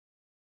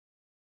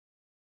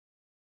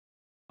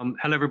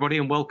Hello, everybody,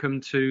 and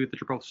welcome to the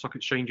Gibraltar Stock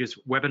Exchange's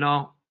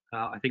webinar.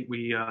 I think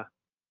we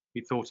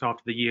thought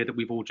after the year that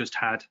we've all just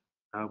had,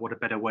 what a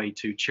better way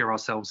to cheer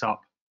ourselves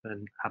up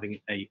than having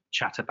a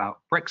chat about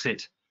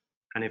Brexit.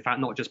 And in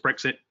fact, not just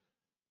Brexit,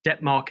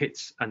 debt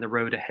markets and the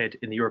road ahead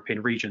in the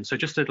European region. So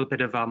just a little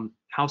bit of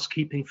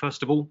housekeeping,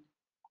 first of all.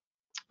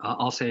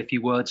 I'll say a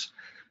few words,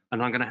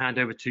 and I'm going to hand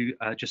over to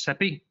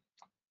Giuseppe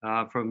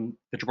from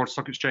the Gibraltar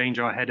Stock Exchange,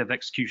 our Head of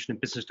Execution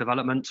and Business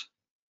Development.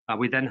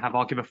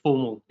 I'll give a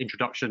formal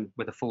introduction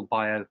with a full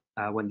bio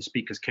when the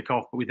speakers kick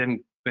off, but we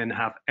then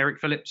have Eric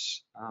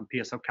Phillips,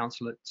 PSL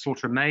Counsel at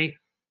Slaughter and May,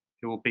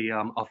 who will be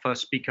our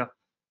first speaker.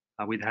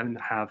 We then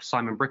have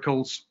Simon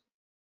Brickles,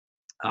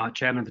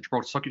 Chairman of the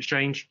Gibraltar Stock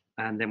Exchange,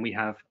 and then we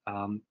have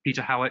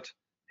Peter Howitt,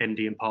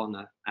 MD and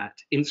Partner at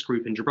Ince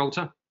Group in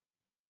Gibraltar.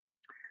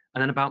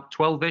 And then about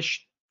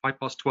 12-ish,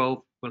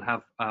 12:05, we'll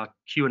have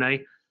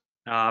Q&A.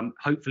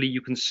 Hopefully you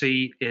can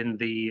see in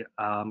the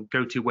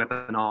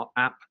GoToWebinar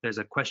app, there's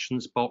a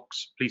questions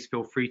box. Please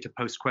feel free to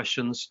post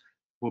questions.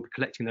 We'll be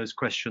collecting those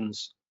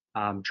questions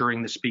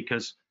during the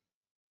speakers'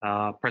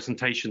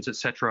 presentations,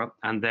 etc.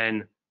 And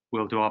then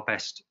we'll do our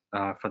best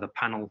for the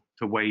panel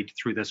to wade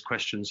through those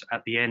questions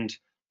at the end.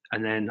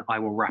 And then I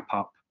will wrap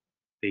up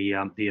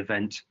the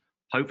event,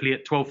 hopefully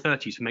at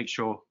 12:30, to make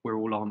sure we're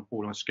all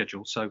on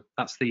schedule. So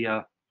that's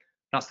the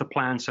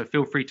plan. So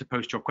feel free to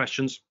post your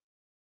questions.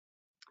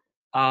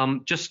 So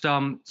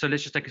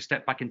let's just take a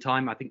step back in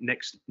time. I think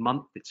next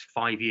month it's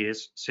 5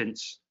 years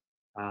since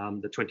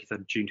the 23rd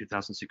of June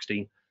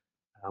 2016,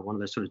 one of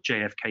those sort of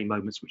JFK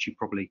moments which you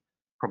probably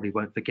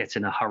won't forget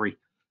in a hurry.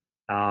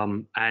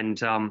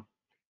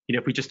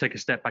 If we just take a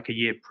step back a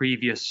year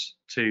previous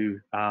to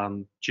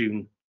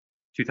June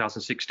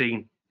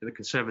 2016, the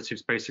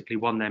Conservatives basically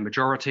won their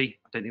majority.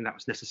 I don't think that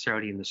was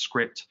necessarily in the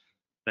script.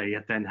 They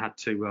then had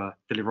to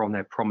deliver on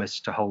their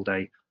promise to hold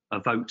a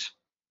vote,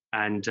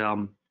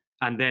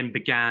 and then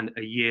began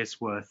a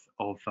year's worth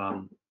of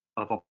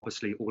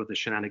obviously all of the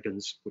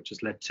shenanigans, which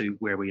has led to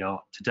where we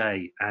are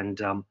today. And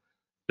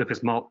look,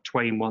 as Mark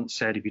Twain once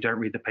said, if you don't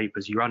read the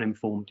papers, you're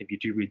uninformed. If you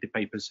do read the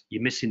papers,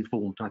 you're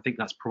misinformed. And I think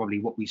that's probably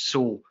what we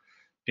saw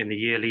in the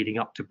year leading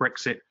up to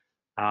Brexit.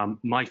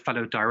 My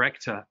fellow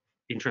director,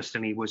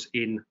 interestingly, was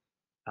in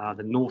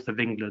the north of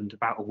England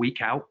about a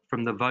week out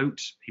from the vote.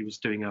 He was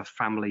doing a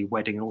family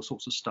wedding and all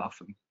sorts of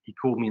stuff. And he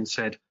called me and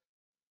said,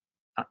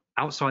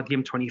 outside the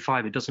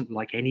M25, it doesn't look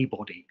like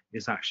anybody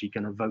is actually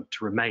going to vote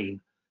to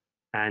remain.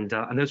 And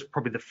those were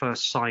probably the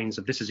first signs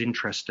of this is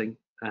interesting.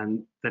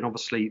 And then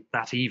obviously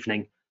that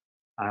evening,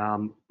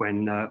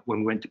 when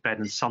we went to bed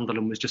and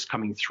Sunderland was just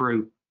coming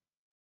through,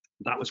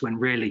 that was when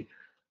really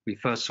we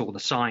first saw the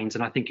signs.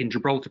 And I think in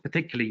Gibraltar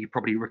particularly, you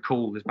probably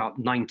recall there's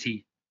about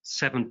 97%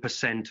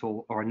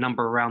 or a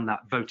number around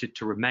that voted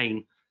to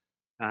remain.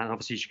 And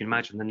obviously, as you can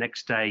imagine, the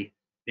next day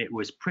it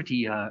was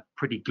pretty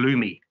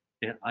gloomy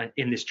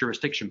in this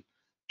jurisdiction.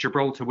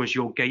 Gibraltar was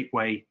your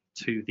gateway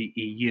to the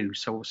EU,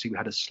 so obviously we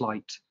had a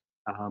slight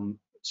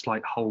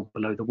hole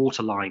below the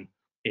waterline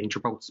in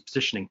Gibraltar's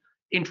positioning.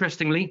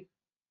 Interestingly,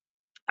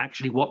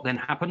 actually what then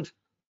happened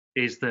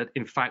is that,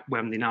 in fact,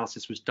 when the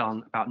analysis was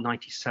done, about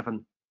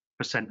 97%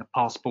 of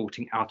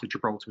passporting out of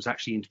Gibraltar was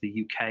actually into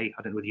the UK. I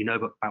don't know whether you know,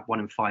 but about 1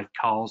 in 5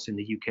 cars in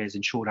the UK is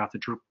insured out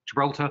of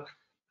Gibraltar.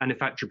 And in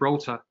fact,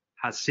 Gibraltar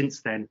has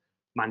since then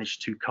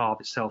managed to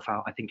carve itself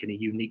out, I think, in a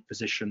unique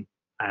position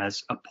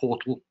as a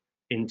portal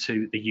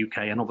into the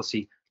UK, and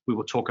obviously we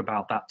will talk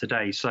about that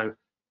today. So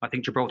I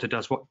think Gibraltar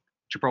does what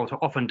Gibraltar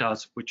often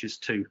does, which is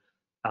to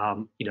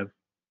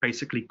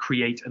basically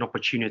create an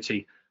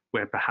opportunity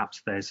where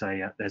perhaps there's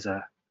a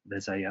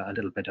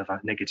little bit of a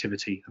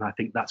negativity, and I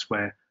think that's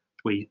where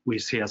we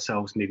see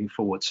ourselves moving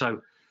forward.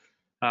 So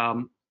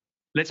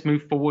let's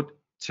move forward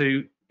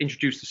to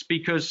introduce the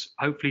speakers.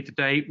 Hopefully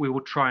today we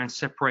will try and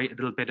separate a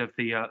little bit of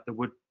the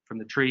wood from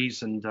the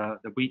trees and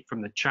the wheat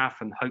from the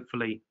chaff, and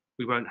hopefully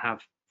we won't have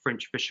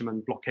French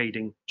fishermen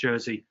blockading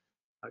Jersey,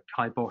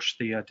 kibosh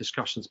the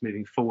discussions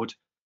moving forward,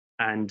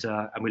 and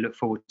we look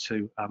forward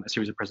to a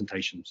series of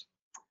presentations.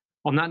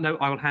 On that note,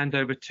 I will hand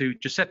over to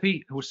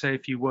Giuseppe, who will say a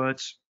few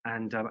words,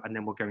 and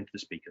then we'll go into the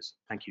speakers.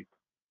 Thank you.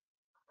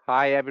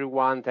 Hi,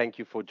 everyone. Thank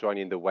you for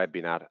joining the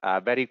webinar.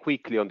 Very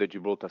quickly on the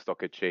Gibraltar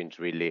Stock Exchange,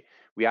 really.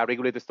 We are a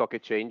regulated stock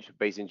exchange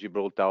based in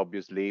Gibraltar,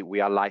 obviously. We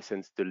are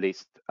licensed to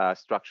list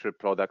structured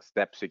products,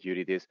 debt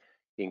securities,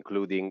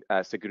 including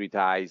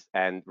securitized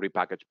and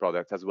repackaged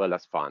products, as well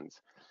as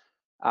funds.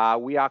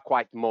 We are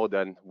quite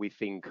modern. We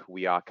think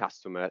we are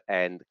customer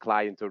and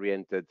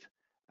client-oriented,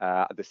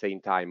 at the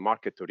same time,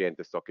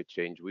 market-oriented stock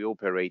exchange. We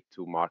operate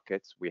 2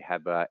 markets. We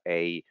have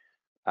a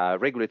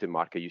regulated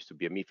market, used to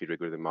be a MiFID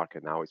regulated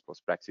market, now it's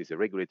post-Brexit, it's a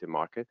regulated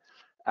market,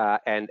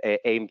 and a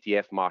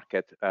AMTF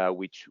market,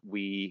 which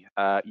we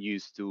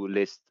use to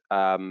list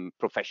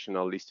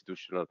professional,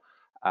 institutional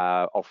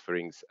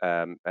offerings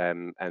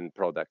and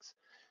products.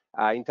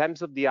 In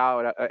terms of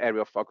our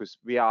area of focus,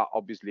 we are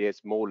obviously a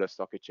smaller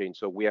stock exchange,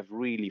 so we have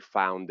really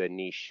found a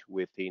niche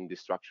within the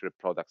structured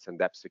products and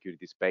debt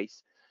security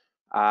space.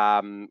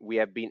 We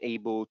have been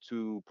able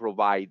to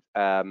provide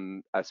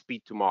a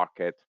speed to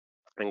market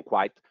and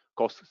quite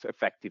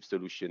cost-effective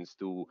solutions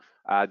to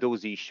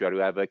those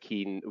issuers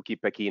who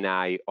keep a keen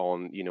eye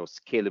on,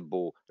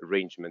 scalable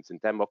arrangements in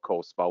terms of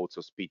cost, but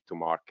also speed to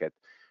market.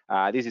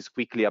 This is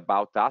quickly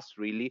about us,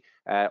 really.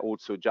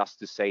 Also, just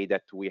to say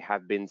that we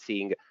have been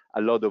seeing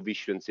a lot of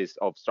issuances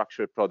of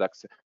structured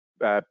products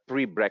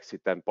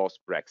pre-Brexit and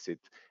post-Brexit.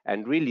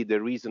 And really the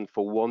reason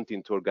for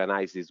wanting to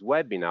organize this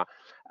webinar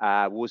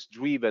was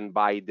driven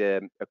by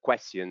the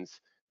questions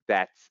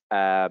that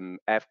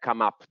have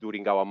come up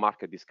during our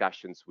market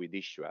discussions with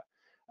issuer.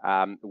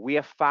 We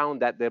have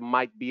found that there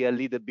might be a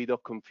little bit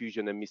of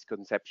confusion and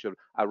misconception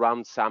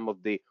around some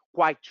of the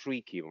quite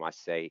tricky, I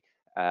must say,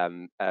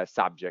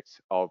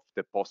 subjects of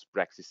the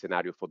post-Brexit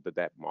scenario for the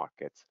debt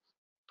markets.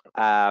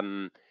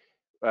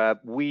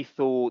 We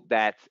thought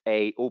that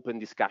an open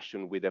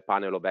discussion with a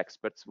panel of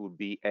experts would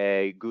be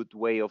a good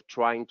way of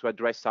trying to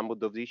address some of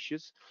those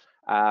issues.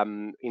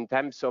 In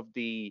terms of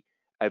the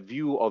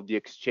view of the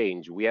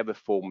exchange, we have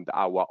formed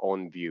our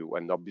own view,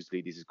 and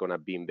obviously this is going to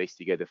be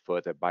investigated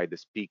further by the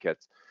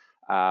speakers.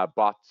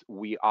 But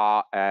we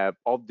are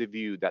of the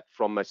view that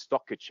from a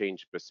stock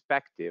exchange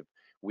perspective,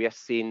 we have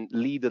seen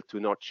little to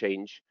not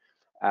change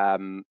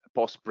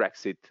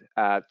post-Brexit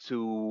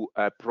to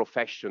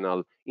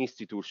professional,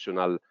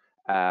 institutional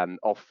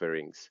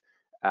offerings.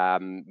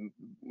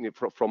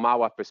 From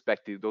our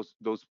perspective,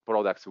 those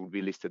products will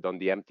be listed on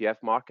the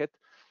MTF market.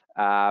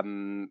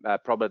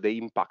 Probably the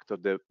impact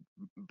of the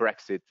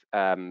Brexit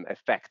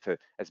effect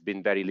has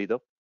been very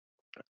little.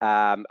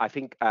 I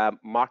think some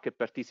market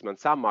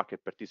participants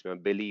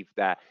believe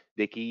that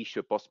the key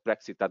issue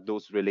post-Brexit are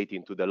those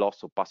relating to the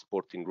loss of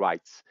passporting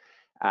rights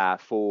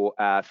for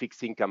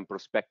fixed income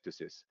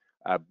prospectuses,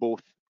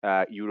 both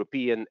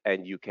European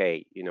and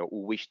UK, who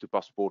wish to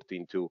passport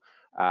into,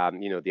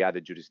 the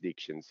other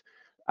jurisdictions.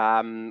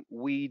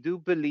 We do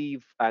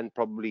believe, and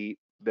probably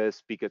the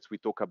speakers will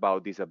talk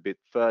about this a bit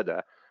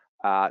further,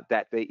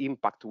 that the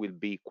impact will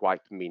be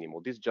quite minimal.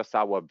 This is just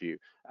our view.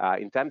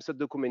 In terms of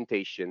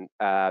documentation,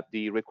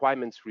 the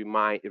requirements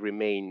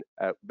remain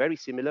very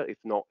similar, if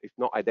not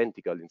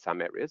identical in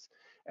some areas,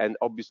 and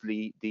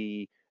obviously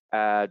the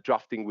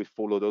drafting will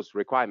follow those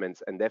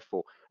requirements, and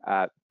therefore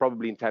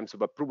probably in terms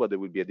of approval there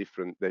will be a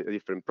different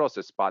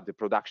process, but the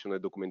production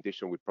of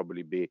documentation will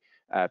probably be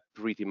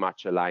pretty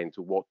much aligned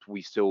to what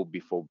we saw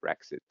before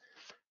Brexit.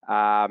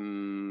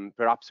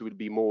 Perhaps it will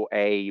be more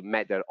a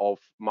matter of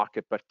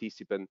market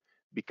participants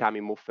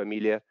becoming more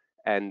familiar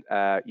and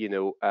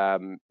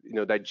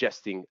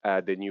digesting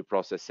the new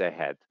process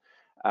ahead.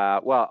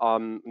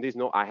 On this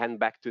note, I hand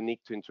back to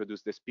Nick to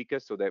introduce the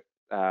speakers so that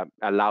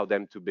allow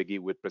them to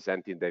begin with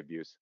presenting their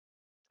views.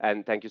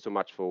 And thank you so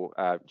much for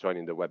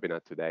joining the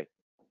webinar today.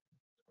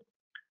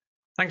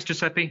 Thanks,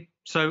 Giuseppe.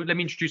 So let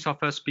me introduce our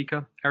first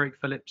speaker, Eric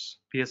Phillips,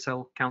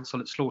 PSL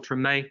Counsel at Slaughter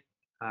and May.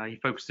 He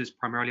focuses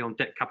primarily on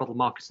debt capital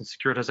markets and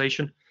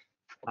securitization.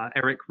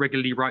 Eric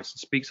regularly writes and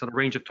speaks on a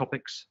range of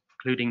topics,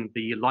 including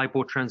the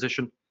LIBOR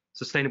transition,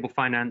 sustainable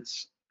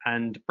finance,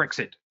 and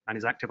Brexit, and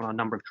is active on a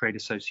number of trade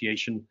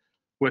association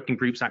working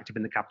groups active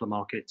in the capital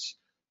markets.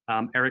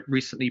 Eric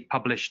recently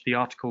published the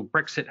article,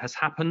 Brexit Has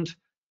Happened,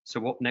 So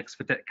What Next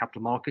for Debt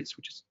Capital Markets,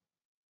 which is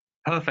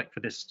perfect for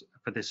this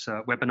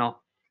webinar,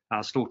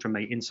 Slaughter and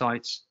May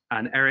Insights.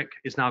 And Eric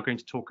is now going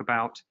to talk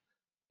about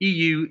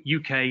EU,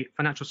 UK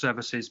financial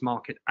services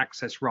market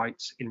access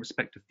rights in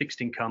respect of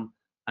fixed income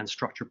and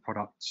structured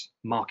products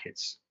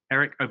markets.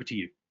 Eric, over to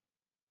you.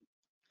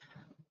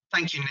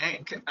 Thank you,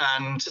 Nick,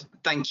 and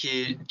thank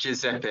you,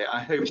 Giuseppe.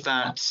 I hope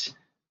that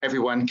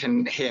everyone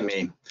can hear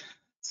me.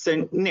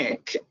 So,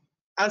 Nick,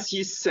 as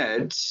you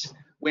said,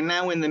 we're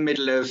now in the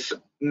middle of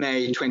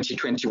May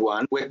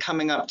 2021. We're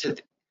coming up to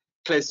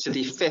close to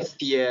the 5th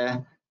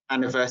year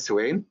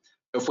anniversary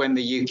of when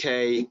the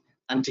UK,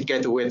 and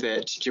together with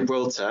it,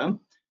 Gibraltar,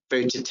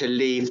 voted to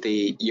leave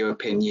the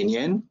European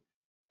Union.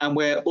 And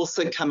we're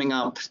also coming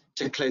up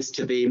to close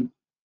to the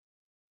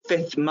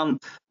 5th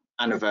month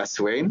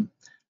anniversary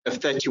of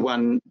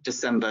 31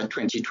 December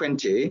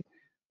 2020,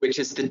 which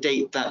is the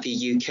date that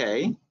the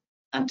UK,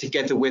 and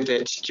together with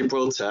it,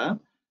 Gibraltar,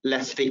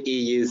 left the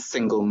EU's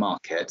single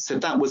market. So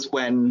that was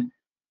when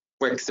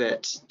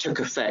Brexit took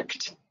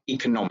effect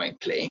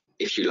economically,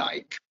 if you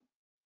like.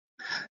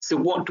 So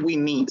what do we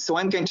mean? So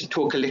I'm going to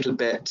talk a little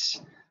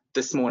bit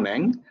this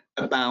morning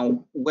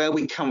about where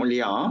we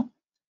currently are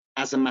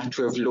as a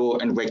matter of law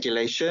and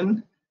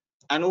regulation,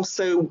 and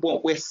also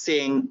what we're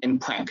seeing in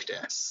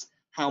practice,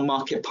 how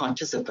market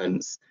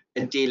participants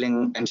are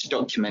dealing and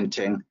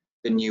documenting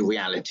the new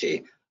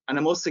reality. And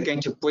I'm also going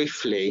to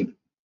briefly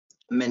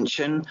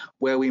mention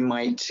where we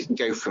might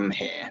go from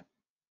here.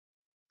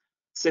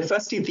 So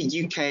firstly,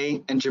 the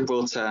UK and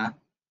Gibraltar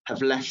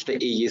have left the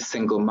EU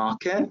single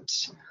market.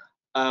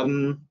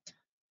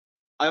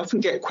 I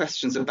often get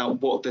questions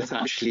about what this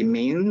actually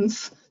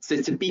means.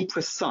 So to be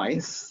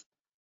precise,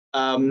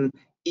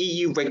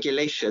 EU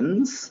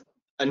regulations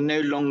are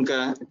no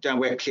longer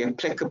directly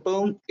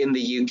applicable in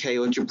the UK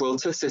or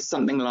Gibraltar. So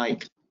something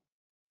like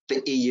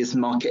the EU's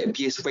market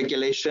abuse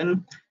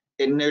regulation,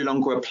 it no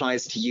longer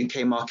applies to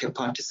UK market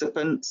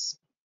participants.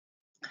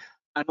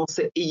 and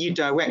also EU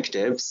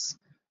directives,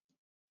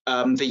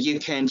 the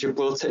UK and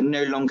Gibraltar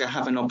no longer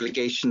have an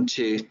obligation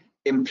to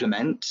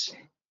implement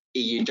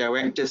EU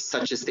directives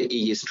such as the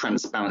EU's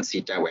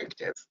Transparency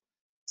Directive.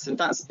 So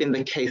that's been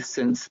the case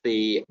since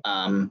the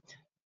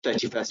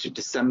 31st of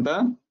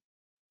December.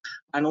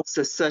 And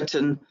also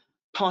certain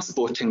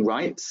passporting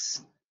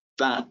rights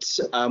that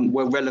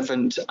were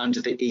relevant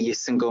under the EU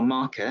single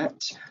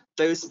market,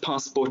 those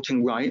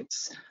passporting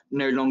rights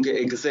no longer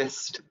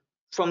exist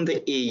from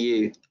the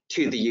EU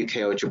to the UK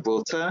or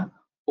Gibraltar,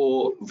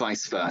 or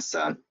vice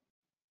versa.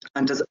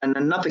 And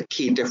another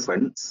key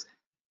difference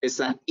is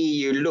that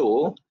EU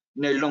law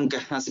no longer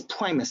has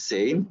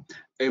primacy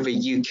over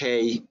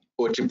UK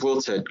or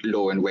Gibraltar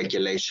law and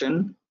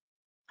regulation,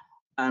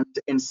 and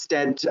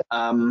instead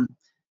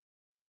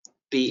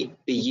the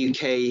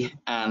UK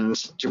and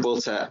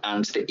Gibraltar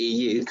and the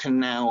EU can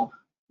now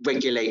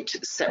regulate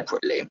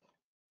separately.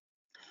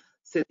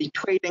 So the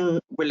trading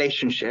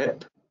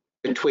relationship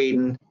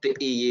between the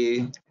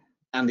EU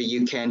and the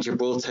UK and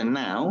Gibraltar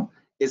now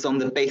is on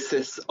the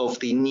basis of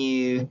the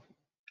new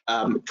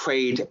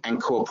trade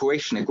and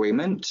cooperation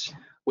agreement,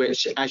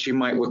 which, as you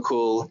might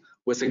recall,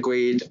 was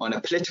agreed on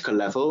a political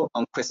level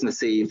on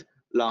Christmas Eve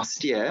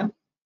last year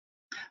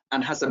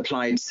and has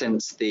applied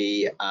since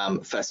the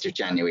 1st of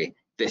January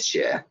this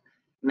year.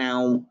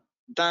 Now,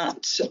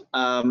 that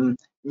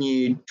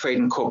new trade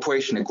and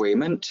cooperation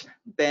agreement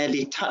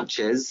barely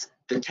touches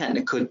the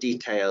technical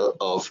detail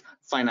of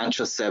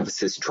financial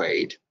services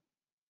trade.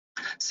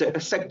 So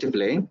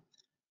effectively,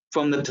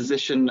 from the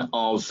position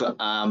of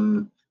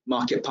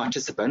market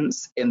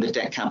participants in the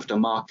debt capital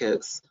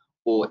markets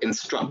or in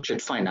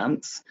structured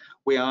finance,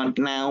 we are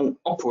now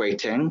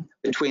operating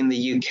between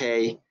the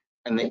UK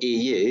and the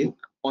EU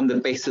on the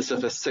basis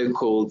of a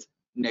so-called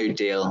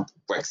no-deal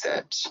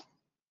Brexit.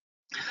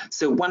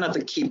 So one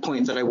other key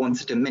point that I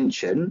wanted to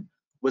mention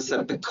was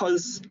that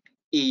because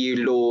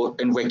EU law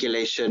and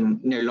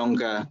regulation no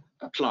longer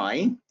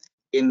apply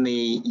in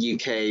the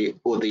UK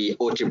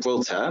or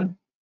Gibraltar,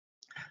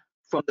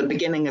 from the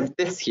beginning of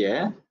this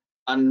year,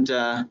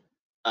 under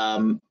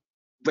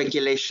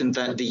regulation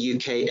that the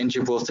UK and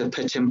Gibraltar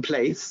put in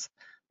place,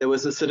 there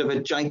was a sort of a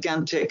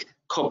gigantic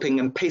copying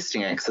and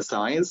pasting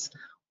exercise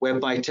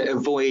whereby, to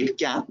avoid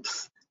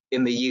gaps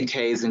in the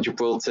UK's and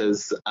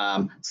Gibraltar's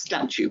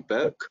statute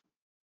book,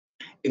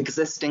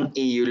 existing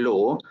EU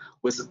law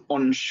was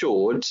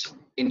onshored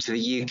into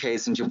the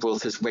UK's and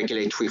Gibraltar's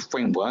regulatory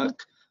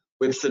framework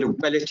with sort of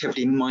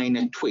relatively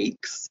minor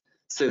tweaks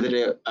so that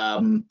it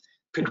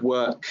could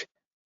work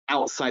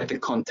outside the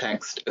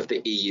context of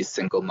the EU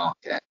single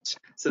market.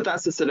 So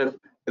that's a sort of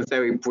a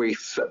very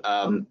brief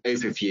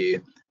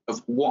overview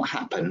of what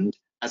happened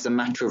as a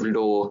matter of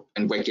law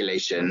and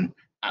regulation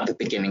at the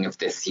beginning of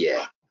this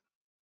year.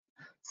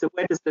 So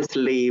where does this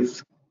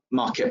leave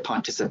market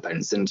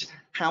participants, and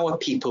how are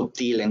people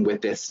dealing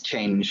with this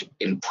change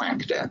in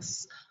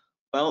practice?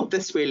 Well,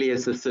 this really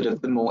is the sort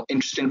of the more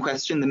interesting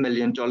question, the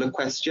million-dollar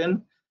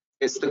question.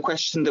 It's the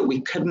question that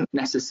we couldn't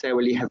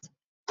necessarily have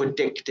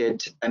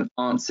predicted an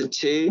answer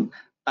to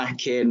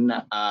back in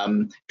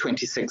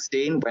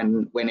 2016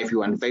 when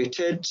everyone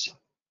voted.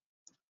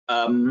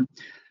 And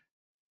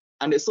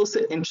it's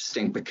also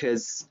interesting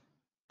because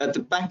at the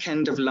back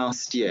end of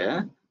last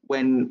year,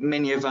 when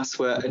many of us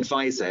were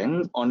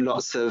advising on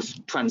lots of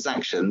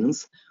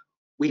transactions,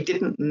 we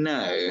didn't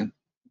know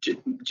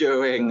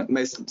during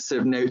most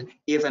sort of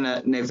even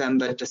at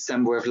November,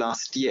 December of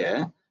last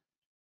year,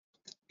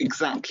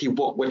 exactly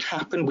what would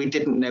happen. We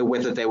didn't know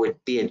whether there would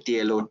be a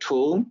deal at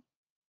all.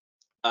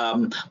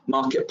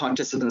 Market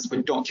participants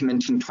were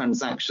documenting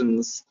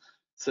transactions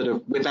sort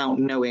of without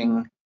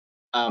knowing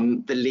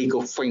the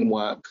legal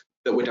framework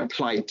that would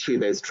apply to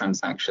those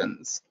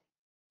transactions.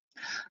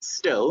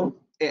 Still,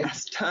 it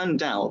has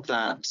turned out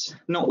that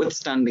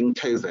notwithstanding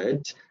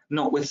COVID,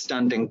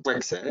 notwithstanding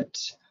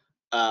Brexit,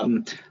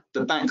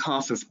 the back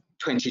half of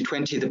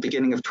 2020, the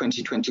beginning of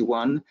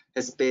 2021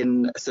 has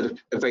been sort of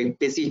a very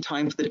busy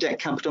time for the debt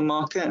capital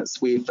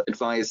markets. We've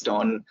advised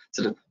on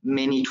sort of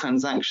many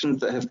transactions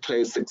that have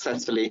closed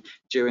successfully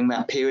during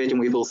that period, and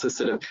we've also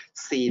sort of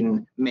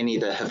seen many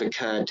that have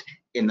occurred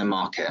in the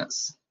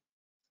markets.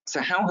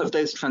 So how have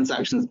those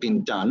transactions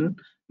been done,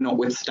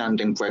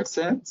 notwithstanding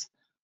Brexit?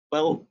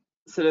 Well,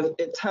 sort of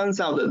it turns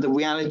out that the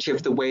reality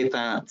of the way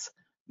that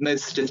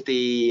most of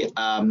the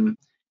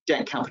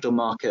debt capital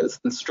markets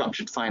and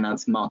structured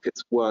finance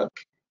markets work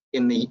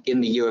in the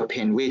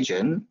European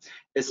region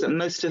is that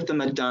most of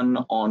them are done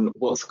on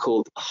what's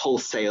called a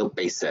wholesale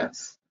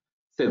basis.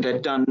 So they're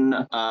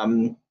done,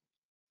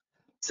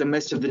 so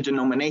most of the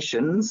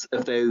denominations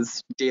of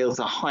those deals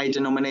are high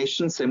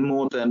denominations, so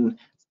more than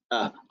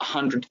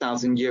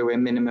 100,000 euro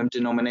minimum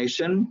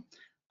denomination.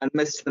 And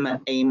most of them are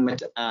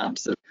aimed at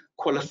sort of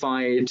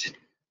qualified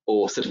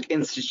or sort of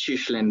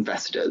institutional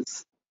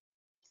investors.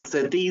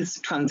 So these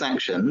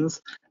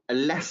transactions are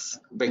less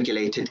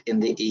regulated in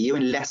the EU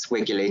and less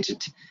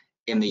regulated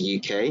in the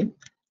UK.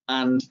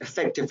 And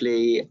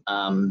effectively,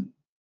 a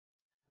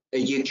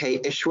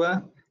UK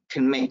issuer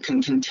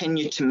can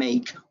continue to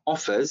make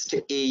offers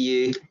to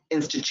EU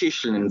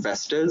institutional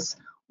investors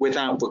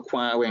without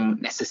requiring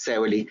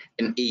necessarily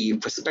an EU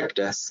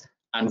prospectus,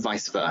 and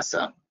vice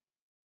versa.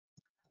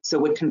 So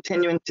we're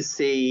continuing to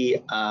see,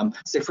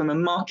 so from a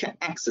market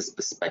access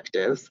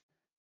perspective,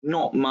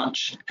 not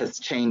much has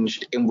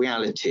changed in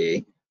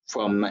reality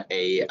from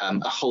a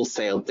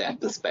wholesale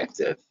debt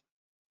perspective.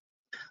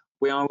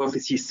 We are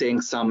obviously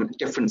seeing some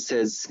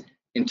differences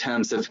in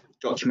terms of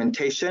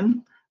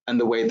documentation and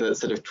the way that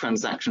sort of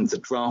transactions are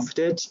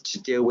drafted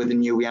to deal with the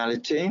new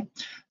reality.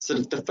 So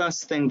the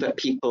first thing that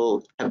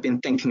people have been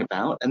thinking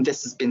about, and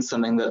this has been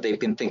something that they've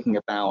been thinking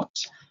about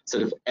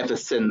sort of ever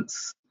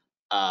since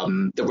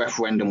the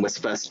referendum was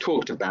first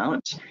talked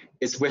about,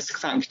 is risk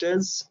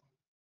factors.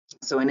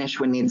 So an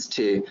issuer needs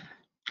to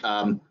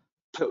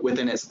put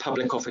within its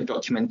public offer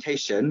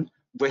documentation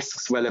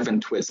risks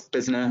relevant to its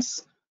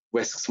business,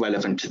 risks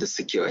relevant to the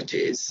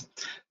securities.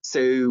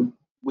 So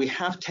we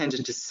have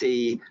tended to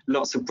see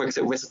lots of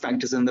Brexit risk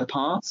factors in the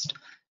past.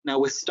 Now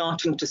we're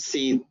starting to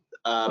see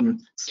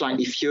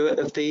slightly fewer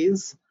of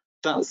these.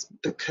 That's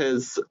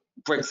because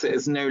Brexit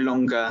is no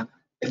longer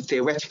a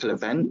theoretical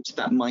event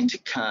that might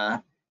occur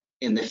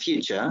in the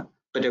future,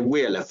 but a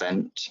real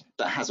event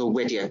that has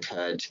already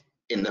occurred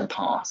in the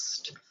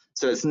past.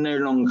 So it's no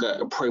longer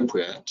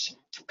appropriate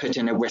to put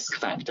in a risk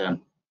factor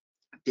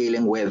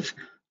dealing with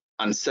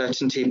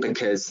uncertainty,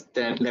 because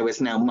there is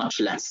now much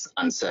less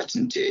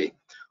uncertainty.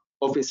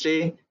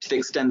 Obviously, to the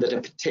extent that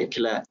a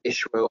particular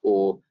issuer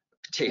or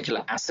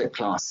particular asset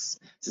class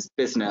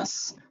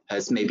business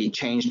has maybe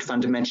changed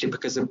fundamentally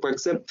because of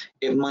Brexit,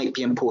 it might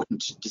be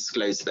important to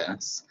disclose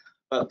this.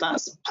 But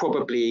that's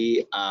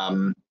probably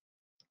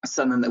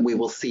something that we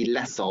will see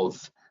less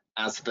of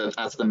as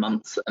the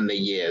months and the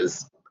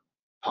years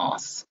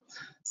pass.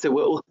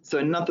 So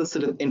another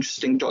sort of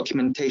interesting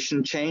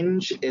documentation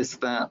change is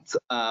that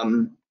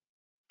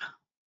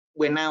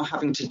we're now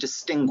having to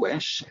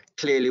distinguish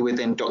clearly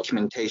within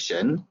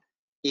documentation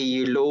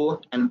EU law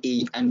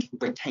and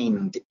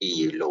retained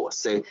EU law.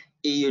 So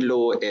EU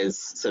law is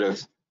sort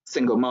of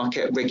single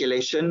market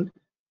regulation.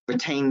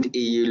 Retained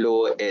EU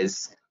law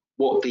is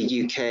what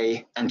the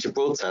UK and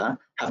Gibraltar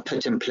have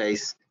put in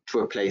place to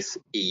replace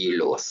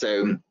EU law.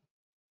 So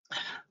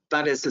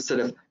that is a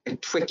sort of a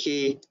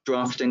tricky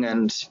drafting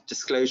and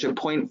disclosure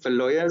point for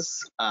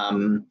lawyers.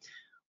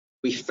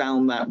 We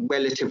found that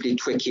relatively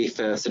tricky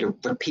for sort of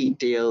repeat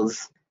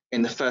deals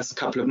in the first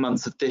couple of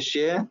months of this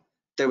year.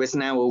 There is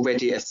now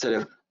already a sort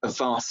of a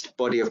vast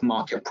body of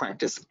market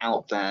practice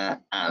out there,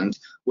 and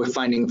we're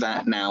finding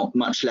that now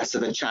much less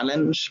of a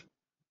challenge.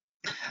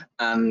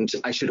 And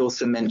I should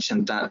also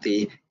mention that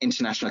the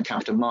International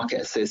Capital Market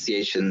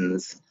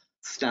Association's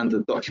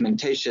standard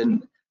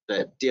documentation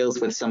that deals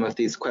with some of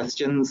these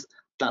questions,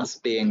 that's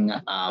being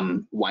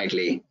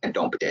widely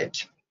adopted.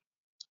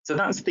 So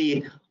that's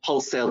the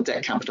wholesale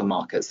debt capital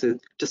market. So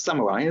to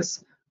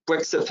summarize,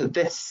 Brexit for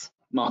this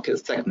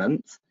market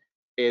segment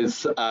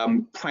is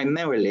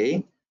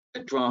primarily a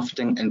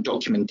drafting and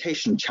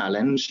documentation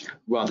challenge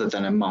rather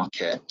than a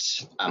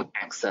market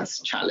access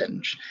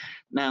challenge.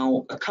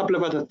 Now, a couple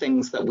of other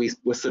things that we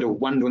were sort of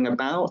wondering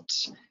about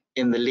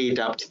in the lead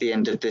up to the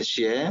end of this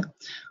year: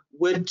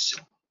 would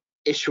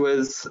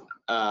issuers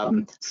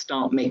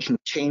start making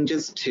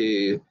changes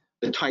to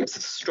the types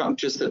of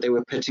structures that they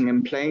were putting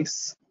in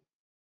place?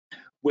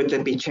 Would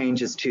there be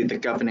changes to the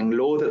governing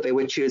law that they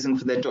were choosing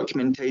for their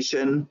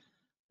documentation?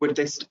 Would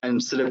this,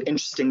 and sort of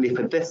interestingly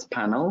for this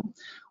panel,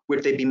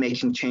 would they be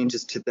making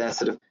changes to their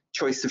sort of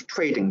choice of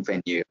trading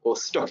venue or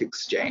stock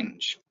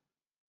exchange?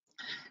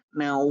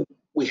 Now,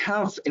 we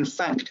have in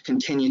fact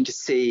continued to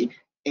see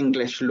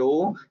English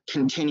law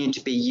continue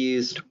to be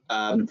used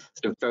sort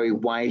of very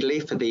widely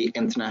for the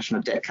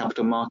international debt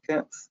capital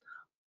markets.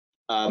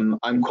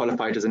 I'm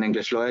qualified as an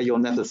English lawyer. You'll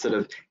never sort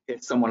of hear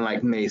someone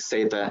like me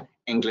say that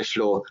English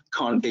law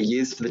can't be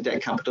used for the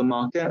debt capital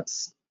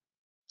markets.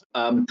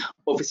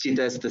 Obviously,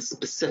 there's the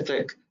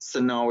specific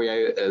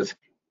scenario of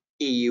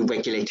EU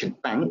regulated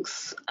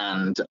banks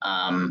and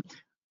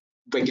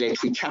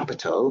regulatory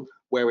capital,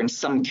 where in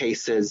some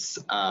cases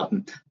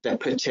they're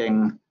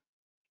putting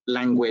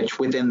language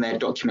within their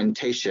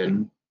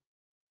documentation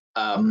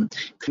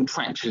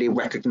contractually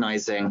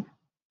recognizing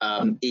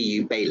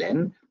EU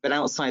bail-in. But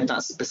outside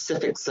that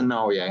specific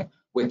scenario,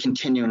 we're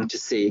continuing to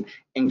see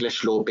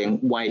English law being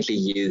widely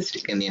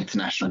used in the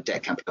international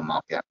debt capital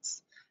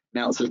markets.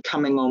 Now, sort of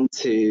coming on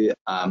to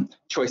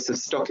choice of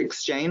stock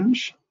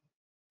exchange,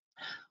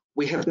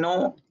 we have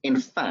not, in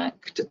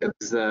fact,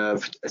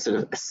 observed a sort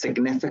of a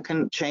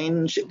significant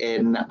change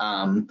in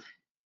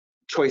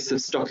choice of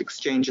stock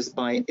exchanges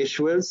by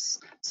issuers.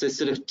 So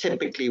sort of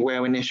typically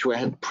where an issuer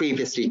had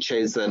previously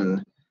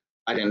chosen,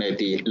 I don't know,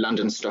 the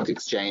London Stock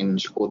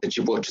Exchange or the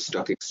Gibraltar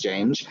Stock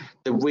Exchange,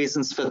 the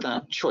reasons for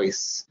that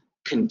choice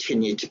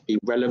continue to be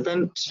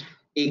relevant.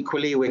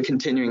 Equally, we're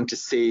continuing to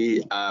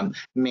see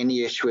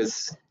many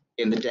issuers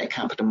in the debt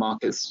capital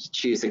markets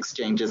choose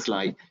exchanges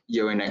like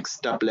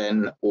Euronext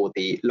Dublin or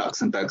the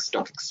Luxembourg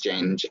Stock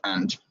Exchange.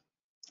 And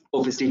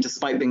obviously,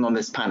 despite being on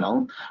this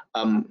panel,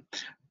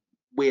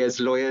 we as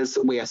lawyers,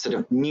 we are sort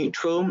of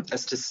neutral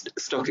as to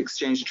stock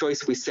exchange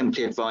choice. We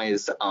simply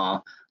advise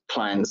our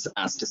clients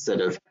as to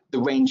sort of the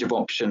range of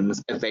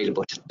options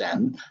available to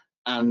them.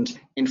 And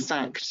in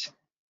fact,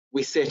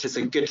 we see it as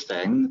a good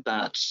thing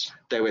that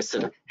there is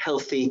sort of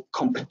healthy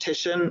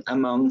competition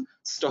among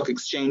stock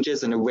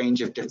exchanges and a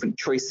range of different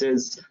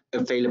choices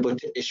available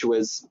to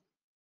issuers.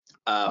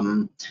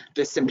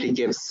 This simply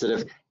gives sort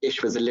of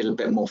issuers a little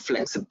bit more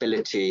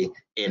flexibility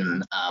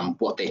in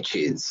what they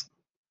choose.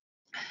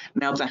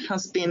 Now, there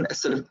has been a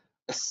sort of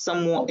a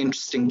somewhat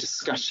interesting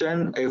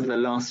discussion over the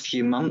last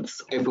few months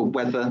over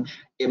whether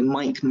it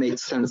might make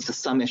sense for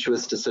some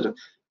issuers to sort of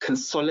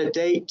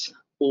consolidate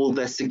all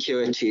their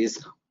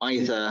securities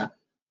either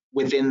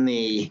within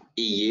the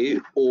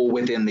EU or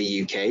within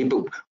the UK,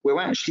 but we're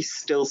actually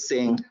still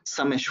seeing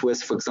some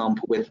issuers, for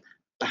example, with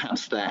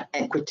perhaps their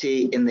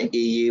equity in the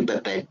EU,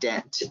 but their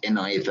debt in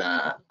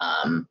either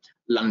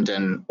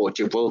London or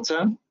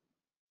Gibraltar.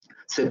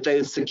 So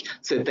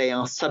they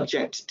are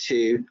subject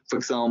to, for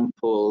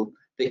example,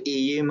 the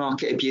EU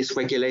market abuse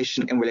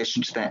regulation in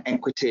relation to their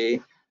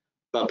equity,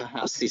 but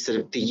perhaps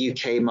the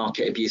UK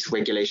market abuse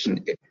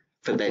regulation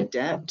for their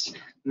debt.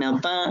 Now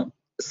that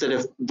sort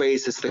of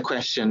raises the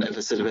question of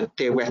a sort of a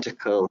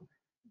theoretical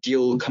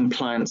dual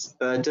compliance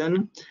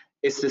burden.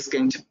 Is this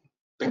going to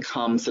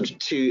become sort of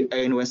too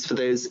onerous for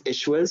those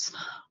issuers?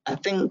 I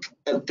think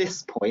at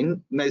this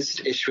point,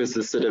 most issuers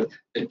are sort of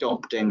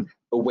adopting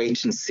a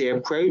wait and see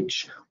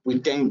approach. We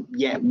don't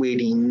yet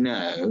really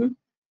know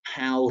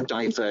how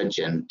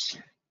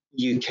divergent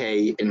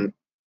UK and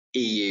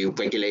EU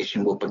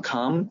regulation will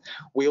become.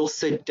 We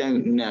also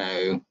don't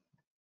know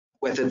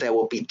whether there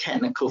will be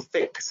technical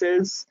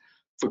fixes.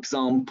 For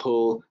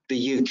example,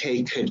 the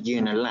UK could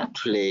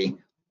unilaterally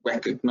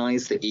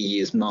recognise the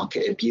EU's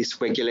market abuse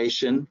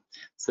regulation,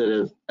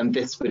 and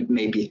this would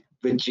maybe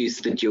reduce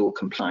the dual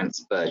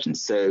compliance burden.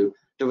 So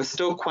there are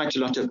still quite a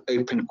lot of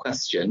open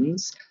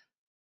questions.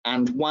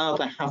 And while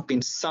there have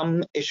been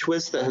some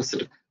issuers that have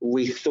sort of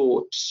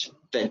rethought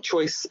their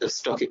choice of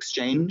stock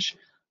exchange,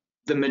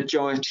 the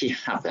majority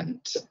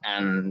haven't.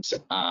 And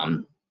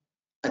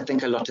I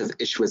think a lot of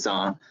issuers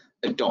are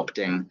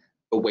adopting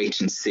a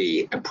wait and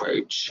see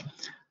approach.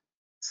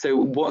 So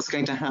what's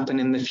going to happen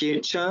in the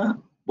future?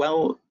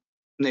 Well,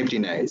 nobody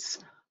knows.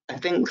 I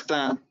think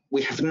that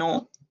we have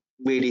not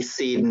really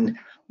seen,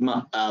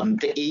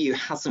 the EU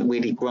hasn't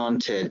really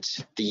granted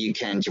the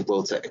UK and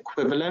Gibraltar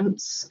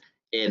equivalents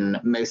in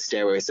most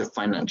areas of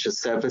financial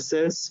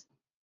services.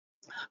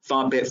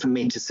 Far be it from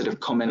me to sort of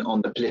comment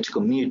on the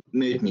political mood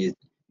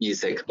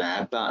music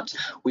there, but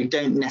we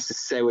don't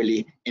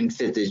necessarily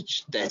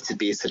envisage there to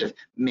be sort of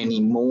many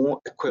more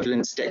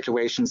equivalence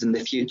declarations in the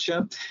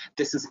future.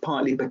 This is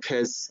partly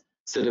because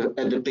sort of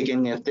at the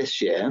beginning of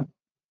this year,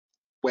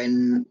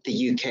 when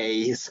the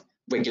UK's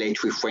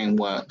regulatory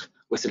framework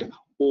was sort of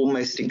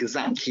almost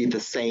exactly the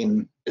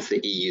same as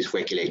the EU's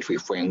regulatory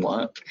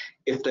framework,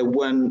 if there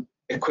weren't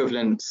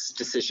equivalence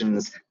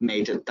decisions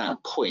made at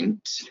that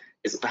point,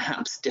 it's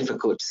perhaps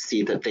difficult to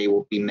see that they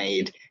will be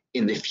made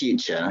in the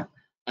future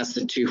as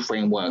the two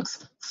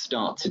frameworks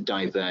start to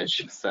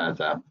diverge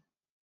further.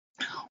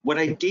 What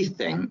I do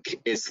think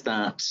is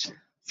that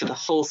for the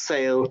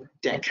wholesale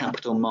debt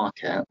capital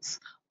markets,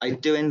 I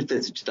do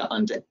envisage that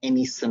under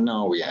any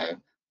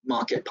scenario,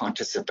 market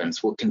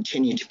participants will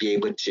continue to be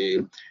able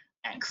to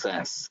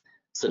access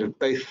sort of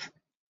both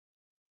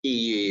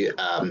EU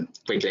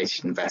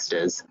regulated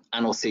investors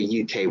and also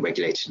UK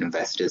regulated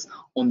investors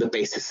on the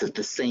basis of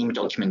the same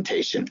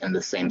documentation and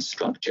the same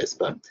structures.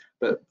 But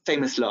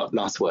famous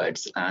last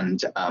words,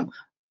 and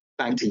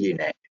back to you,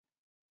 Nick.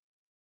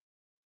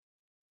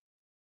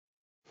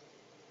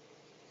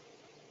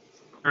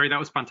 Harry, that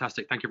was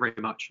fantastic. Thank you very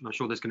much. And I'm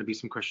sure there's going to be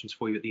some questions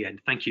for you at the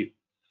end. Thank you.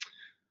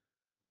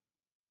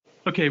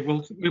 Okay,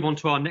 we'll move on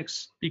to our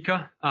next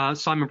speaker,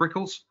 Simon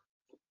Brickles.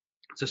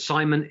 So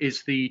Simon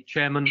is the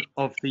chairman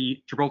of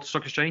the Gibraltar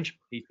Stock Exchange.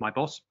 He's my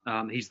boss.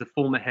 He's the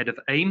former head of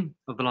AIM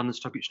of the London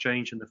Stock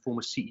Exchange and the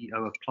former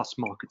CEO of Plus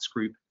Markets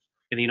Group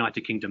in the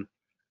United Kingdom.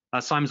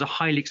 Simon's a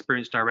highly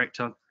experienced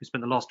director who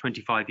spent the last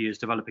 25 years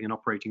developing and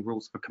operating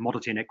rules for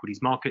commodity and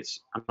equities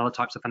markets and other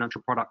types of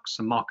financial products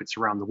and markets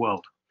around the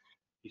world.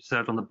 He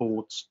served on the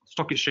boards of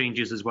stock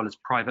exchanges as well as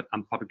private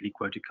and publicly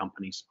quoted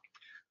companies.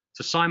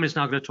 So Simon is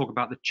now going to talk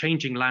about the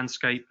changing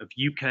landscape of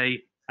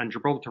UK and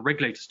Gibraltar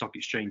regulated stock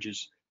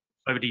exchanges.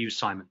 Over to you,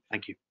 Simon.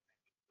 Thank you.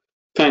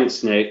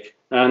 Thanks, Nick.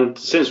 And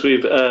since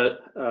we've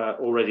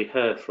already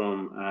heard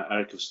from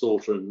Eric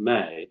Phillips in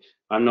May,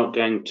 I'm not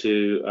going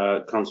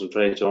to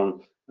concentrate on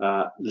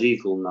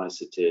legal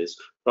niceties.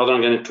 Rather,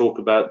 I'm going to talk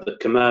about the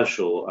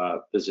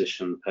commercial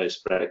position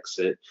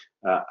post-Brexit,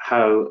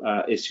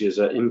 how issues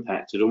are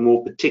impacted, or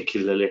more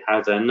particularly,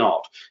 how they're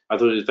not. I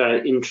thought it was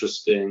very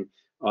interesting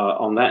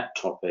on that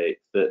topic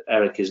that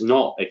Eric is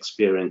not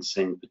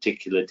experiencing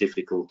particular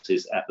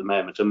difficulties at the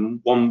moment. And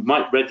one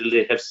might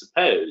readily have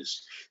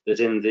supposed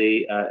that in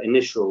the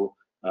initial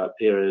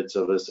periods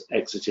of us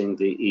exiting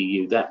the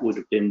EU, that would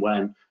have been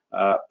when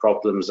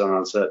problems and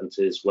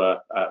uncertainties were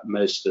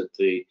most at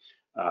the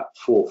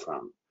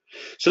forefront.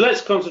 So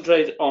let's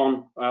concentrate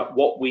on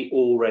what we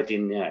already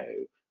know.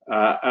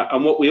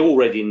 And what we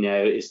already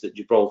know is that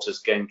Gibraltar is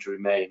going to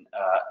remain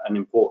an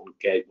important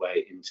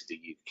gateway into the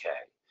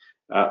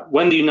UK.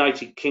 When the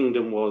United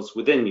Kingdom was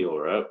within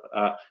Europe,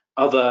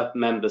 other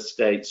member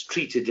states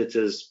treated it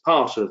as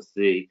part of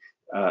the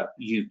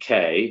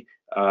UK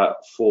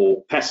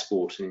for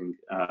passporting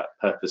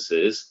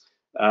purposes.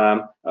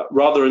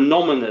 Rather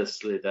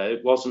anonymously, though,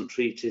 it wasn't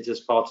treated as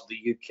part of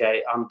the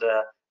UK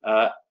under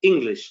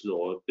English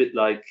law, a bit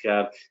like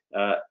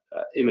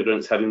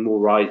immigrants having more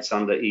rights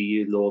under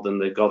EU law than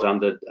they got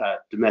under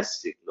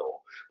domestic law.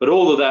 But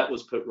all of that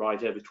was put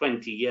right over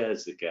 20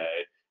 years ago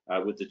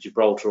with the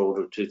Gibraltar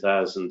Order of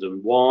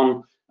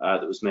 2001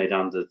 that was made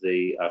under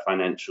the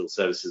Financial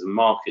Services and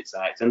Markets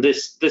Act. And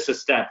this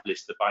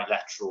established the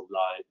bilateral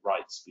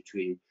rights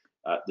between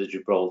the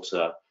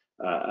Gibraltar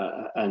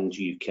and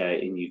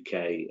UK in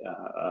UK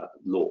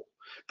law.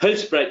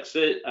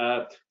 Post-Brexit,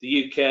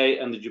 the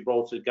UK and the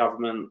Gibraltar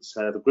governments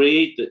have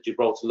agreed that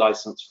Gibraltar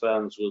licensed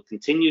firms will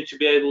continue to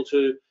be able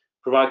to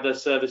provide their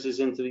services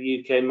into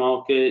the UK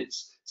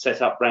markets,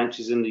 set up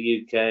branches in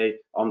the UK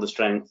on the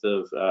strength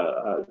of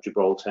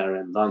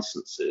Gibraltarian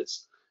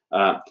licenses.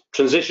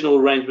 Transitional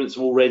arrangements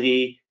have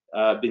already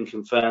been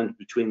confirmed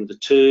between the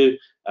two,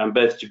 and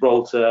both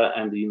Gibraltar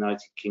and the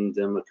United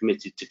Kingdom are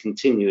committed to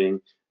continuing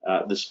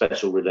the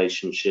special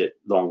relationship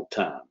long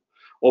term.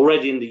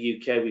 Already in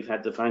the UK, we've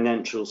had the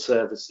Financial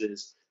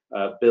Services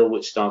Bill,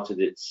 which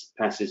started its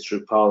passage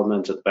through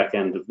Parliament at the back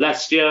end of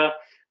last year,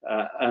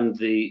 and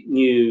the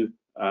new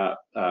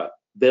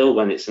bill,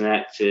 when it's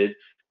enacted,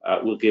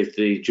 will give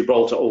the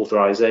Gibraltar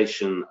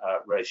authorisation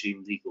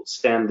regime legal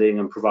standing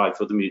and provide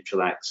for the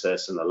mutual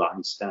access and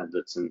aligned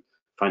standards and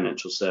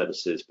financial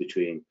services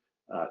between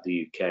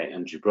the UK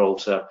and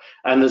Gibraltar.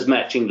 And there's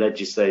matching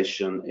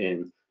legislation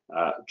in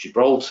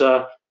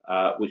Gibraltar,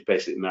 which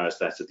basically mirrors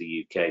that of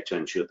the UK to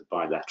ensure the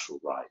bilateral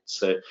rights.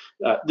 So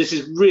this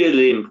is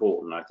really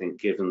important, I think,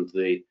 given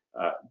the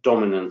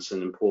dominance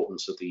and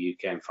importance of the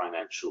UK in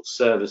financial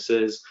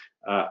services.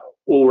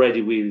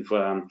 Already we've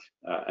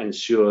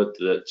ensured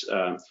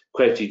that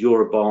quoted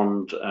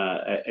Eurobond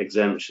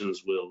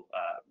exemptions will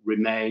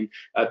remain.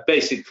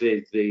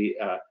 Basically, the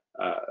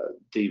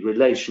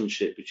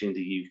relationship between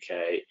the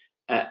UK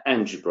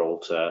and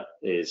Gibraltar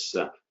is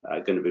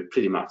going to be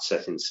pretty much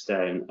set in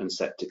stone and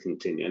set to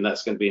continue, and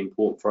that's going to be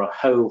important for a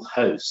whole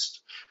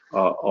host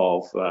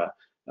of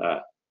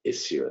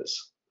issuers.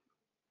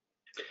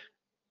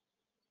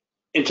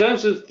 In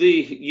terms of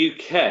the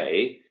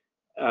UK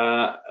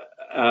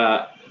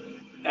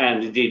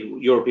and indeed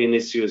European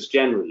issuers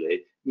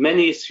generally,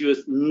 many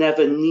issuers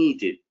never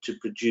needed to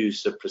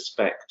produce a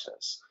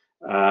prospectus.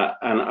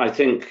 And I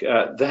think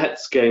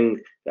that's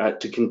going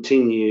to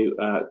continue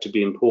to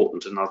be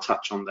important, and I'll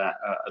touch on that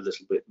a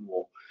little bit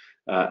more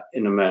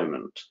in a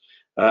moment.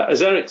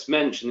 As Eric's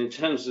mentioned, in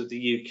terms of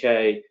the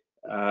UK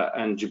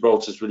and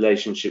Gibraltar's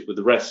relationship with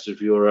the rest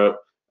of Europe,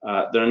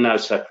 there are now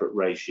separate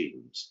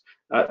regimes.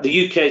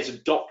 The UK has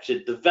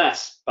adopted the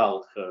vast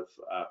bulk of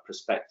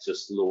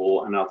prospectus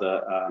law and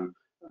other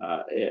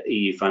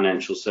EU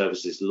financial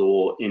services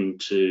law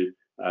into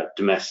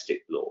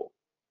domestic law.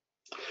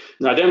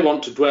 Now, I don't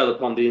want to dwell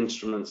upon the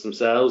instruments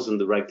themselves and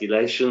the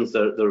regulations.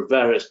 There are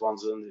various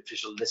ones on the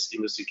official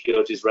listing of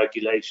securities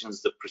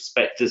regulations, the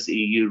prospectus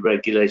EU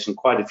regulation,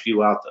 quite a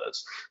few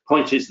others.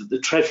 Point is that the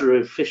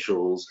Treasury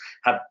officials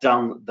have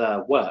done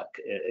their work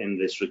in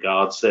this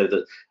regard, so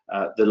that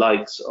the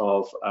likes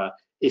of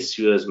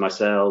issuers,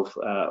 myself,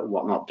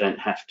 whatnot, don't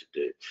have to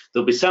do.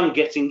 There'll be some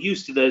getting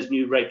used to those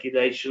new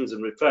regulations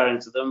and referring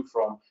to them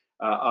from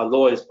our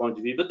lawyers' point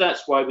of view, but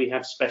that's why we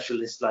have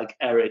specialists like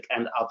Eric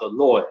and other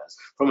lawyers.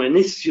 From an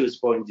issuer's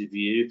point of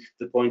view,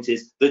 the point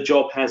is the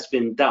job has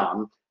been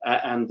done,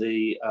 and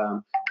the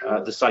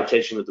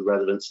citation of the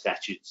relevant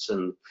statutes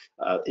and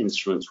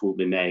instruments will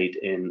be made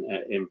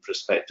in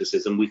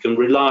prospectuses, and we can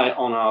rely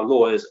on our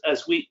lawyers,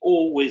 as we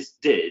always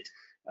did,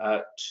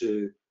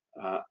 to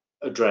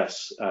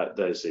address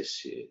those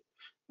issues.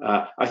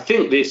 I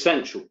think the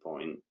essential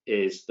point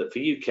is that for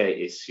UK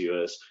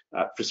issuers,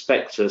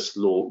 prospectus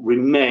law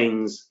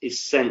remains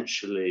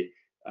essentially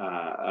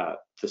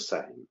the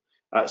same.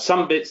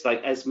 Some bits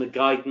like ESMA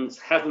guidance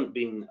haven't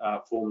been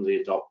formally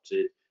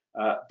adopted,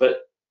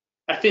 but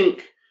I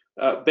think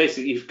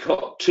basically you've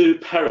got two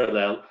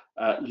parallel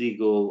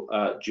legal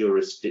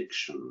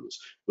jurisdictions,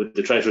 with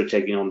the Treasury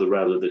taking on the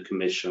role of the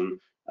Commission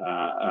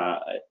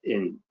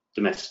in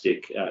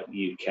domestic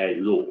UK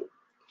law.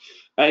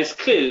 It's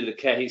clearly the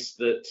case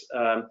that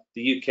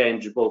the UK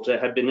and Gibraltar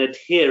have been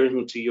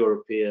adhering to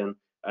European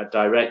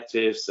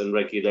directives and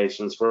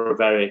regulations for a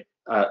very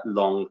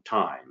long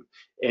time.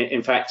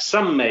 In fact,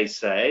 some may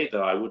say,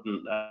 though I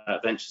wouldn't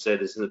venture to say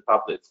this in the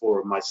public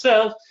forum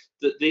myself,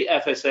 that the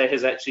FSA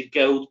has actually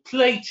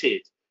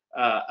gold-plated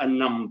a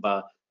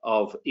number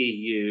of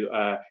EU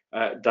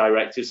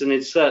directives, and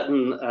in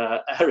certain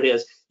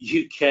areas,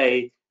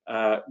 UK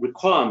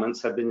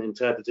requirements have been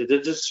interpreted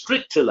at a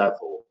stricter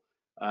level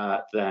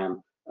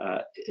than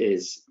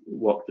is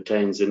what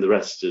pertains in the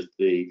rest of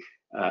the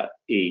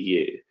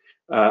EU.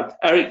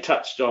 Eric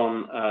touched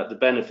on the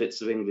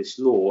benefits of English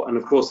law, and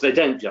of course they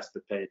don't just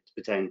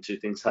pertain to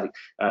things like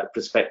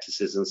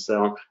prospectuses and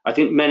so on. I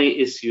think many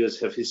issuers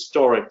have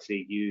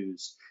historically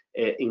used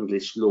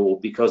English law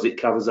because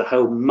it covers a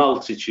whole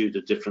multitude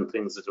of different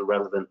things that are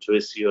relevant to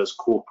issuers: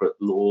 corporate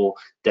law,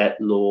 debt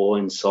law,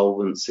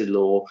 insolvency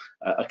law,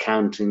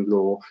 accounting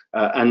law,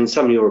 and in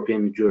some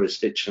European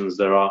jurisdictions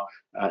there are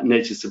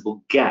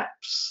noticeable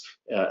gaps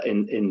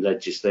in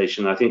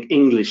legislation. I think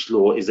English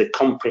law is a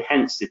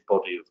comprehensive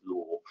body of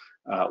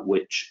law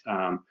which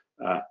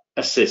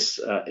assists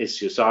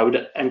issuers. So I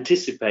would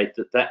anticipate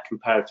that that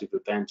comparative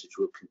advantage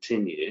will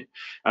continue,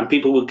 and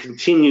people will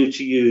continue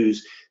to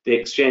use the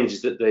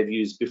exchanges that they've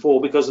used before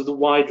because of the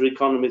wider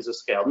economies of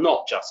scale,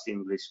 not just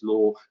English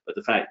law, but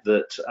the fact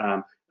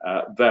that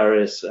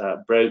various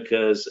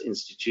brokers,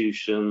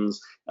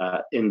 institutions,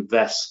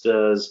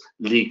 investors,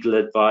 legal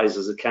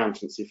advisors,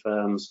 accountancy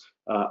firms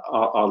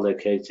are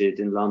located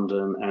in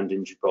London and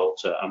in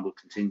Gibraltar, and will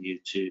continue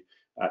to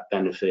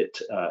benefit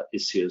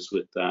issuers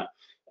with that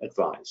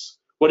advice.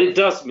 What it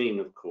does mean,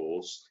 of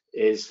course,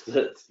 is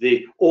that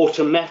the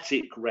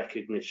automatic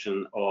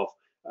recognition of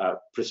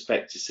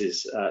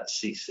prospectuses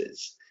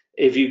ceases.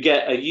 If you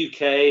get a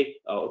UK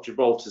or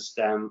Gibraltar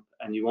stamp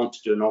and you want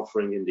to do an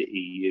offering in the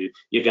EU,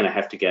 you're going to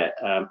have to get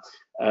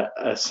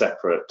a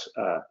separate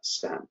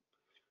stamp.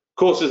 Of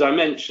course, as I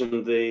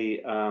mentioned,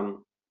 the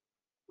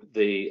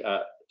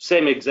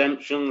same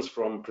exemptions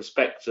from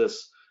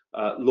prospectus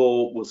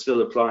law will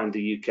still apply in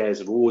the UK as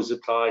have always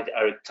applied.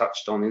 Eric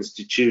touched on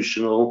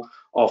institutional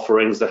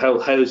offerings, the whole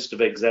host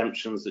of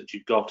exemptions that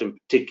you've got in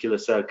particular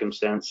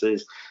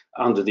circumstances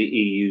under the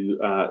EU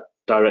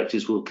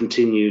directives will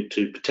continue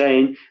to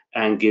pertain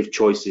and give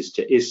choices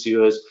to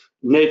issuers,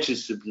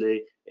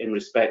 noticeably in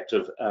respect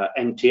of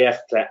MTF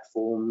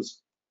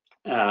platforms.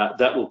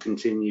 That will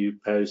continue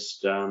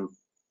post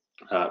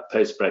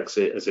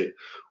Brexit, as it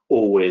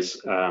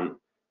always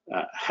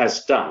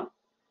has done.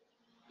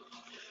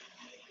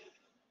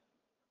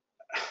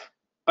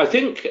 I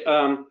think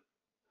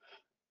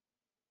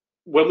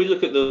when we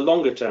look at the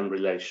longer term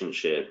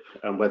relationship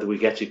and whether we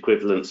get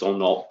equivalence or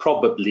not,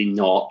 probably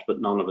not, but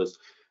none of us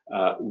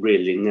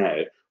really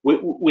know.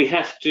 We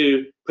have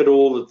to put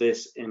all of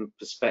this in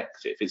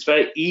perspective. It's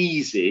very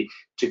easy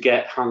to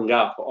get hung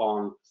up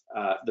on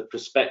the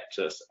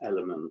prospectus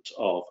element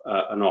of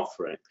an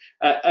offering.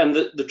 And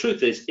the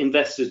truth is,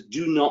 investors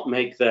do not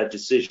make their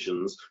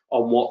decisions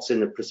on what's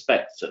in a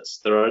prospectus.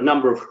 There are a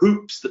number of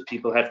hoops that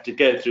people have to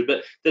go through,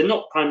 but they're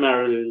not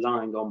primarily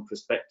relying on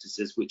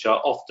prospectuses, which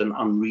are often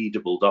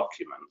unreadable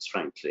documents,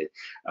 frankly,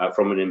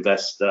 from an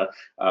investor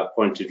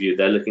point of view.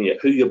 They're looking at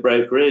who your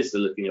broker is,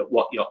 they're looking at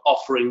what your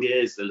offering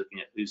is, they're looking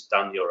at who's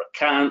done your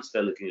accounts,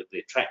 they're looking at the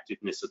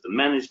attractiveness of the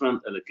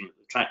management, they're looking at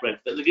the track record,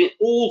 they're looking at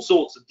all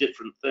sorts of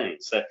different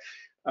things. So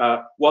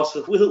whilst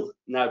there will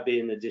now be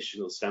an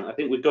additional stamp, I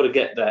think we've got to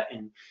get that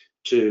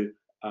into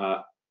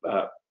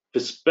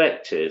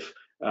perspective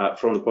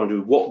from the point of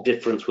view, what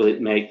difference will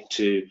it make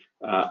to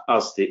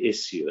us, the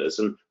issuers?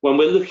 And when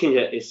we're looking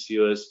at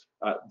issuers,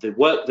 the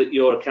work that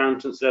your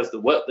accountant does, the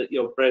work that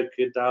your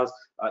broker does,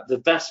 the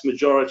vast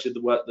majority of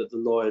the work that the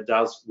lawyer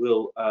does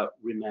will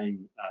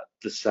remain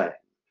the same.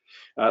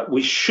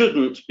 We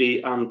shouldn't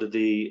be under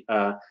the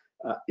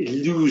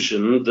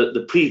illusion that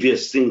the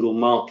previous single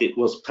market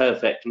was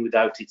perfect and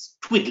without its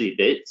twiddly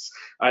bits.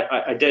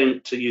 I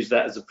don't use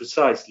that as a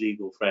precise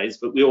legal phrase,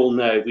 but we all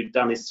know, we've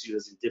done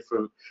issuers in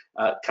different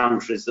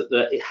countries,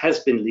 that it has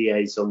been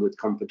liaison with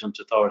competent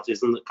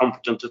authorities, and that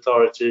competent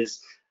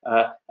authorities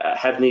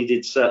have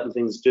needed certain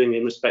things doing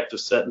in respect of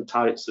certain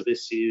types of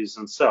issues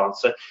and so on.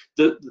 So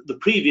the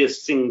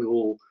previous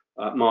single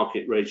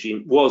market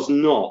regime was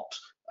not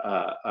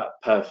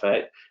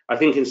perfect. I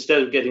think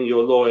instead of getting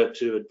your lawyer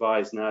to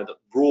advise now that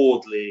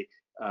broadly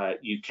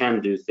you can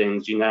do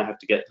things, you now have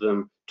to get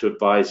them to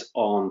advise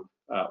on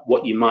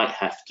what you might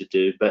have to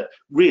do, but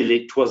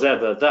really 'twas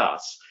ever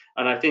thus.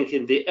 And I think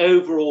in the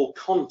overall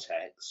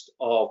context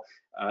of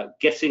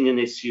getting an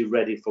issue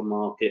ready for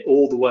market,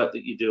 all the work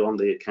that you do on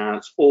the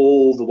accounts,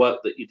 all the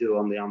work that you do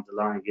on the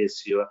underlying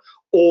issuer,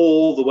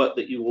 all the work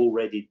that you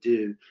already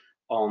do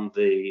on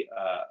the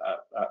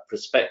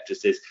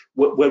prospectuses,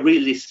 we're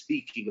really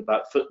speaking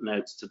about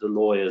footnotes to the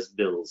lawyer's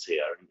bills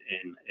here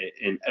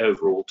in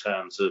overall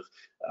terms of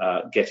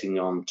getting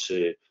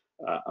onto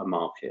a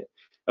market.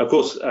 Of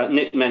course,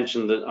 Nick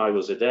mentioned that I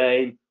was at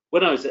AIM.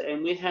 When I was at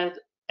AIM, we had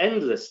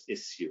endless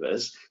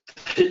issuers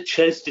that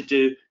chose to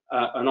do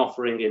an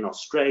offering in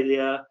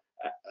Australia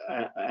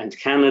and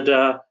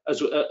Canada,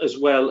 as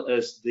well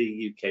as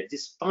the UK,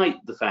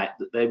 despite the fact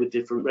that they were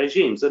different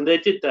regimes. And they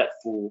did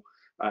that for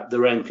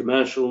their own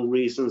commercial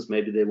reasons.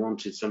 Maybe they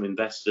wanted some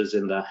investors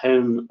in their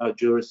home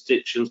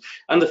jurisdictions.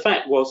 And the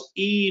fact was,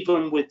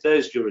 even with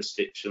those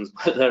jurisdictions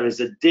where there is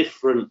a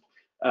different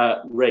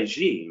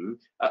regime,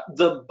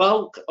 the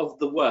bulk of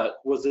the work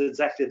was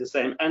exactly the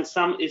same. And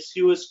some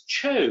issuers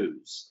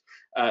chose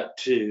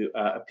to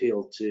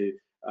appeal to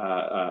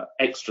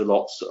extra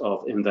lots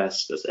of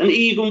investors. And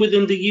even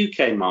within the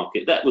UK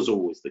market, that was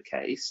always the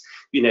case.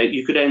 You know,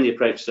 you could only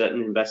approach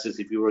certain investors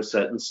if you were a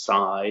certain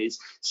size.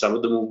 Some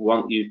of them will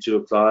want you to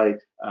apply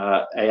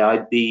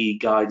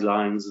AIB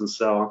guidelines and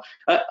so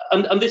on.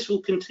 And this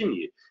will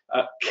continue.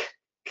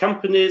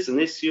 Companies and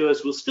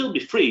issuers will still be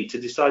free to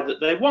decide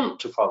that they want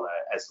to follow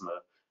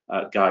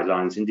ESMA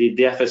guidelines. Indeed,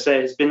 the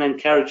FSA has been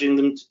encouraging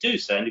them to do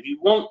so. And if you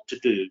want to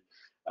do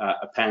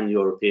a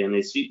pan-European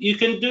issue, you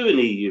can do an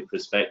EU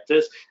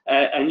prospectus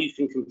and you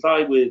can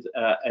comply with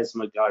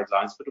ESMA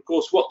guidelines. But of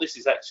course, what this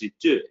is actually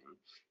doing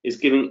is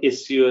giving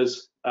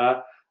issuers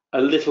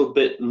a little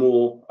bit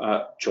more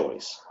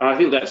choice. I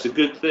think that's a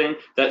good thing.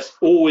 That's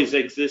always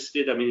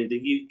existed. I mean, in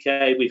the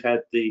UK, we've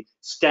had the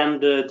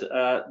standard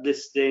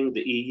listing,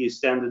 the EU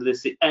standard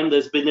listing, and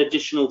there's been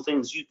additional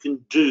things you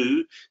can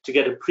do to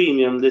get a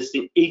premium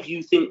listing if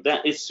you think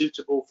that is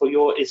suitable for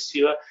your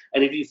issuer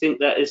and if you think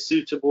that is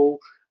suitable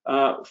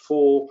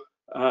for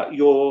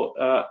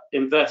your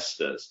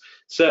investors.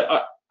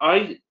 So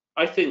I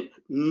think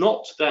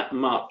not that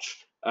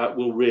much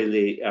will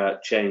really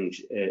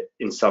change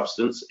in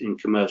substance, in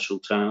commercial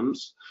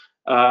terms.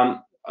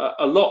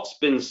 A lot's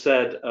been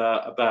said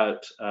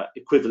about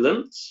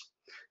equivalence.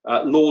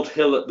 Lord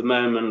Hill at the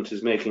moment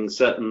is making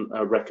certain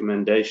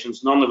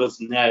recommendations. None of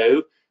us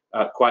know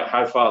quite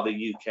how far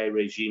the UK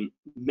regime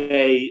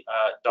may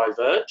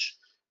diverge.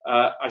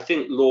 I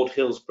think Lord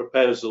Hill's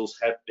proposals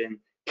have been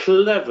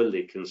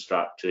cleverly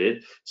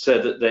constructed so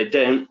that they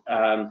don't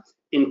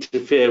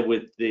interfere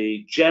with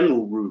the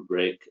general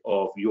rubric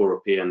of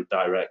European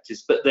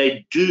directives, but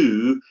they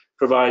do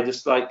provide a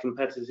slight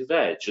competitive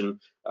edge. And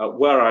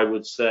where I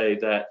would say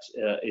that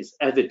is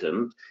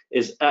evident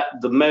is at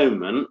the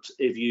moment,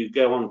 if you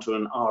go onto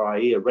an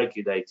RIE, a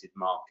regulated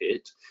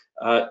market,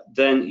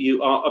 then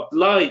you are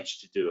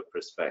obliged to do a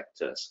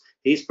prospectus.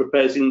 He's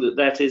proposing that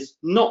that is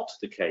not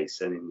the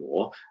case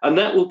anymore, and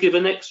that will give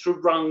an extra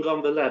rung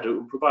on the ladder. It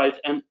will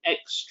provide an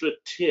extra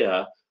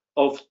tier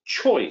of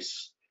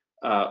choice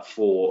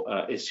for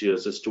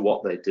issuers as to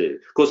what they do.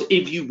 Because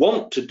if you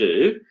want to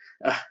do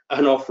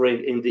an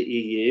offering in the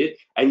EU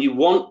and you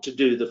want to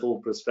do the full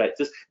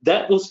prospectus,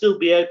 that will still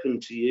be open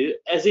to you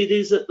as it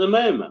is at the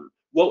moment.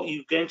 What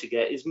you're going to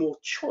get is more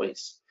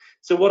choice.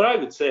 So what I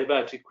would say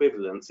about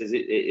equivalence is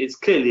it's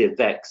clearly a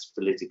vexed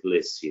political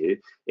issue.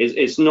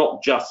 It's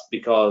not just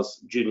because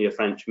junior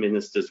French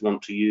ministers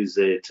want to use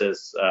it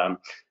as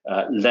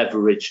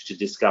leverage to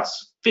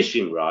discuss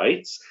fishing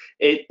rights.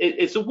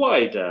 It's a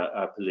wider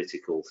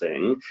political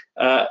thing.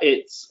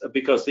 It's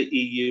because the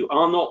EU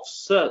are not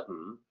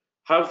certain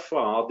how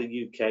far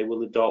the UK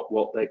will adopt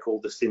what they call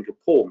the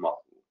Singapore model.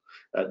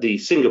 The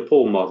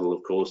Singapore model,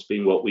 of course,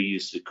 being what we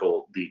used to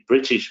call the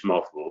British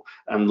model,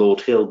 and Lord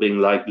Hill being,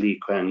 like Lee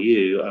Kuan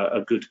Yew,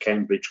 a good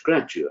Cambridge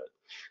graduate.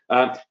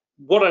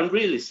 What I'm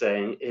really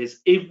saying is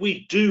if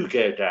we do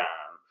go down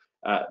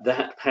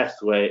that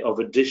pathway of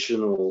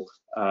additional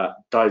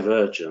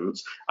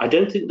divergence, I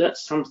don't think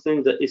that's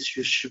something that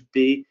issues should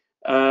be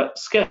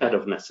scared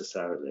of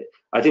necessarily.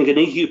 I think an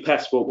EU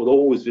passport will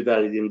always be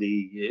valid in the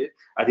EU.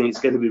 I think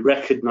it's going to be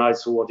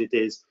recognised for what it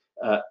is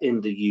in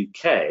the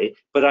UK,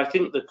 but I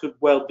think there could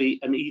well be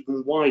an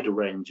even wider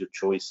range of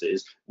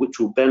choices which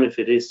will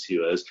benefit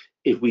issuers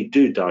if we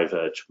do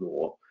diverge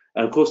more.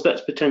 And of course,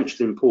 that's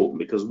potentially important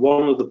because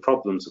one of the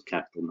problems of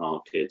capital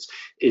markets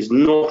is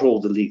not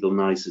all the legal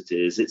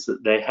niceties, it's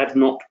that they have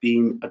not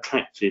been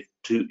attractive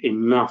to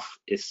enough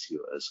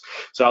issuers.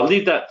 So I'll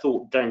leave that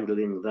thought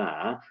dangling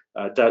there,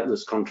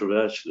 doubtless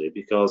controversially,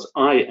 because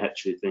I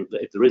actually think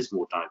that if there is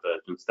more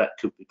divergence, that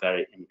could be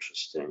very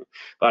interesting.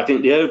 But I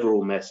think the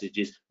overall message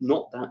is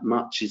not that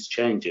much is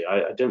changing.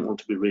 I don't want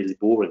to be really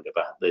boring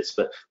about this,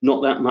 but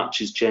not that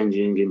much is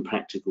changing in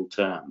practical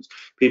terms.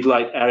 People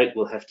like Eric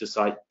will have to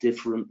cite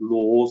different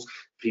laws.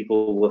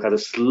 People will have a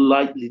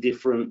slightly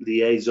different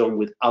liaison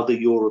with other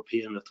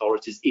European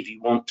authorities if you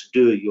want to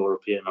do a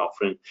European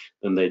offering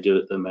than they do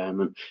at the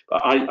moment.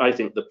 But I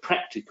think the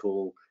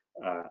practical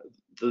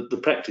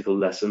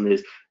lesson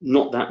is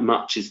not that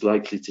much is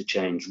likely to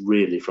change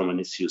really from an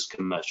issuer's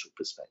commercial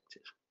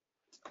perspective.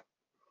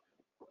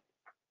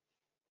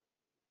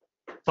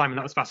 Simon,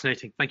 that was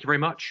fascinating. Thank you very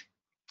much.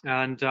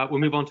 And we'll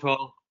move on to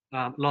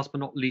our last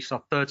but not least,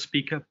 our third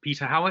speaker,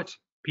 Peter Howitt.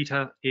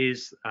 Peter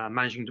is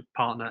Managing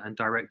Partner and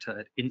Director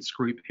at Ince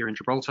Group here in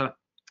Gibraltar.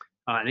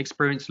 An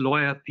experienced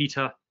lawyer,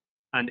 Peter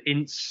and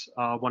Ince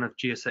are one of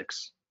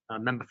GSX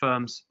member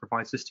firms,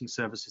 provides listing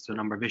services to a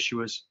number of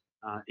issuers.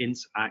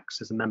 Ince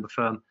acts as a member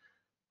firm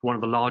for one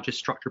of the largest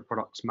structured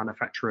products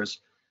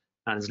manufacturers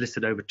and has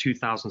listed over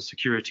 2,000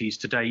 securities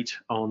to date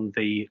on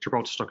the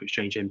Gibraltar Stock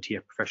Exchange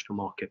MTF professional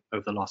market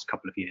over the last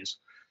couple of years.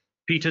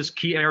 Peter's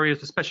key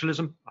areas of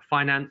specialism are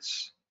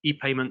finance,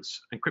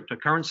 e-payments and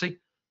cryptocurrency.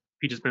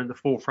 Peter's been at the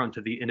forefront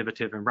of the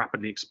innovative and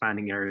rapidly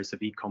expanding areas of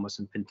e-commerce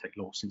and fintech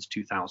law since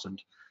 2000.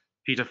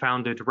 Peter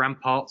founded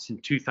Ramparts in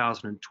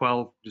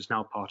 2012, which is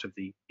now part of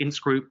the Ince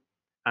Group.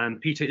 And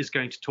Peter is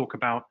going to talk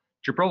about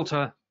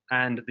Gibraltar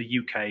and the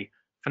UK,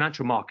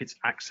 financial markets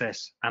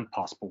access and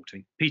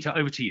passporting. Peter,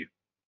 over to you.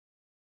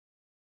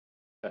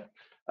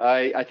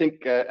 I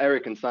think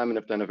Eric and Simon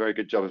have done a very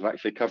good job of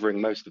actually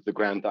covering most of the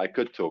ground that I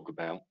could talk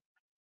about.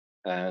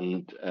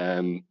 And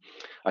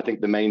I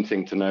think the main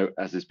thing to note,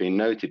 as has been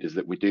noted, is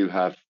that we do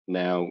have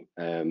now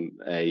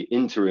a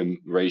interim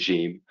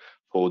regime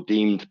for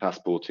deemed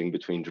passporting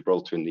between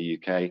Gibraltar and the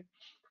UK.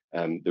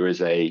 There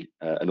is an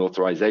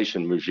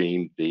authorization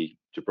regime, the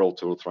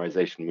Gibraltar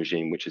authorization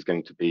regime, which is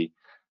going to be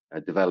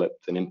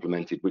developed and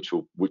implemented, which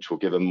will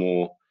give a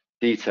more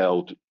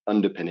detailed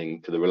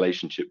underpinning to the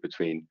relationship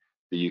between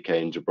the UK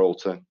and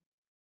Gibraltar.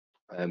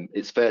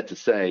 It's fair to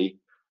say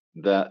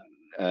that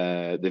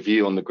the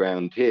view on the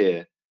ground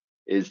here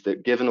is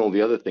that given all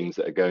the other things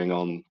that are going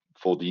on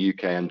for the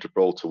UK and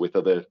Gibraltar with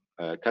other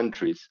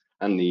countries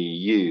and the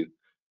EU,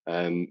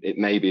 it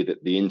may be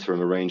that the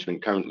interim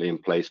arrangement currently in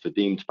place for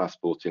deemed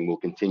passporting will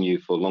continue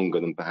for longer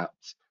than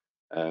perhaps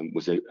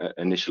was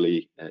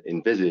initially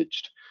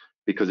envisaged,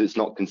 because it's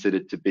not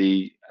considered to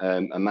be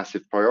a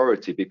massive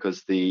priority,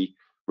 because the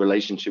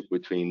relationship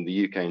between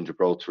the UK and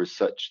Gibraltar is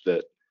such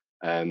that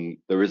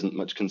there isn't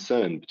much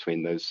concern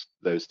between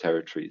those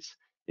territories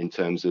in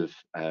terms of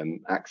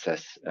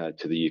access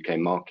to the UK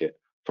market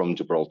from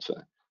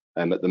Gibraltar.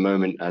 At the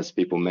moment, as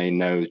people may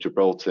know,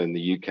 Gibraltar and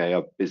the UK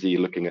are busy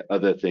looking at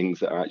other things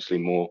that are actually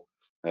more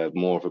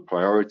of a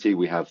priority.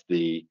 We have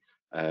the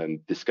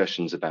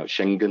discussions about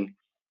Schengen,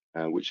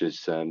 which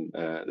is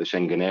the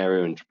Schengen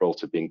area and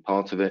Gibraltar being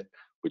part of it,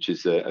 which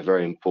is a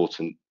very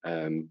important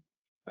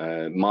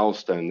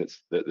milestone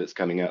that's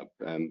coming up.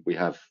 We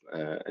have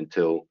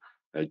until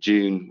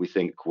June, we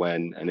think,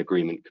 when an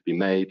agreement could be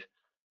made.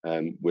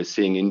 We're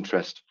seeing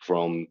interest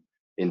from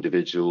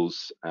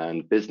individuals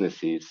and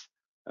businesses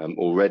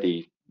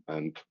already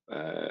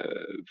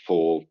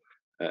for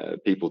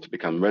people to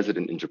become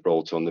resident in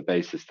Gibraltar on the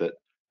basis that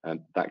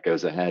that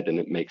goes ahead and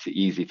it makes it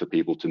easy for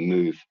people to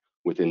move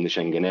within the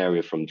Schengen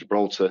area from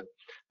Gibraltar.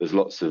 There's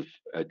lots of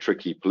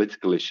tricky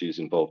political issues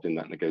involved in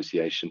that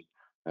negotiation,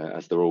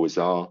 as there always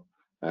are,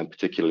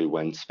 particularly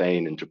when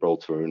Spain and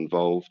Gibraltar are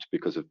involved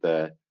because of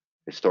their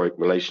historic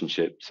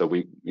relationship. So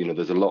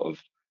there's a lot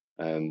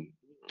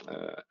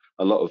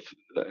of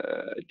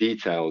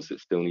details that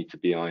still need to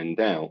be ironed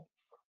out.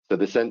 So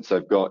the sense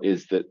I've got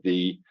is that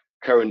the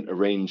current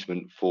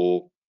arrangement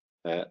for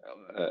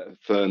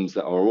firms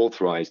that are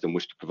authorised and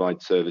wish to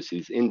provide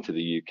services into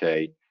the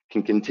UK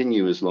can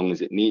continue as long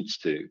as it needs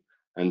to,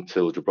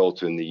 until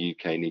Gibraltar and the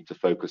UK need to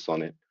focus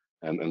on it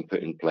and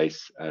put in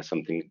place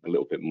something a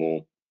little bit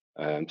more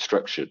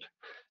structured.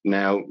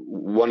 Now,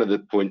 one of the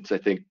points I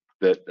think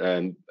that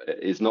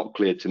is not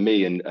clear to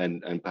me,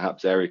 and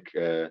perhaps Eric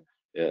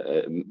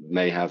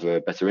may have a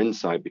better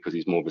insight because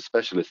he's more of a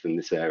specialist in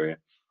this area,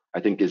 I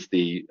think, is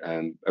the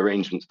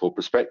arrangements for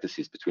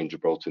prospectuses between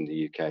Gibraltar and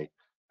the UK.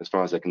 As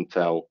far as I can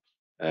tell,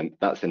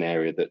 that's an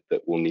area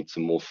that will need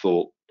some more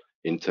thought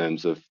in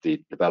terms of the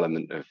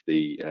development of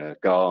the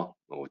GAR,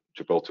 or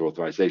Gibraltar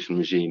Authorization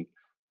Regime,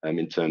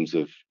 in terms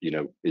of,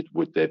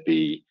 would there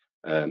be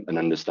an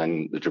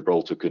understanding that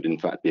Gibraltar could in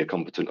fact be a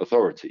competent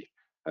authority?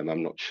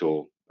 I'm not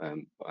sure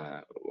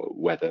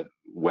whether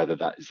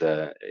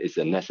that is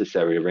a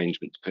necessary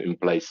arrangement to put in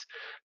place,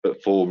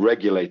 but for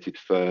regulated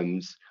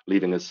firms,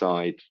 leaving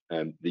aside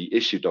the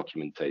issue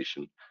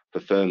documentation,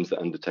 for firms that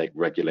undertake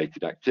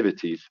regulated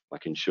activities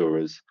like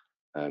insurers,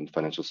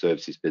 financial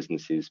services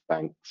businesses,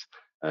 banks,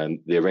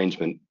 the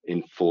arrangement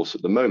in force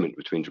at the moment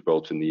between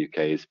Gibraltar and the UK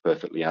is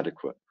perfectly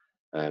adequate.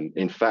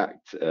 In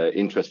fact,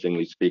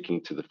 interestingly,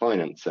 speaking to the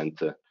Finance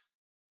Centre,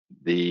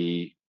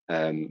 the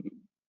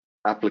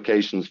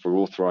applications for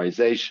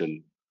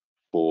authorization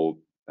for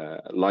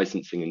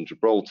licensing in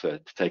Gibraltar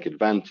to take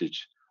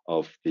advantage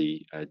of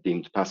the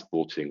deemed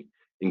passporting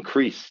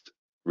increased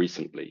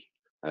recently.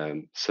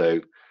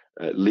 So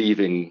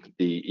leaving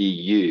the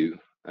EU,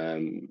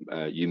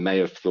 you may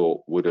have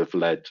thought would have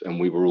led, and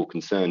we were all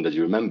concerned, as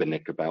you remember,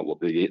 Nick, about what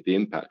the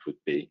impact would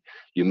be.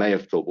 You may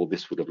have thought, well,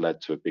 this would have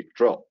led to a big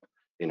drop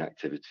in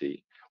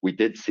activity. We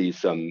did see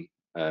some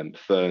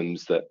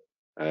firms that,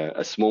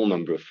 a small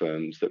number of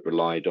firms that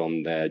relied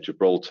on their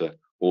Gibraltar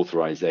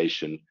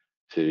authorization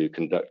to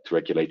conduct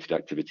regulated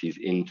activities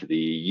into the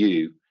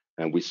EU,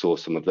 and we saw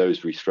some of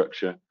those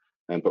restructure.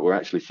 But we're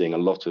actually seeing a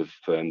lot of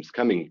firms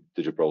coming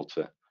to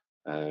Gibraltar,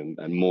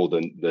 and more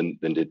than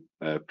did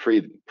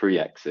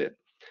pre-exit,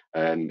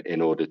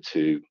 in order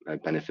to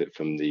benefit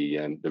from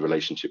the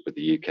relationship with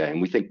the UK.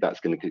 And we think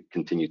that's going to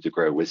continue to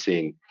grow. We're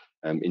seeing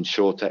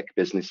insurtech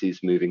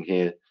businesses moving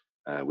here.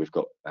 We've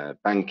got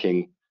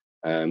banking.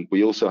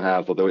 We also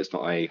have, although it's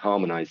not a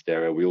harmonized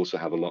area, we also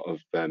have a lot of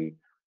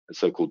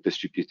so-called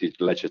distributed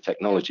ledger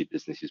technology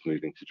businesses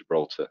moving to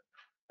Gibraltar.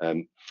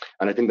 And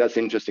I think that's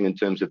interesting in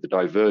terms of the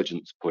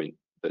divergence point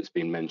that's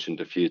been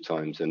mentioned a few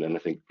times. And I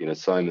think,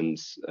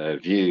 Simon's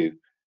view,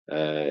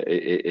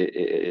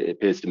 it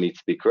appears to me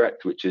to be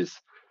correct, which is,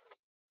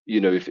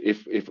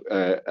 if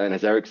and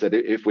as Eric said,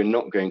 if we're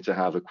not going to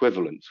have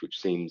equivalence, which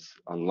seems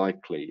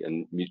unlikely,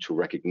 and mutual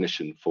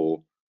recognition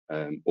for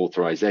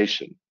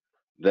authorization,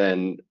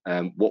 then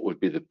what would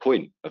be the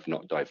point of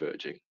not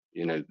diverging?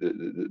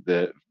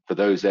 For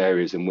those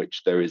areas in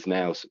which there is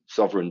now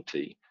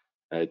sovereignty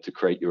to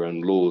create your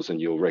own laws and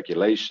your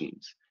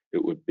regulations,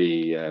 it would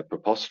be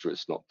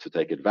preposterous not to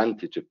take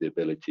advantage of the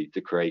ability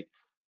to create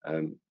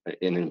an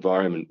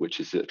environment which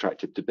is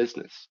attractive to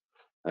business.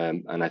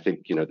 And I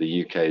think, you know,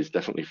 the UK is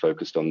definitely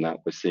focused on that.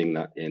 We're seeing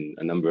that in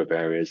a number of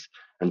areas,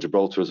 and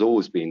Gibraltar has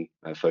always been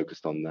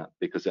focused on that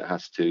because it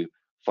has to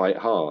fight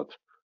hard,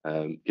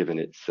 given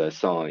its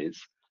size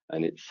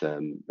and its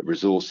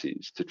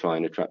resources, to try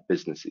and attract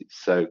businesses.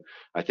 So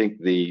I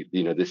think this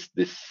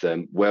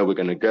where we're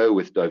going to go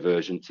with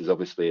divergence is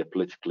obviously a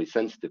politically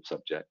sensitive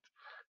subject,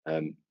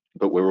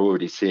 but we're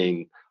already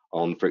seeing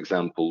on, for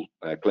example,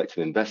 collective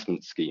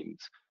investment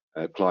schemes,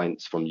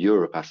 clients from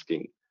Europe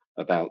asking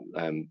about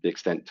the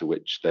extent to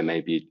which there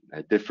may be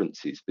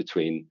differences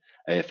between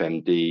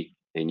AFMD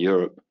in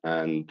Europe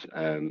and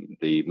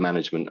the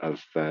management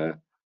of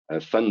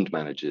fund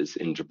managers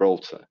in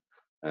Gibraltar.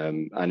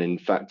 And in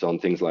fact, on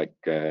things like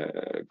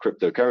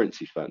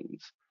cryptocurrency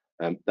funds,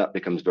 that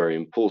becomes very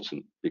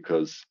important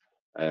because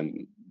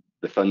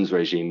the funds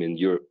regime in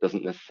Europe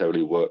doesn't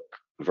necessarily work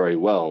very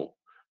well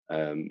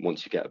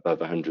once you get above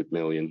 100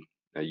 million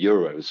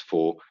euros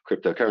for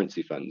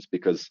cryptocurrency funds,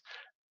 because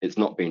it's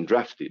not been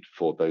drafted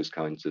for those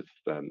kinds of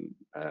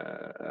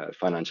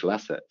financial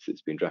assets.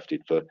 It's been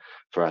drafted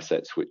for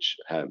assets which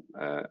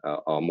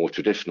are more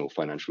traditional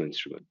financial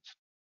instruments.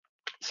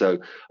 So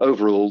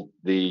overall,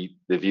 the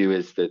view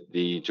is that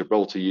the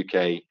Gibraltar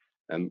UK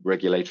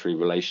regulatory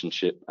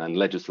relationship and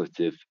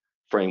legislative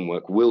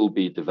framework will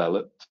be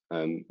developed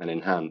and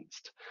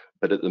enhanced,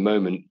 but at the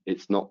moment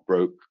it's not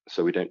broke,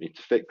 so we don't need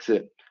to fix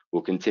it.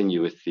 We'll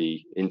continue with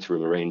the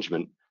interim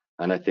arrangement,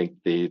 and I think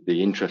the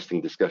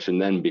interesting discussion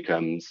then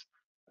becomes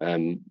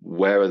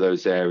where are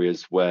those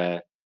areas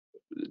where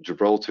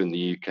Gibraltar in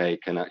the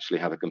UK can actually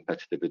have a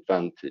competitive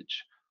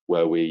advantage,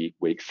 where we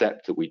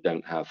accept that we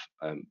don't have,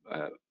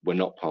 we're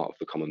not part of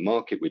the common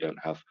market, we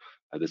don't have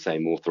the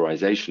same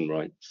authorization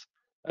rights,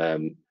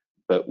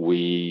 but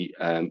we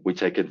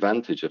take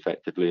advantage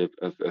effectively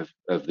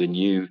of the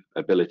new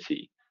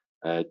ability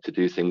to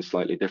do things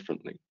slightly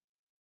differently.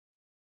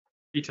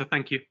 Peter,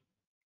 thank you.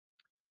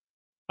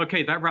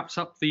 Okay, that wraps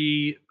up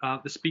the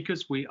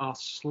speakers. We are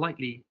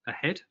slightly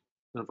ahead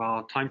of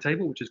our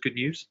timetable, which is good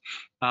news.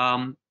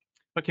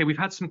 Okay, we've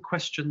had some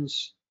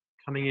questions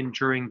coming in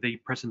during the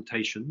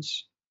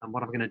presentations, and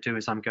what I'm going to do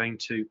is I'm going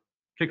to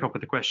kick off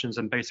with the questions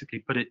and basically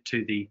put it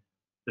to the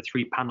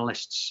three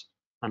panelists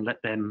and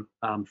let them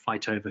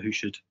fight over who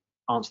should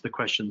answer the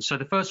questions. So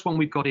the first one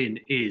we've got in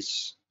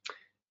is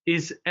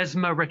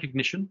ESMA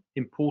recognition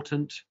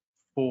important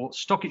for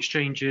stock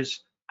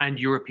exchanges and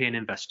European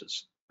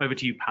investors? Over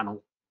to you,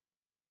 panel.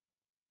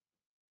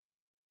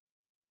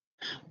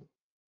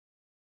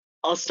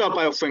 I'll start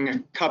by offering a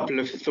couple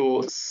of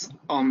thoughts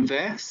on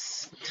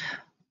this.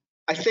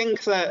 I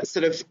think that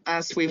sort of,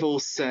 as we've all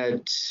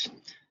said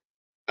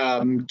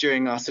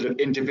during our sort of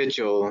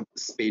individual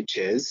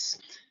speeches,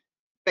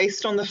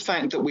 based on the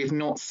fact that we've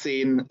not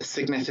seen a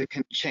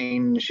significant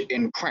change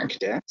in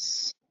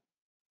practice,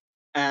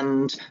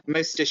 and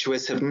most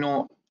issuers have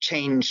not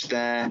changed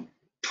their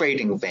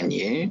trading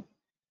venue,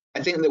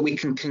 I think that we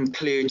can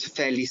conclude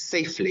fairly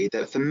safely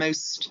that for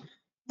most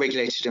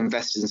regulated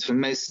investors, for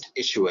most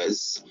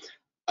issuers,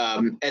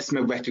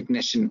 ESMA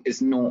recognition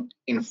is not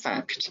in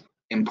fact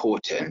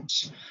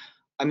important.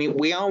 I mean,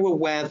 we are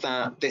aware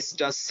that this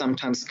does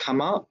sometimes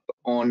come up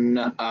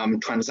on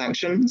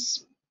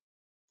transactions.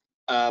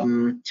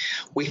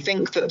 We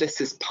think that this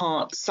is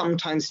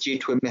sometimes due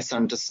to a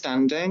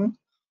misunderstanding,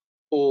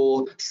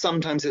 or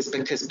sometimes it's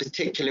because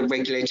particular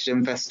regulated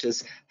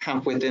investors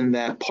have within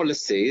their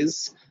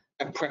policies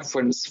a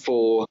preference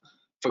for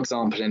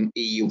example, an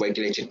EU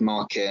regulated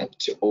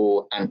market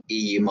or an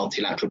EU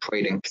multilateral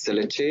trading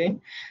facility.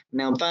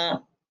 Now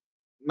that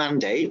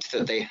mandate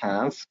that they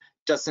have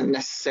doesn't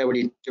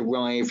necessarily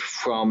derive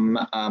from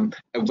a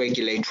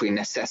regulatory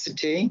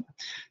necessity.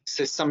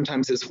 So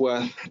sometimes it's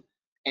worth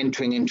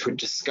entering into a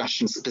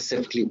discussion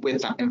specifically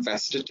with that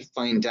investor to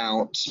find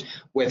out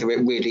whether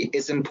it really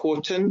is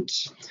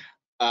important.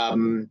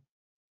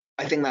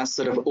 I think that's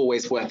sort of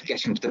always worth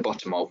getting to the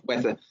bottom of,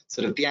 whether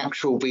sort of the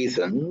actual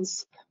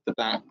reasons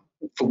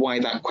for why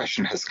that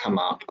question has come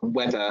up,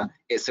 whether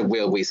it's a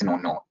real reason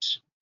or not.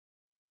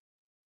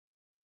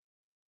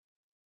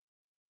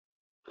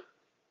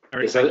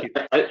 Eric, thank you.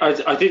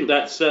 I think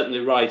that's certainly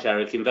right,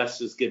 Eric.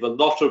 Investors give a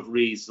lot of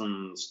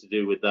reasons to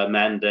do with their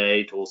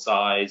mandate or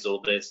size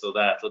or this or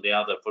that or the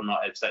other for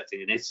not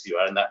accepting an issuer,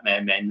 and that may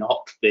or may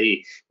not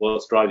be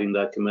what's driving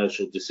their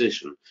commercial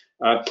decision.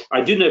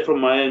 I do know from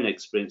my own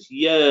experience,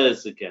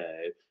 years ago,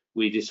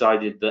 we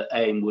decided that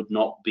AIM would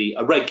not be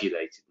a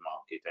regulated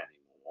market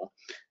anymore.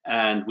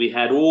 And we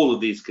had all of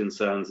these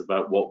concerns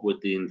about what would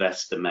the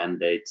investor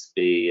mandates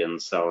be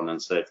and so on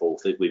and so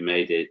forth if we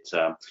made it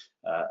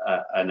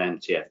an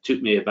MTF. It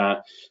took me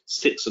about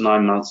 6 or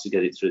 9 months to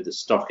get it through the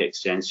stock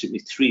exchange. It took me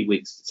 3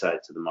 weeks to take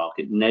it to the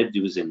market. Nobody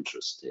was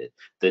interested.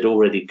 They'd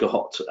already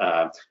got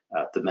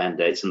the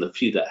mandates, and the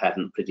few that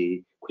hadn't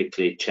pretty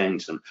quickly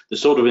change them. The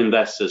sort of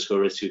investors who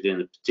are issued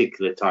in a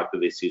particular type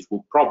of issues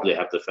will probably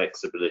have the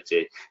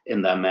flexibility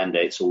in their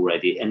mandates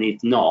already, and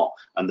if not,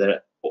 and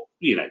they're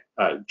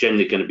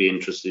generally going to be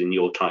interested in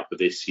your type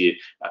of issue,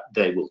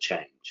 they will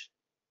change.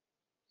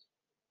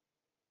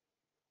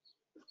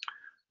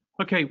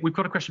 Okay, we've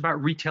got a question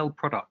about retail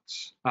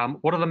products.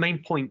 What are the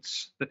main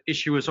points that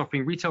issuers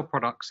offering retail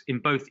products in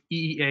both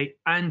EEA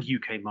and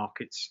UK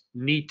markets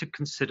need to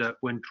consider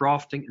when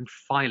drafting and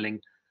filing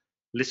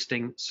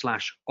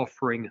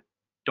listing/offering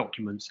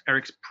documents?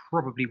 Eric's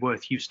probably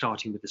worth you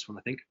starting with this one,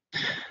 I think.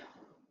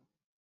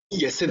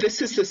 Yeah, so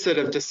this is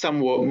the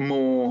somewhat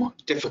more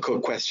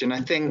difficult question.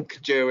 I think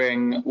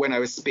when I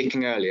was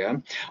speaking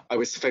earlier, I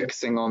was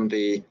focusing on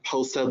the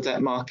wholesale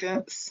debt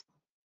markets.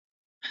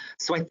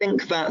 So I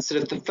think that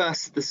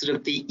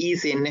the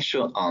easy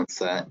initial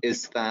answer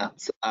is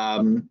that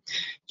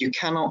you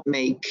cannot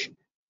make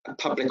a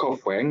public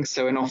offering,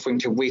 so an offering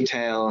to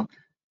retail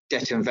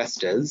debt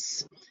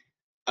investors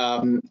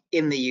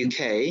in the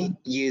UK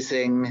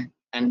using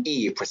an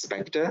EU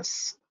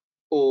prospectus,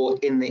 or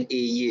in the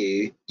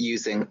EU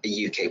using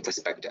a UK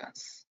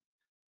prospectus.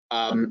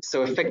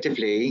 So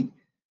effectively,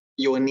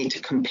 you will need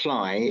to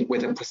comply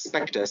with a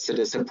prospectus that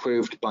is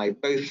approved by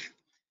both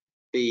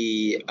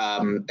a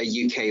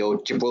UK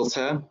or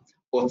Gibraltar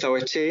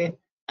authority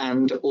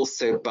and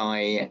also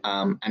by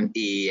an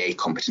EEA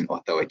competent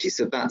authority.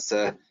 So that's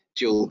a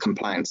dual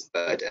compliance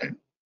burden.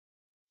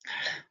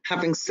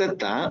 Having said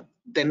that,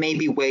 there may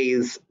be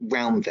ways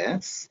around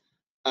this.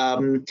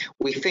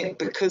 We think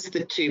because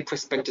the two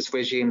prospectus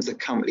regimes are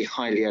currently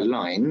highly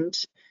aligned,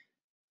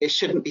 it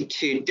shouldn't be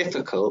too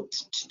difficult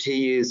to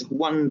use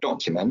one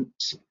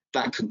document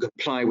that could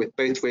comply with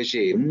both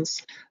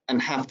regimes and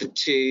have the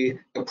two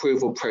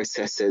approval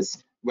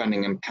processes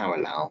running in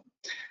parallel.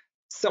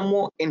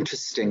 Somewhat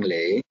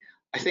interestingly,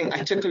 I think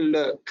I took a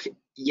look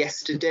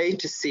yesterday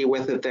to see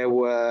whether there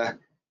were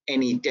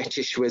any debt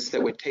issuers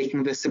that were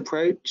taking this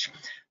approach.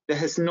 There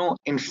has not,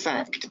 in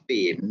fact,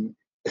 been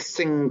a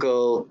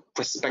single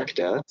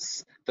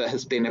prospectus that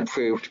has been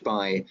approved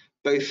by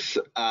both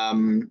a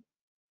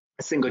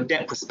single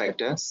debt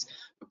prospectus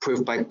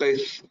approved by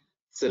both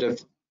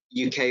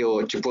UK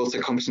or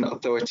Gibraltar competent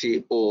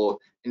authority or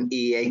an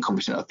EEA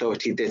competent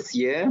authority this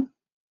year.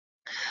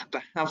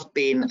 There have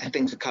been, I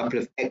think, a couple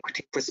of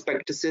equity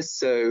prospectuses.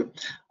 So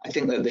I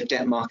think that the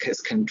debt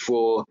markets can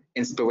draw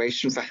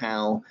inspiration for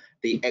how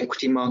the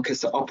equity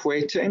markets are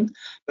operating.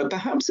 But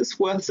perhaps it's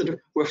worth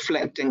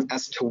reflecting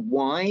as to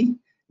why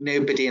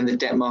nobody in the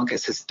debt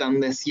markets has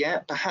done this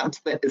yet. Perhaps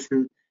there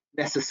isn't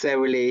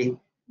necessarily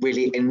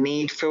really a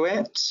need for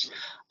it.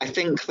 I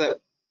think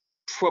that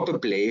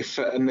probably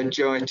for a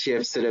majority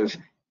of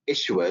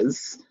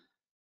issuers,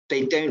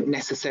 they don't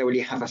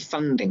necessarily have a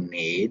funding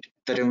need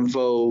that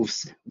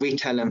involves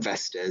retail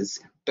investors,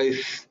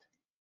 both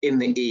in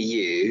the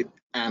EU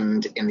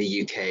and in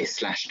the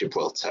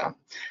UK/Gibraltar.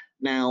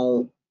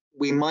 Now,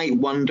 we might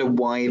wonder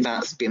why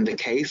that's been the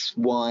case,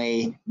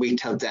 why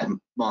retail debt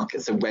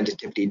markets are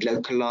relatively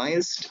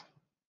localized.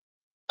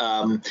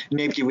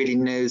 Nobody really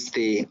knows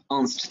the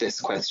answer to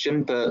this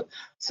question, but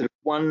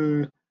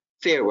one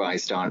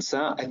theorized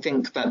answer, I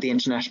think that the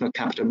International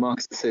Capital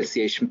Markets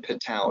Association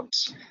put out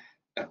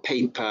a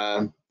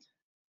paper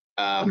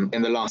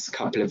in the last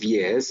couple of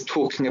years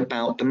talking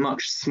about the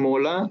much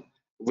smaller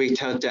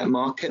retail debt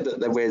market that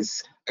there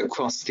is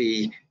across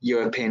the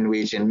European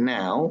region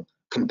now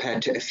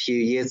compared to a few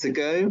years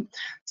ago.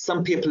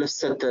 Some people have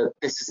said that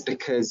this is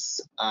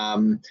because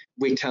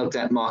retail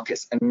debt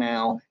markets are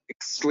now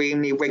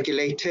extremely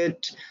regulated,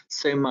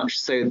 so much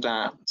so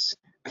that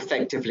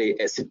effectively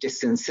it's a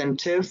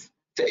disincentive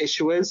for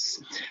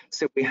issuers.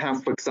 So we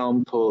have, for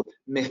example,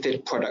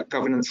 MiFID product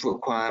governance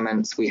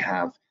requirements, we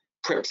have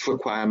PRIPS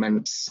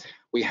requirements,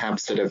 we have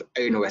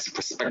onerous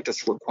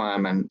prospectus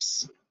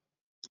requirements,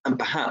 and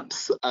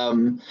perhaps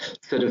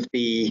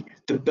the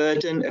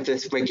burden of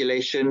this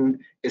regulation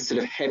is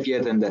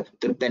heavier than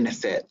the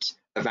benefit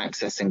of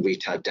accessing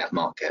retail debt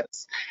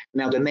markets.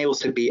 Now, there may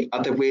also be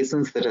other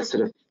reasons that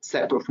are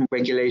separate from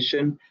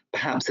regulation.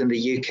 Perhaps in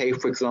the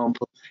UK, for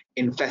example,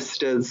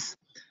 investors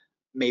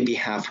maybe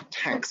have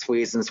tax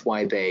reasons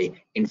why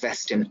they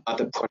invest in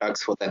other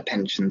products for their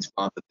pensions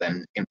rather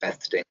than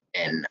investing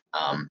in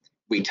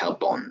retail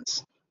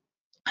bonds.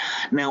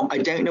 Now, I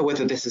don't know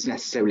whether this is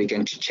necessarily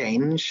going to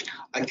change.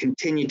 I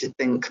continue to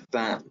think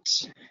that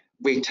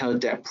retail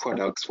debt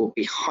products will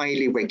be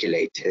highly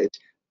regulated,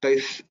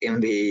 both in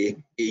the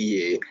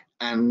EU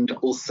and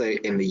also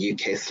in the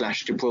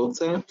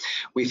UK/Gibraltar.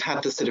 We've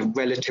had this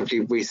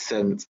relatively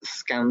recent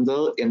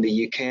scandal in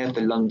the UK of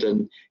the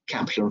London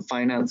Capital and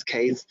Finance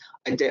case.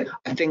 I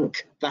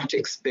think that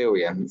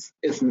experience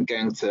isn't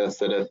going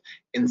to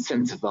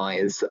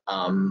incentivize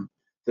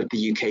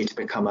the UK to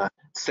become a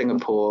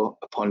Singapore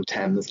upon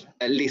Thames,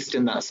 at least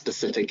in that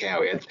specific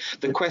area.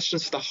 The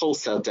questions for the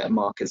wholesale debt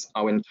markets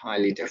are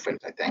entirely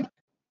different, I think.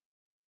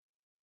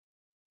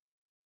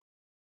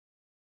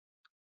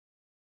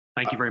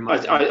 Thank you very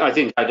much. I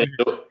think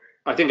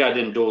I think I'd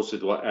endorse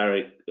with what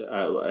Eric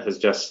has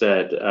just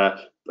said.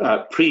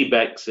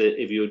 Pre-Brexit,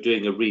 if you're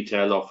doing a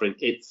retail offering,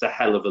 it's a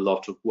hell of a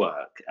lot of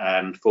work,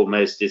 and for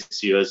most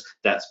issuers,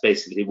 that's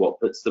basically what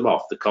puts them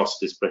off. The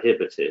cost is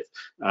prohibitive.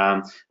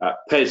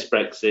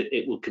 Post-Brexit,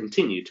 it will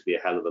continue to be a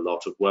hell of a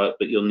lot of work,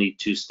 but you'll need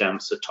 2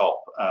 stamps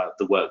atop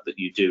the work that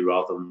you do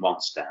rather than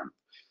 1 stamp.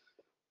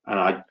 And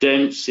I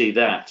don't see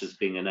that as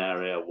being an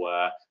area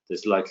where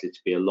there's likely to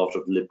be a lot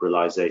of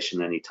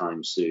liberalisation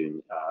anytime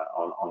soon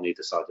on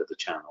either side of the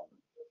channel.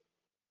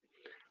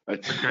 I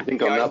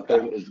think on that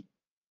point,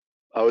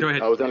 I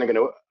was only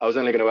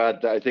going to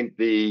add that I think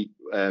the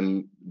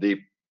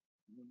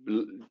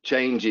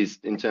changes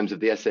in terms of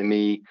the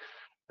SME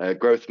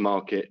growth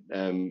market,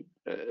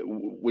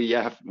 we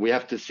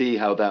have to see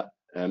how that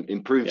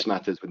improves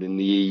matters within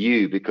the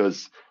EU,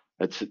 because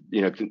it's,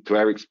 you know, to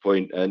Eric's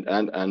point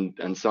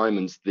and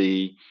Simon's,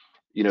 the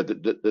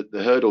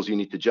hurdles you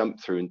need to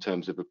jump through in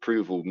terms of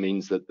approval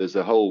means that there's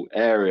a whole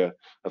area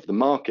of the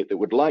market that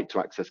would like to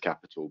access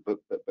capital but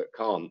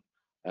can't,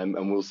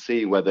 and we'll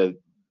see whether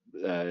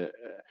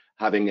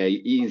having a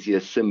easier,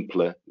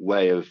 simpler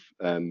way of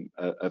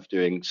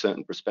doing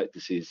certain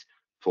prospectuses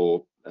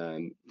for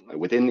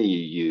within the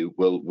EU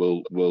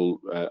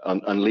will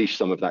unleash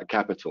some of that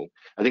capital.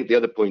 I think the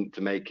other point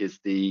to make is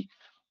the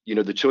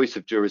choice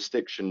of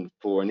jurisdiction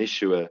for an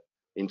issuer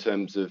in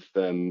terms of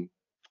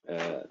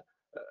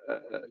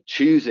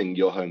choosing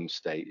your home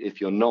state.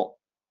 If you're not,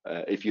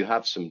 if you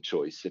have some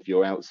choice, if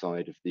you're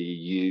outside of the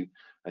EU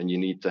and you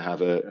need to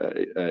have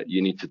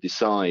you need to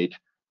decide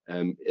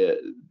where's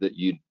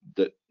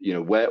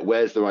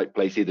the right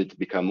place either to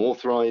become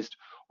authorized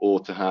or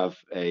to have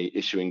a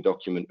issuing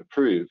document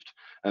approved,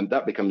 and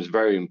that becomes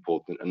very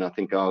important. And I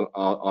think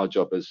our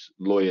job as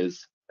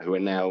lawyers who are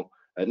now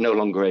no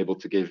longer able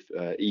to give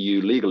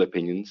EU legal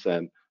opinions,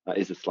 that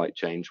is a slight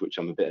change, which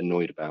I'm a bit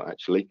annoyed about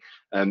actually,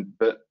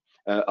 but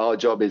our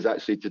job is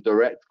actually to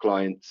direct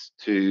clients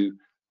to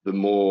the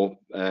more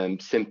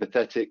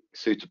sympathetic,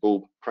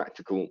 suitable,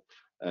 practical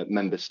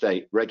member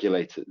state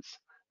regulators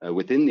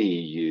within the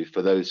EU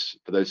for those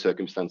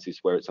circumstances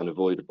where it's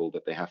unavoidable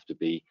that they have to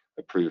be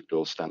approved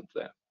or stamped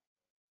there.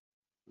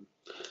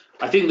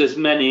 I think there's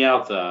many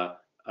other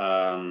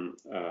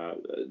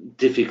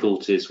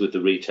difficulties with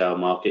the retail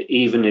market,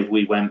 even if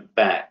we went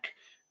back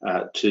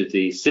to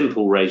the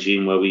simple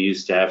regime where we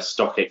used to have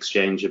stock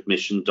exchange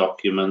admission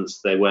documents.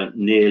 They weren't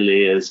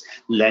nearly as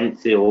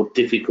lengthy or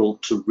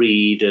difficult to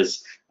read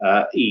as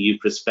EU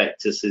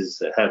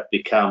prospectuses have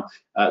become.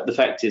 The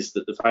fact is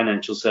that the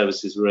financial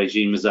services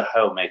regime as a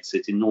whole makes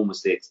it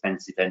enormously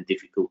expensive and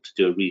difficult to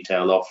do a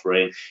retail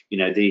offering. You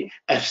know, the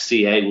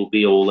FCA will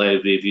be all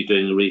over if you're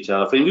doing a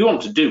retail offering. If you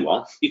want to do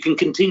one, you can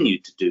continue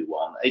to do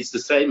one. It's the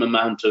same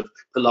amount of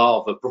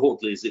palaver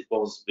broadly as it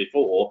was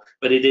before,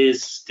 but it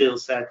is still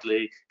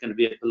sadly going to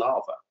be a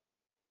palaver.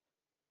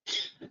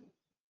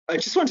 I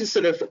just want to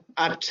sort of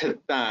add to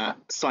that,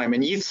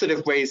 Simon. You've sort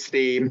of raised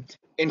the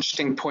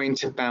interesting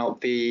point about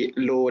the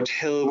Lord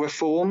Hill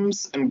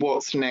reforms and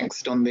what's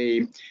next on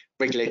the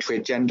regulatory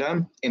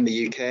agenda in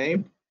the UK.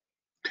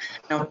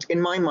 Now,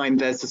 in my mind,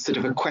 there's a sort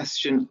of a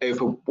question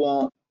over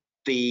what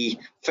the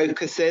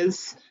focus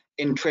is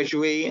in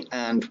Treasury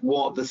and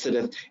what the sort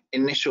of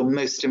initial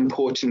most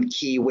important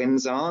key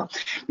wins are.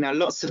 Now,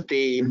 lots of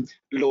the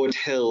Lord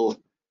Hill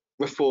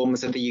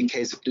reforms of the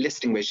UK's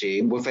listing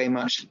regime were very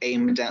much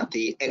aimed at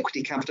the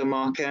equity capital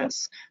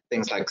markets,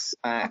 things like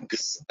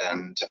SPACs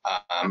and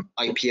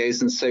IPOs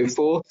and so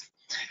forth.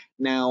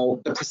 Now,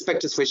 the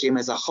prospectus regime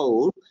as a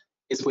whole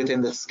is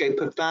within the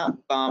scope of that,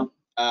 but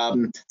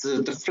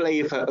the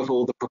flavour of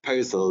all the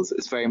proposals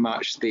is very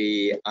much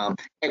the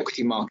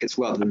equity markets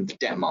rather than the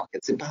debt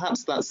markets. And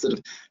perhaps that's sort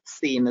of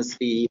seen as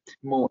the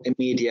more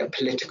immediate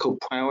political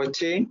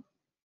priority.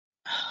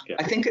 Yeah.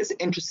 I think it's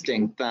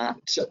interesting that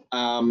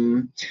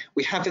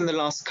we have in the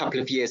last couple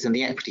of years in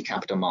the equity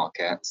capital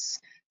markets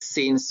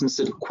seen some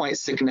sort of quite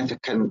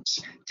significant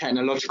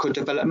technological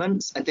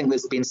developments. I think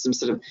there's been some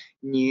sort of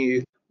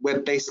new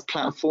web-based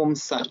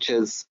platforms such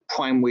as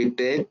Primary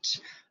Bid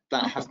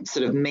that have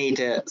sort of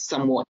made it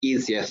somewhat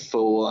easier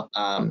for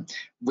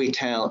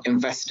retail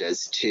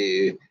investors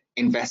to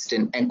invest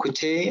in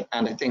equity.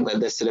 And I think that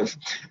there's sort of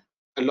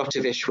a lot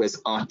of issuers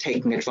are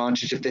taking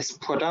advantage of this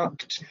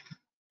product.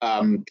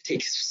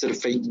 Particularly sort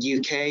of for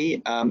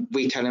UK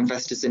retail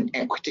investors in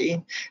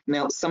equity.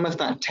 Now, some of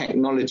that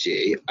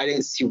technology, I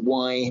don't see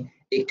why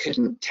it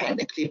couldn't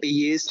technically be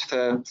used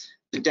for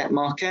the debt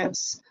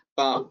markets,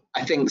 but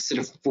I think sort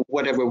of for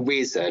whatever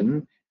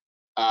reason,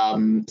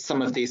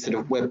 some of these sort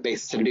of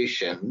web-based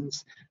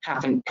solutions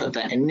haven't put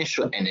their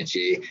initial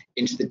energy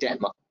into the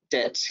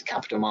debt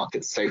capital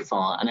markets so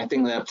far. And I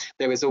think that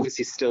there is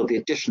obviously still the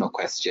additional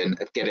question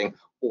of getting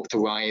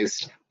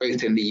authorised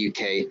both in the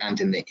UK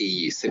and in the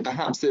EU. So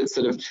perhaps it's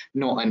sort of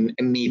not an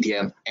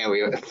immediate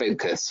area of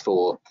focus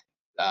for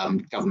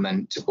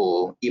government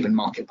or even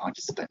market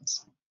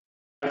participants.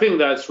 I think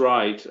that's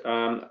right.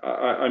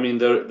 I mean,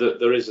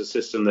 there is a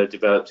system they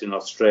developed in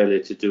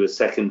Australia to do a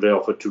secondary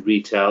offer to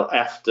retail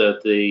after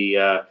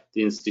the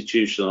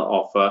institutional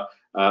offer.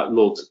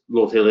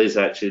 Lord Hill is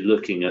actually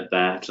looking at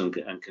that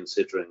and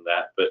considering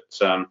that. But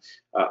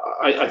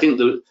I think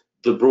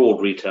the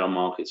broad retail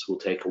markets will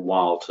take a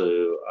while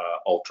to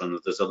alter, and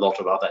there's a lot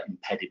of other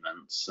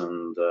impediments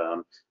and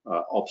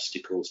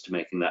obstacles to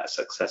making that a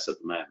success at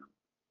the moment.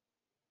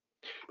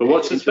 But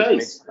watch the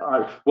space.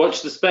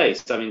 Watch the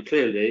space. I mean,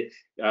 clearly,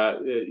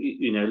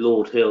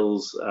 Lord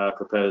Hill's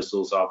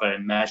proposals are very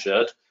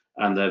measured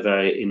and they're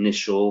very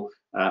initial,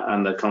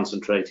 and they're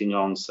concentrating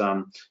on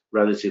some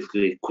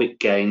relatively quick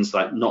gains,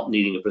 like not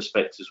needing a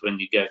prospectus when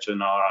you go to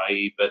an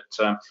RIE. But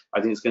I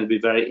think it's going to be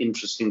very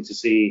interesting to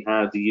see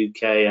how the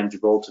UK and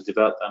Gibraltar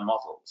develop their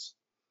models.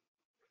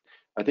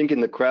 I think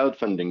in the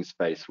crowdfunding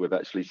space, we've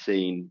actually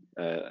seen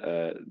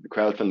the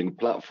crowdfunding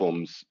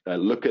platforms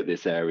look at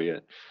this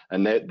area,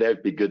 and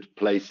there'd be good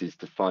places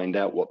to find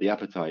out what the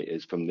appetite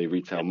is from the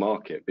retail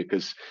market,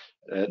 because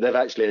they've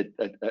actually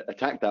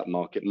attacked that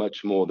market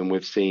much more than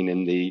we've seen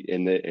in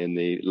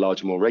the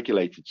larger, more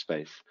regulated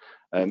space.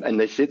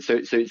 And so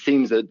it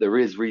seems that there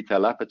is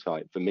retail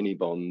appetite for mini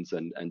bonds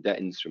and debt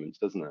instruments,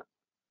 doesn't it?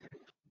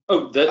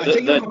 Oh, there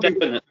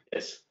definitely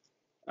is.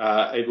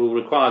 It will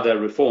require their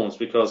reforms,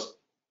 because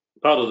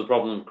part of the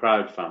problem with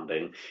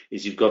crowdfunding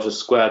is you've got a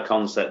square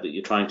concept that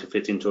you're trying to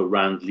fit into a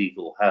round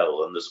legal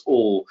hole, and there's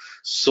all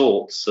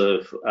sorts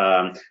of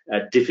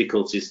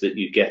difficulties that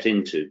you get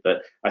into.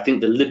 But I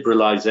think the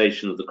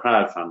liberalisation of the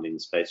crowdfunding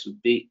space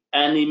would be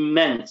an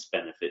immense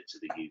benefit to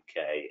the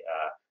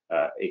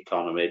UK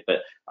economy.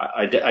 But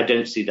I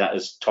don't see that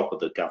as top of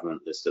the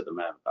government list at the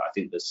moment. But I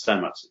think there's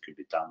so much that could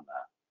be done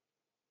there.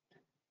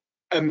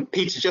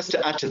 Peter, just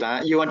to add to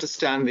that, you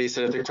understand the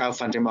sort of the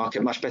crowdfunding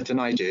market much better than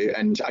I do,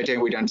 and I don't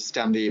really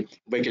understand the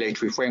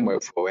regulatory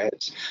framework for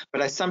it.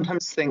 But I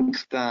sometimes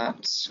think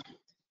that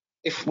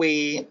if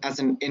we, as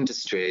an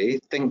industry,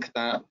 think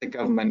that the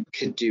government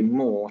could do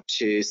more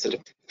to sort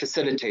of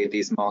facilitate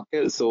these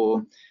markets,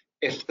 or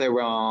if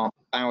there are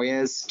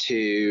barriers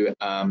to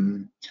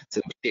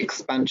sort of the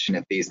expansion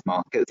of these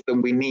markets,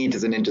 then we need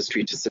as an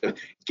industry to sort of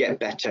get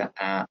better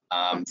at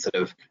sort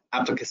of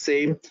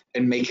advocacy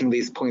and making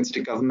these points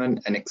to government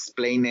and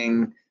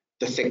explaining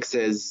the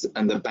fixes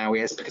and the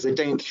barriers, because I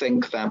don't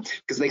think that,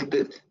 because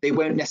they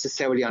won't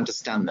necessarily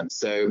understand them.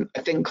 So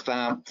I think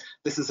that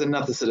this is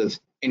another sort of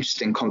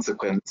interesting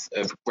consequence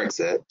of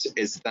Brexit,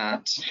 is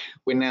that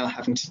we're now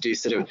having to do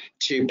sort of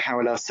two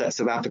parallel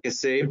sets of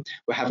advocacy.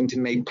 We're having to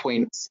make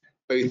points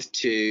both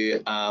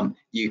to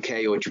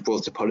UK or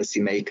Gibraltar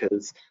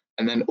policymakers,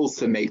 and then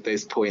also make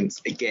those points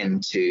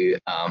again to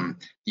the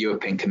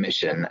European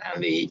Commission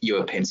and the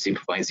European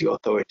supervisory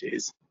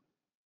authorities.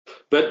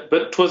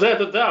 But 'twas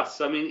ever thus.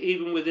 I mean,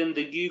 even within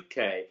the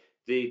UK,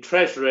 the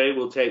Treasury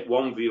will take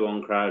one view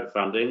on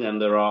crowdfunding,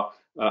 and there are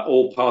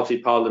all-party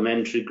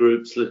parliamentary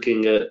groups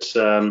looking at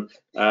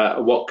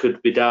what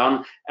could be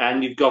done.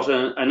 And you've got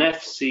an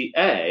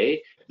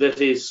FCA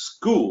that is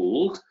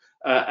schooled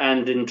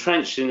and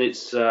entrenched in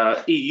its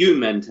EU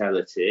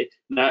mentality.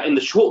 Now, in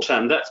the short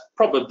term, that's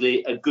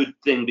probably a good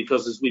thing,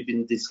 because as we've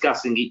been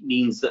discussing, it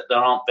means that there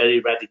aren't very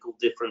radical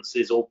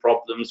differences or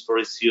problems for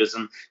issuers,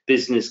 and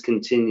business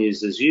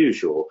continues as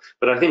usual.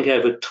 But I think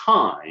over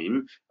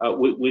time,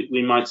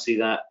 we might see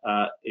that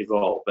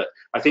evolve. But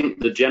I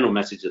think the general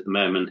message at the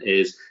moment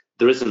is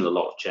there isn't a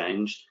lot of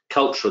change.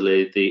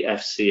 Culturally, the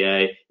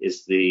FCA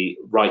is the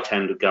right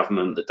hand of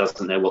government that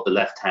doesn't know what the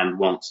left hand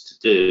wants to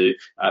do,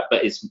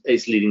 but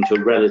it's leading to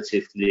a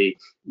relatively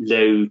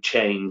low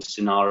change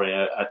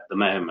scenario at the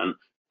moment.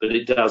 But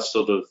it does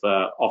sort of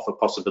offer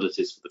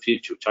possibilities for the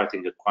future, which I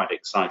think are quite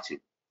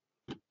exciting.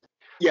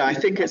 Yeah, I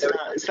think it's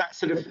that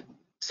sort of.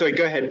 Sorry,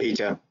 go ahead,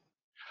 Peter.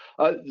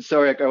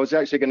 Sorry, I was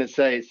actually going to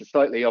say, it's a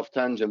slightly off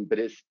tangent, but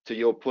it's to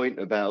your point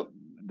about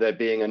there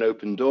being an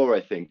open door, I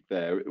think,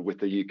 there with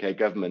the UK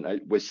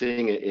government. We're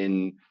seeing it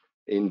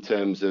in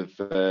terms of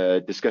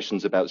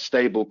discussions about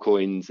stable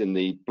coins in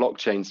the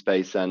blockchain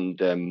space and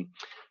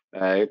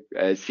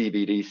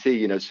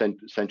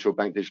CBDC, central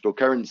bank digital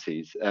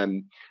currencies.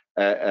 And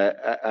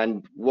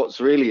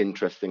what's really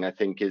interesting, I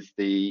think, is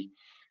the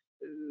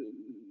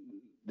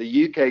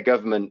UK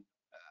government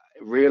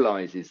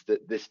realizes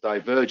that this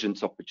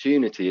divergence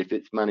opportunity, if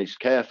it's managed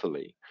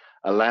carefully,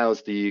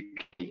 allows the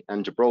UK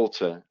and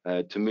Gibraltar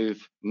to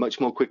move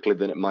much more quickly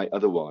than it might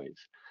otherwise.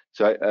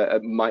 So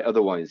might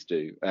otherwise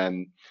do.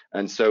 And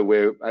so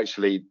we're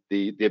actually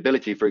the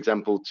ability, for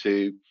example,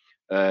 to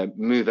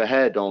move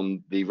ahead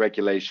on the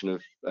regulation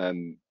of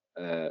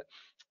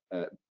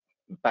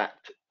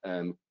backed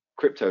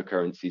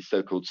cryptocurrencies,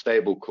 so-called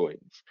stable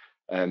coins.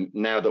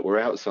 Now that we're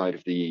outside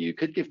of the EU,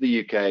 could give the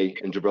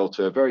UK and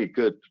Gibraltar a very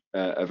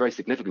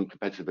significant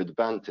competitive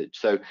advantage.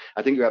 So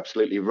I think you're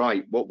absolutely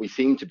right. What we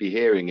seem to be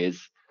hearing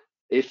is,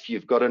 if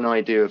you've got an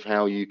idea of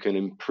how you can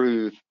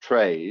improve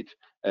trade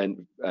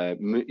and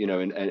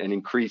and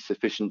increase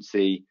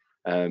efficiency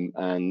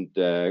and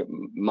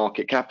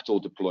market capital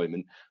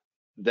deployment,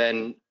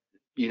 then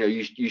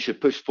you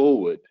should push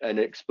forward and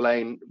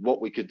explain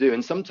what we could do.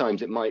 And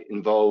sometimes it might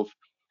involve,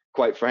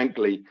 quite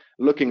frankly,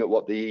 looking at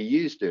what the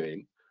EU's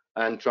doing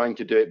and trying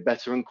to do it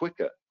better and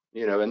quicker,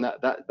 and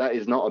that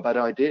is not a bad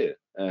idea.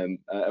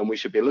 and we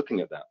should be looking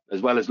at that,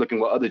 as well as looking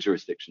what other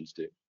jurisdictions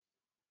do.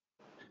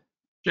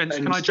 Gents,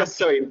 And can I just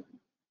sorry,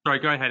 go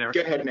ahead, Eric.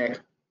 go ahead, Nick.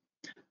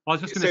 I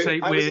was just going to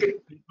say, I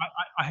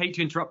I hate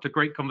to interrupt a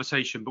great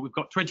conversation, but we've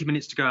got 20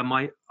 minutes to go and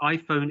my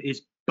iPhone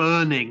is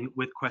burning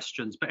with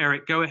questions. But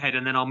Eric, go ahead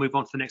and then I'll move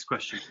on to the next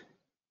question.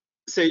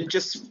 So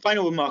just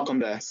final remark on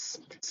this.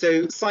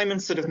 So Simon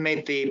sort of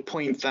made the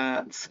point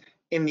that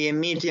in the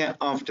immediate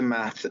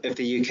aftermath of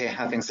the UK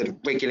having sort of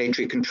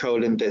regulatory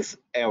control in this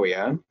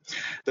area,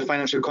 the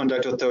Financial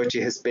Conduct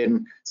Authority has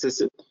been sort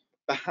of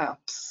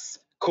perhaps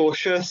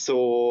cautious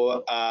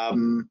or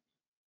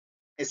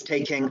is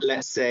taking,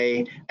 let's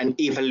say, an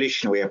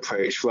evolutionary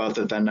approach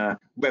rather than a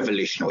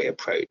revolutionary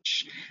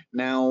approach.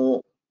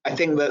 Now, I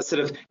think that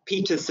sort of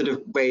Peter sort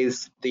of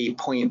raised the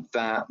point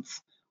that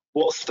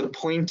what's the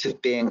point of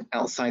being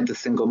outside the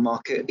single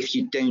market if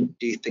you don't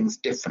do things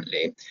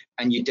differently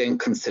and you don't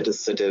consider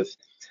sort of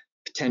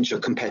potential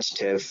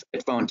competitive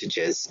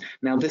advantages?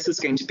 Now, this is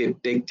going to be a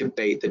big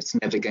debate that's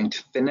never going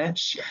to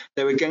finish.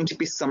 There are going to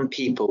be some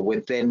people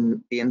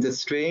within the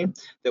industry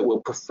that will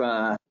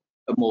prefer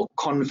a more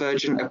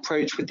convergent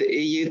approach with the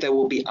EU. There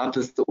will be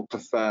others that will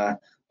prefer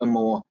a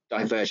more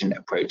divergent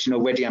approach. And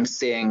already I'm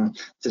seeing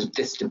sort of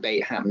this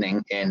debate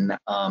happening in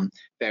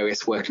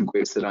various working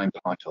groups that I'm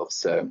part of.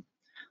 So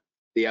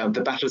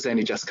the battle's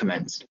only just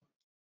commenced.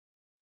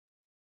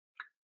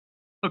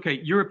 Okay,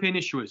 European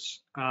issuers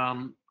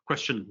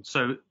question.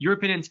 So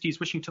European entities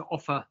wishing to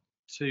offer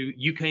to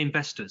UK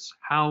investors,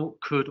 how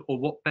could or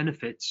what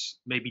benefits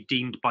may be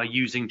deemed by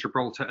using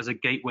Gibraltar as a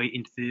gateway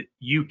into the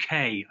UK?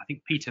 I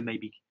think Peter,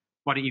 maybe,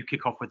 why don't you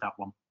kick off with that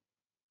one?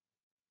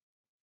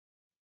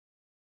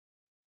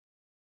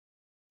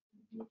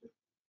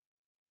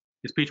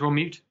 Is Peter on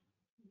mute?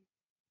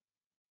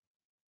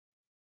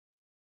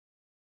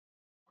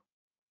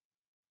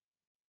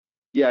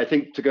 Yeah, I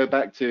think to go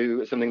back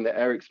to something that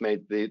Eric's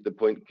made the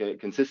point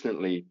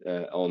consistently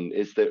on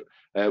is that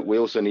we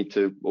also need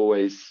to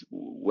always,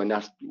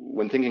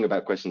 when thinking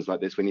about questions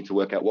like this, we need to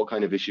work out what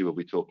kind of issue are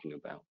we talking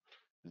about.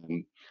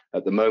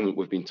 At the moment,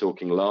 we've been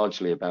talking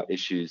largely about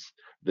issues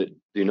that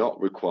do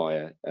not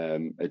require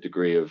a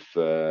degree of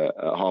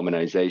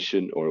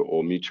harmonization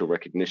or mutual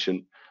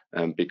recognition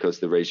because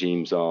the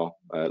regimes are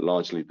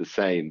largely the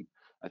same.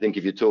 I think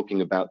if you're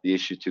talking about the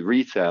issue to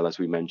retail, as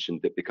we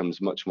mentioned, it becomes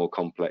much more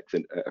complex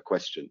and a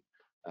question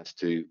as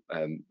to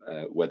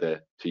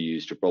whether to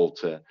use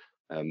Gibraltar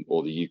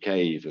or the UK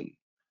even.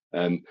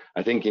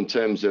 I think in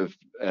terms of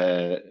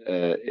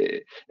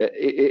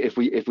if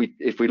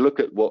we look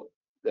at what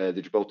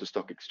the Gibraltar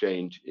Stock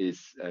Exchange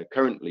is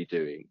currently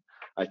doing,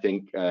 I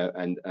think,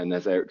 and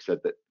as Eric said,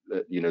 that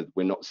you know,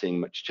 we're not seeing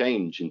much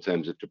change in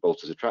terms of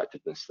Gibraltar's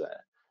attractiveness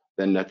there.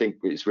 Then I think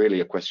it's really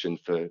a question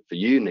for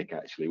you, Nick,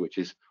 actually, which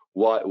is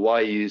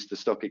why use the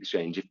stock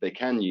exchange if they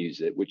can use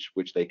it, which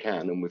they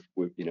can, and with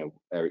you know,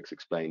 Eric's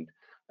explained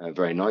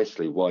very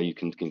nicely why you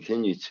can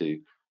continue to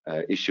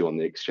issue on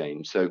the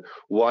exchange. So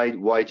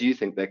why do you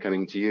think they're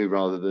coming to you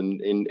rather than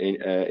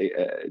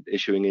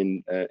issuing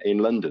in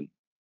London?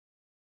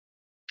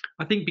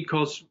 I think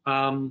because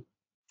I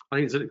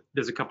think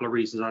there's a couple of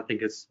reasons. I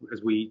think as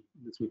we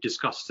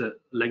discussed at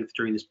length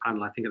during this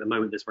panel, I think at the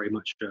moment there's very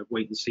much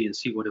wait and see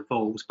what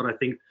evolves. But I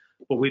think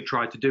what we've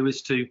tried to do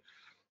is to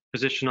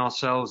position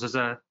ourselves as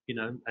a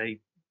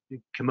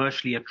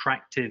commercially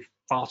attractive,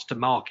 faster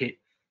market,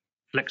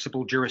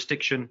 flexible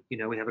jurisdiction. You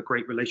know, we have a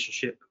great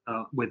relationship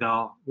with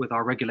our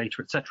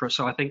regulator, etc.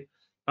 So I think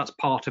that's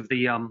part of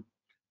the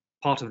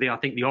I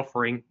think the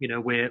offering. You know,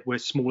 we're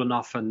small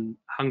enough and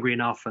hungry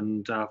enough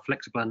and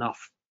flexible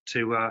enough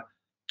to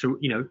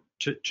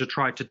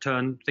try to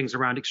turn things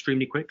around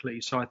extremely quickly.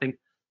 So I think,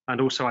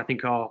 and also I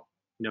think our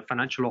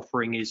financial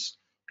offering is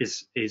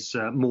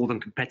more than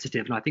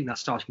competitive, and I think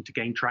that's starting to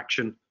gain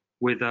traction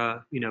with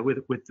the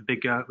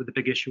big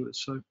issuers.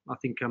 So I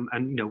think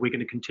we're going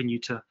to continue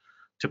to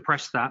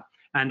press that.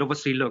 And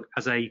obviously, look,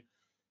 as a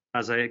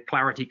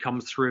clarity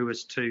comes through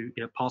as to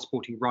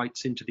passporting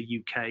rights into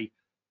the UK,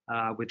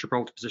 with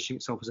Gibraltar positioning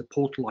itself as a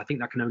portal, I think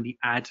that can only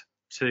add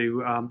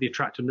to the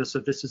attractiveness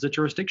of this as a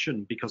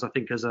jurisdiction, because I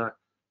think as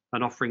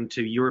an offering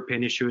to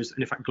European issuers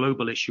and in fact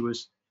global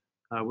issuers,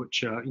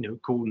 which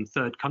call them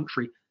third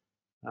country,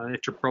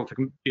 if Gibraltar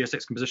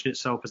GSX can position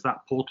itself as that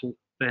portal,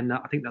 then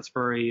I think that's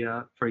very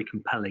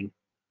compelling.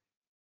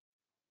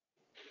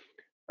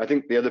 I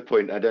think the other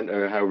point, I don't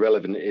know how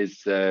relevant it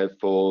is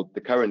for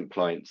the current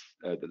clients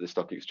that the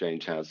stock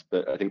exchange has,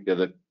 but I think the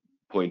other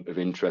point of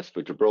interest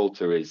for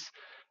Gibraltar is,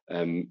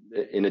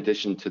 in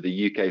addition to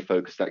the UK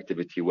focused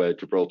activity where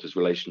Gibraltar's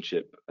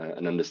relationship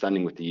and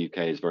understanding with the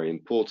UK is very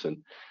important,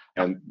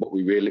 what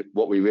we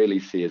really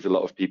see is a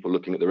lot of people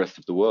looking at the rest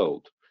of the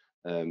world.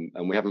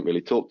 And we haven't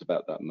really talked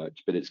about that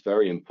much, but it's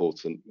very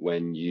important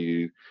when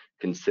you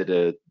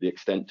consider the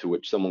extent to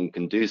which someone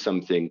can do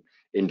something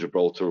in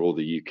Gibraltar or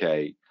the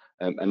UK,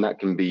 and that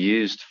can be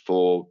used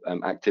for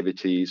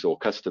activities or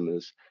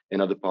customers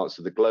in other parts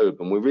of the globe.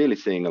 And we're really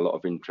seeing a lot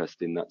of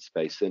interest in that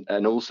space,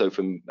 and also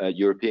from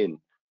European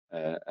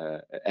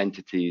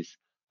entities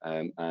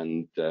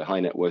and high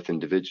net worth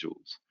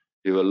individuals.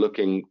 who are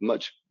looking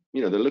much,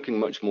 they're looking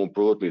much more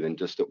broadly than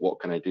just at what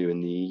can I do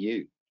in the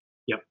EU.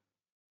 Yep.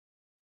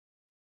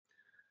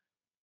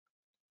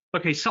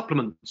 Okay,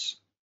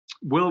 supplements.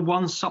 Will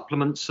one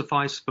supplement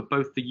suffice for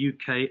both the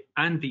UK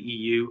and the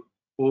EU,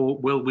 or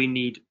will we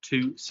need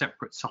two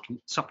separate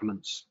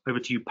supplements? Over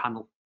to you,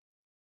 panel.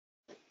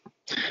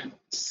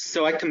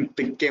 So I can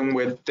begin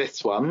with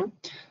this one.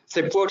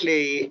 So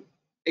broadly,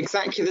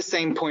 exactly the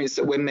same points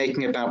that we're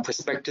making about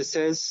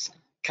prospectuses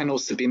can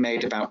also be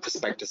made about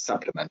prospectus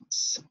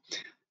supplements.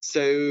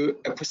 So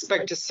a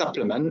prospectus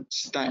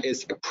supplement that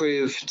is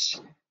approved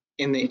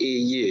in the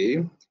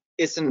EU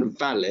isn't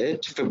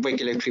valid for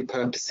regulatory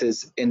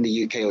purposes in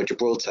the UK or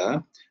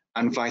Gibraltar,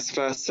 and vice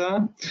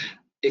versa.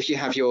 If you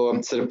have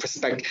your sort of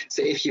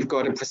so if you've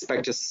got a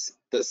prospectus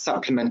that's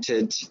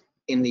supplemented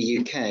in the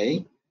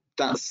UK,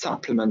 that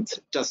supplement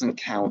doesn't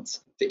count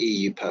for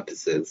EU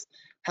purposes.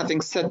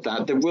 Having said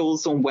that, the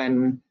rules on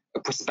when a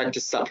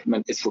prospectus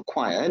supplement is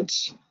required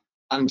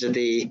under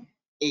the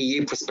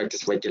EU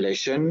prospectus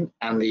regulation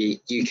and the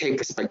UK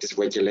prospectus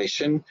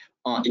regulation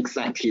are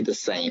exactly the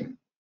same.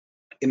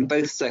 In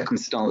both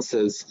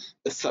circumstances,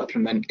 a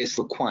supplement is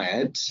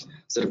required,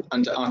 sort of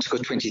under Article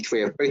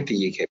 23 of both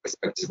the UK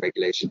prospectus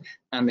regulation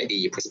and the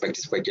EU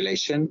prospectus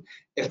regulation,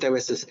 if there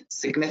is a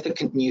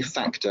significant new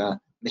factor,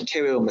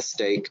 material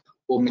mistake,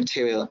 or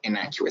material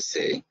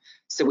inaccuracy.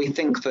 So we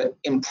think that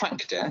in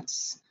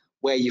practice,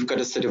 where you've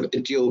got a sort of a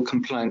dual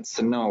compliance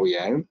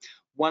scenario,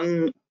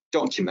 one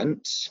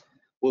document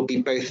will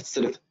be both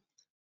sort of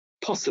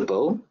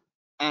possible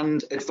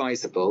and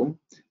advisable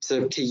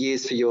to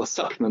use for your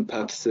supplement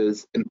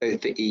purposes in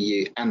both the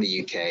EU and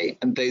the UK.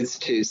 And those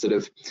two sort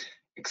of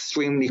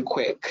extremely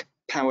quick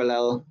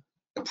parallel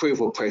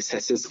approval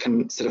processes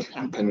can sort of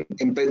happen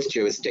in both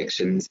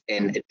jurisdictions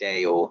in a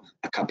day or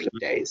a couple of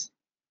days.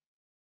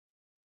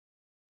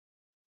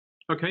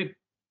 Okay.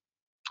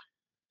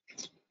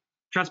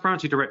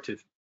 Transparency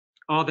Directive.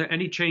 Are there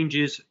any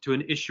changes to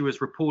an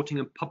issuer's reporting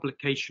and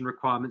publication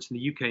requirements in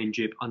the UK and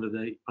GIB under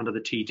the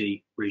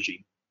TD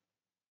regime?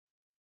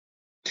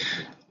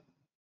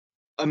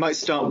 I might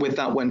start with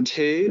that one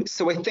too.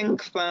 So I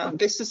think that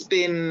this has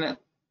been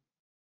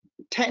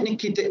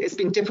technically, it's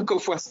been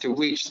difficult for us to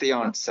reach the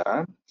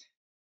answer,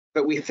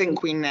 but we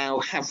think we now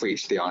have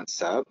reached the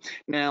answer.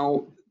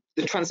 Now,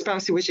 the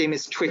transparency regime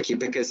is tricky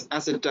because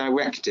as a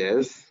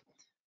directive,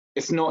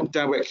 it's not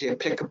directly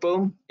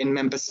applicable in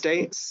member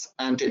states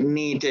and it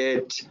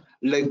needed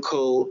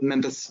local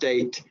member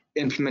state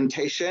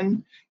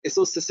implementation. It's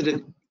also sort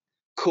of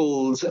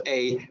called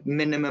a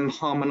minimum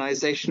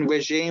harmonization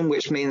regime,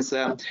 which means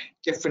that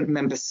different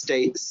member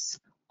states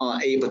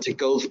are able to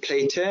gold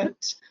plate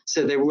it.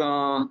 So there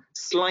are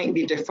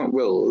slightly different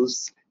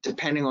rules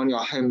depending on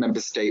your home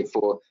member state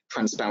for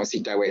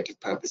transparency directive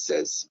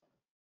purposes.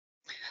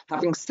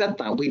 Having said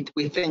that,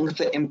 we think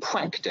that in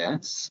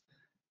practice,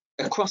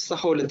 across the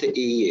whole of the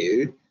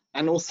EU,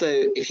 and also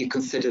if you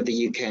consider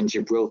the UK and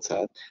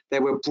Gibraltar,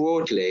 there were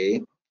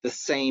broadly the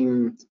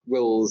same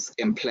rules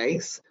in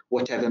place,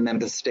 whatever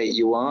member state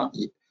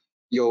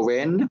you're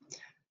in.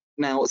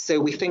 Now, so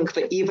we think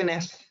that even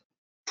if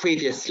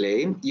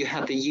previously you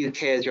had the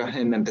UK as your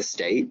home member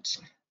state,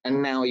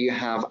 and now you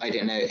have, I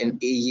don't know, an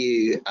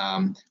EU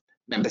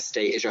member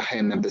state as your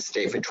home member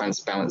state for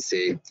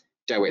transparency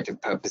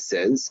directive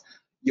purposes,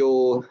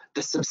 the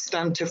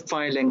substantive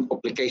filing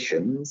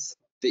obligations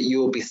that you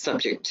will be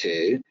subject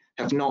to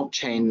have not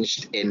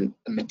changed in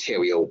a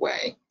material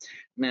way.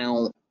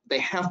 Now, they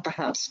have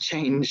perhaps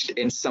changed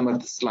in some of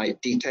the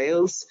slight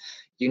details.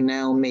 You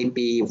now may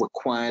be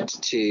required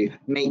to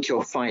make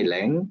your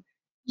filing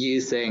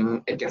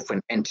using a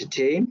different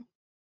entity.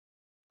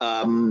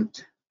 And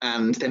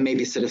there may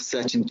be sort of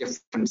certain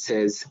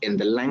differences in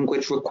the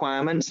language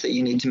requirements that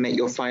you need to make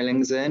your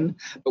filings in.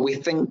 But we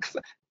think,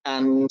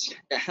 and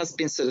it has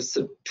been sort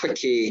of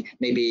tricky,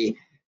 maybe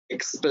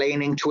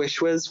explaining to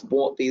issuers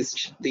what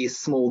these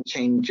small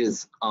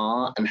changes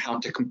are and how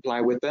to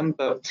comply with them.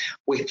 But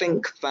we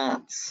think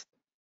that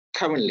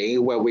currently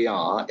where we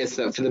are is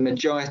that for the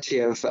majority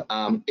of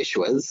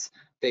issuers,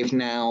 they've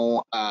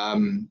now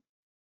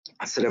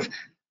sort of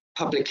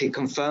publicly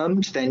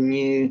confirmed their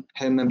new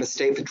home member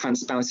state for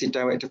transparency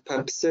directive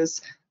purposes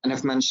and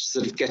have managed to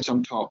sort of get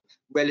on top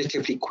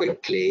relatively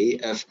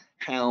quickly of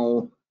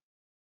how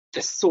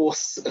the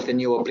source of the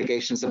new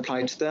obligations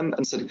apply to them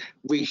and sort of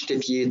reached a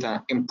view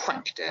that in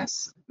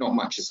practice, not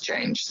much has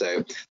changed.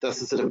 So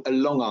that's a sort of a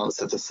long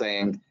answer to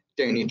saying,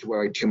 don't need to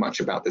worry too much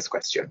about this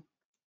question.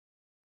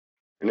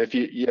 And if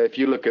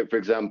you look at, for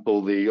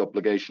example, the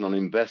obligation on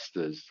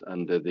investors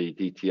under the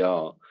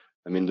DTR,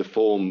 I mean, the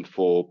form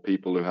for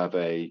people who have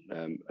a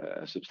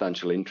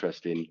substantial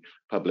interest in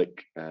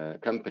public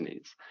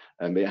companies,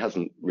 it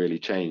hasn't really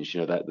changed.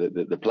 You know, that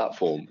the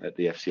platform at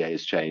the FCA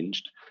has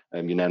changed.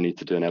 You now need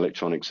to do an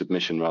electronic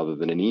submission rather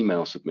than an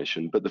email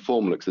submission, but the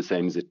form looks the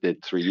same as it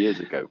did 3 years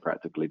ago,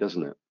 practically,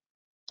 doesn't it?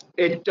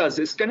 It does.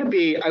 It's going to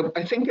be,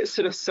 I think it's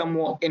sort of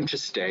somewhat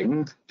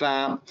interesting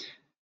that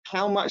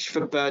how much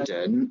of a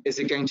burden is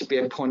it going to be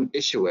upon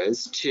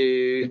issuers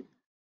to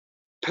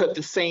put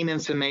the same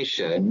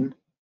information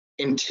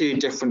in 2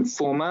 different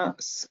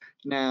formats.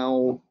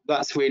 Now,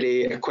 that's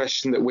really a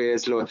question that we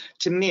as lawyers,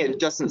 to me, it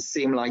doesn't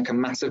seem like a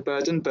massive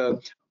burden,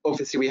 but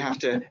obviously we have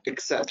to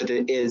accept that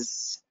it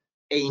is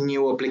a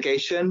new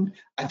obligation.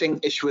 I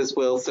think issuers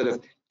will sort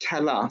of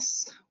tell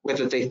us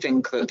whether they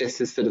think that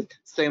this is sort of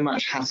so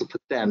much hassle for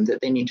them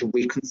that they need to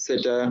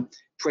reconsider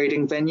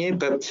trading venue.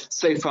 But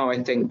so far,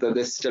 I think that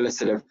there's still a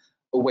sort of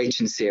a wait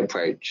and see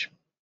approach.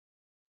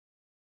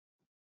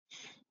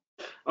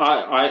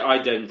 I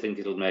don't think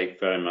it'll make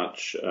very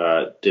much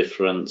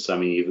difference. I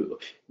mean,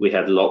 we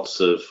had lots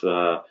of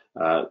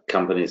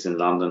companies in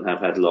London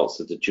have had lots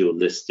that are dual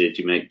listed.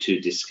 You make 2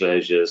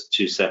 disclosures,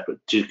 2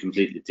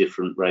 completely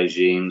different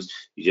regimes.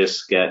 You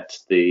just get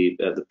the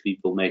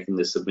people making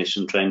the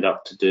submission trained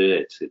up to do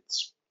it.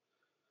 It's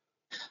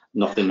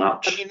nothing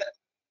much.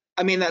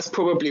 I mean that's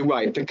probably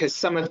right, because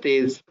some of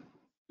these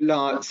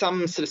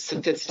some sort of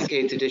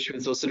sophisticated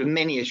issuers or sort of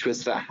many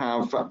issuers that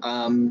have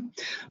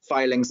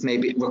filings,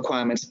 maybe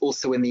requirements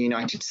also in the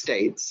United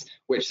States,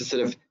 which is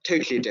sort of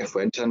totally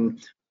different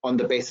and on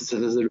the basis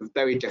of a sort of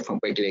very different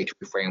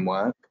regulatory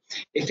framework.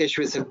 If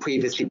issuers have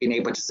previously been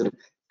able to sort of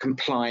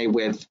comply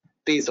with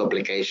these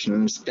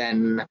obligations,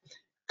 then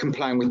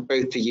complying with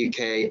both the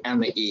UK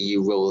and the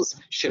EU rules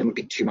shouldn't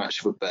be too much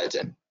of a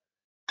burden.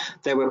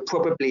 There were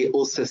probably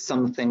also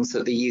some things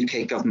that the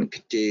UK government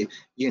could do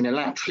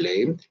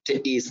unilaterally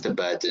to ease the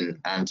burden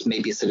and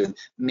maybe sort of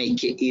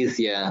make it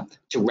easier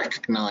to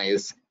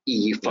recognise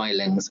EU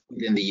filings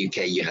within the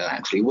UK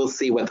unilaterally. We'll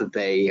see whether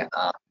they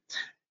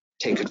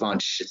take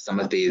advantage of some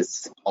of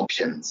these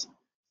options.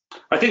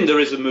 I think there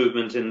is a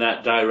movement in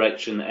that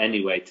direction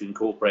anyway, to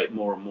incorporate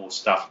more and more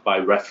stuff by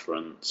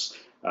reference.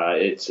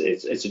 It's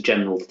a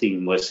general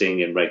theme we're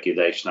seeing in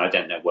regulation. I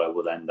don't know where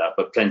we'll end up,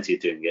 but plenty are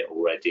doing it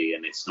already,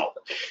 and it's not,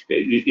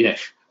 you know,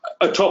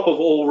 atop of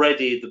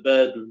already the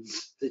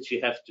burdens that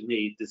you have to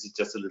meet, this is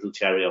just a little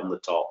cherry on the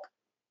top.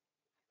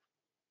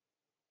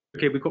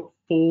 Okay, we've got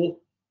 4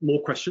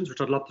 more questions,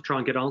 which I'd love to try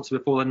and get answered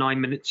before the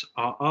 9 minutes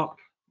are up.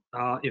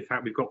 In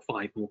fact, we've got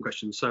 5 more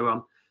questions.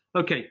 So,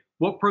 okay,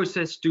 what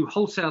process do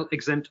wholesale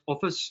exempt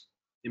offers,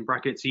 in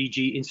brackets,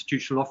 e.g.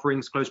 institutional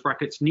offerings, close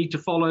brackets, need to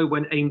follow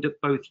when aimed at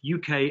both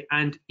UK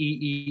and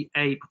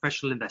EEA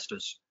professional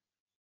investors?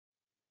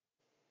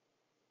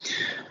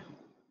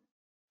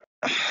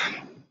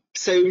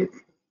 So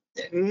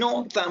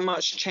not that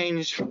much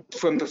change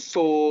from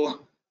before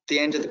the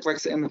end of the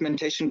Brexit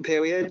implementation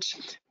period.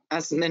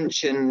 As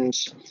mentioned,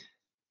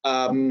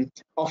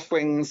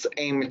 offerings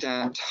aimed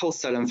at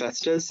wholesale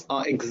investors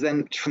are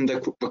exempt from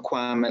the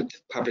requirement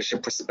to publish a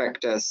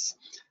prospectus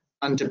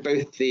under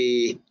both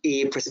the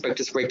EU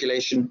prospectus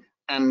regulation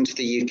and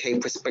the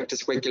UK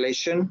prospectus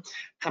regulation.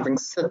 Having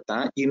said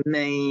that, you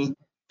may,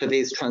 for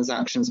these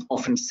transactions,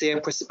 often see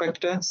a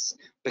prospectus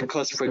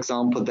because, for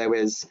example, there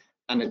is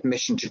an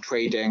admission to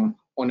trading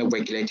on a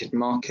regulated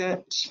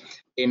market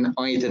in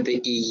either the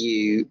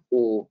EU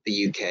or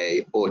the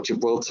UK or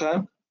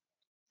Gibraltar.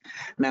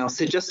 Now,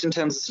 so just in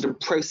terms of sort of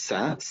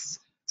process,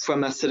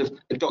 from a sort of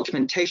a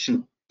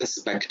documentation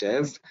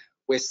perspective,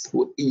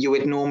 you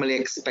would normally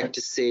expect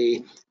to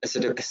see a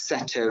sort of a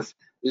set of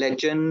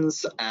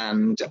legends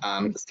and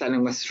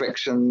selling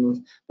restrictions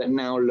that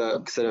now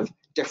look sort of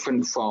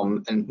different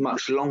from and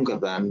much longer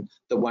than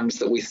the ones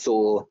that we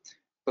saw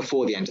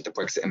before the end of the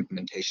Brexit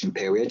implementation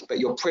period. But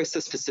your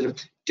process for sort of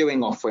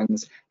doing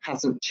offerings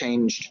hasn't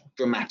changed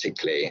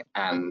dramatically.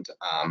 And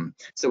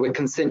so we're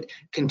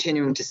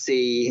continuing to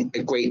see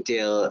a great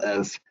deal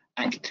of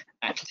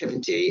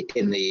activity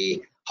in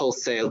the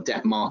wholesale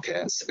debt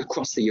markets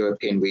across the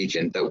European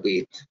region that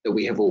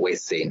we have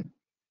always seen.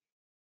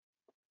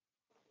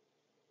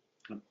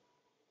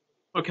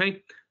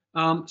 Okay,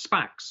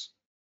 SPACs.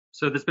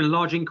 So there's been a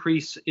large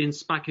increase in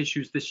SPAC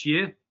issues this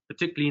year,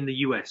 particularly in the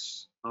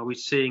US. Are we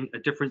seeing a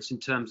difference in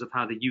terms of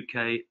how the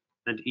UK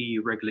and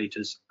EU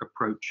regulators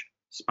approach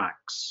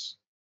SPACs?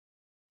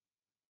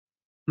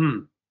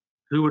 Who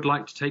would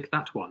like to take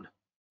that one?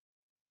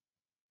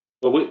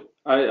 Well,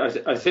 I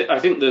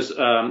think there's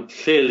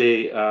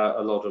clearly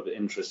a lot of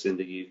interest in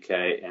the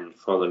UK in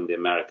following the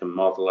American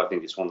model. I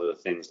think it's one of the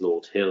things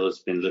Lord Hill has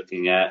been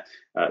looking at.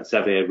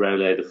 Xavier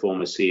Rollet, the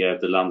former CEO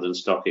of the London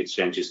Stock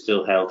Exchange, is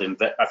still held in,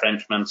 a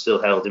Frenchman,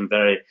 still held in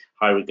very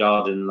high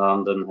regard in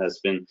London, has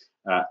been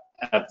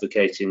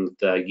advocating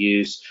their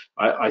use.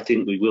 I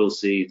think we will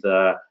see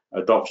the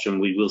adoption,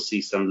 we will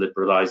see some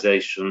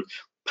liberalisation.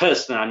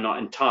 Personally, I'm not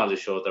entirely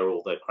sure they're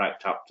all they're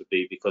cracked up to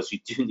be, because you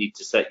do need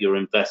to set your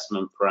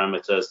investment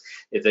parameters.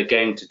 If they're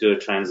going to do a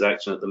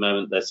transaction at the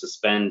moment, they're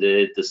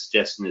suspended. The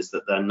suggestion is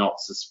that they're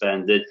not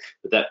suspended,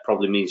 but that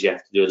probably means you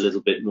have to do a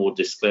little bit more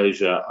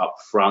disclosure up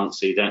front,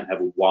 so you don't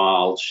have a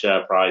wild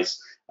share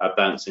price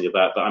bouncing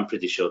about. But I'm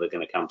pretty sure they're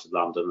going to come to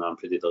London, and I'm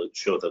pretty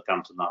sure they'll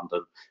come to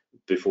London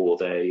before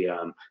they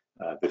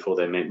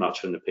make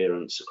much of an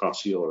appearance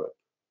across Europe.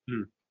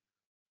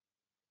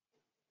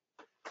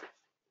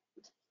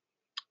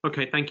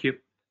 Okay, thank you.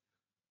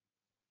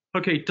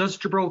 Okay, does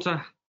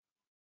Gibraltar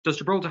Does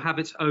Gibraltar have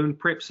its own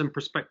PRIPS and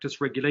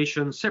prospectus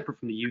regulations separate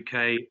from the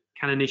UK?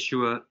 Can an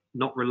issuer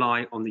not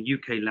rely on the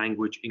UK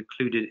language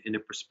included in a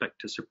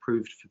prospectus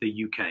approved for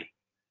the UK?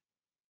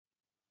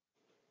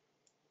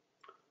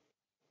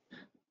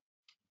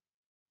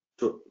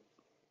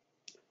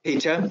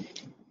 Peter?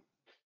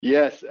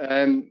 Yes,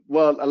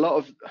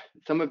 well,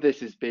 some of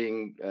this is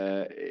being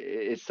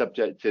is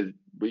subject to,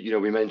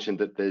 we mentioned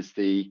that there's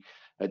the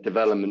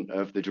development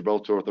of the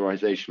Gibraltar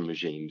authorization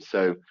regime.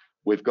 So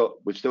we've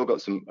still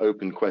got some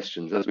open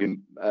questions as we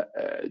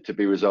to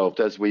be resolved.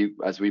 As we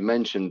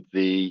mentioned,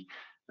 the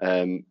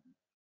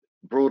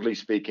broadly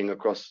speaking,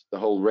 across the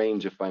whole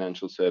range of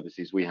financial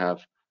services, we have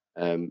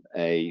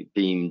a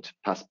deemed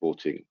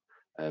passporting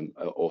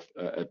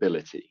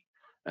ability.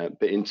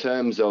 But in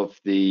terms of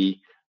the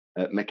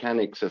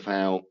mechanics of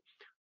how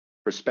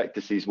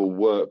prospectuses will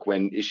work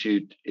when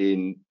issued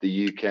in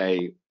the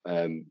UK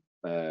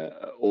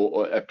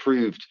or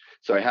approved,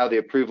 sorry, how the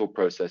approval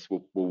process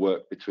will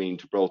work between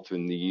Gibraltar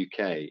and the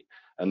UK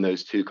and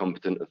those two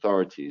competent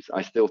authorities,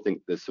 I still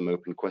think there's some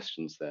open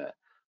questions there,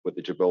 what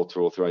the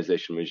Gibraltar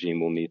authorization regime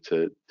will need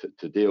to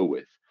deal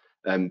with.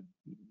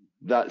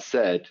 That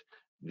said,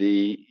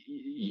 the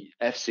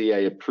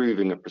FCA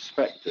approving a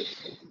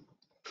prospectus,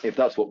 if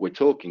that's what we're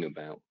talking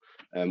about,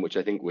 which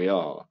I think we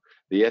are,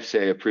 the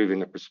FCA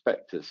approving a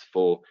prospectus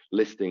for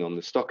listing on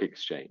the stock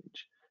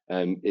exchange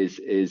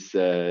is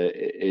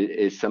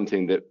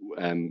something that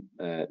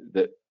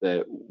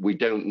we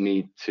don't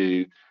need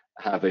to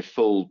have a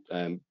full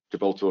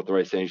Gibraltar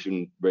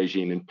authorization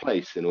regime in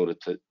place in order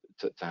to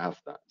have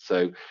that.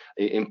 So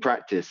in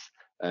practice,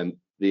 the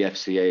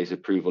FCA's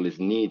approval is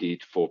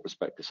needed for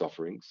prospectus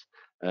offerings,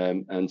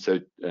 and so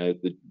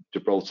the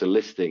Gibraltar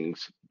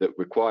listings that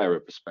require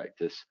a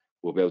prospectus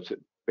will be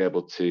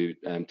able to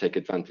take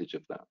advantage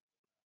of that.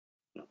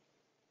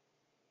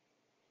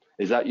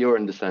 Is that your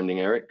understanding,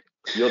 Eric?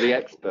 You're the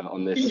expert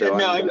on this. Yeah, so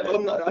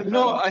no, I'm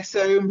not.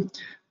 So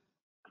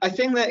I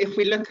think that if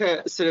we look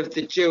at sort of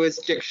the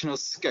jurisdictional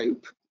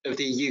scope of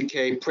the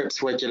UK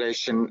PRIPS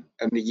regulation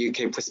and the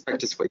UK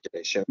prospectus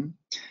regulation,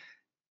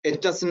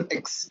 it doesn't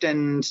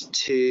extend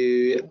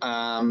to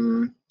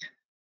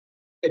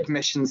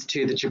admissions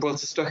to the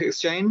Gibraltar Stock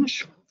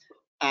Exchange.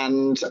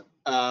 And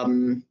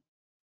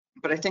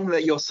but I think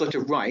that you're sort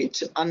of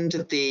right.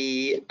 Under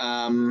the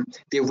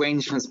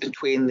arrangements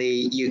between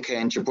the UK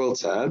and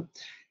Gibraltar,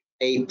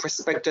 a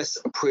prospectus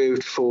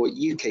approved for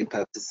UK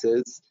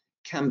purposes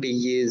can be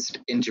used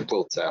in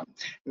Gibraltar.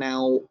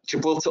 Now,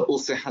 Gibraltar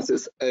also has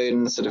its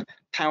own sort of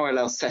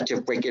parallel set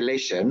of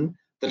regulation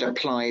that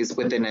applies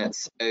within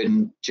its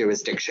own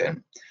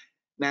jurisdiction.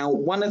 Now,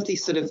 one of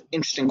these sort of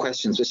interesting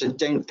questions, which I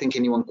don't think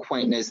anyone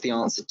quite knows the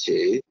answer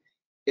to,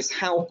 is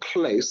how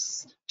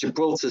close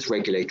Gibraltar's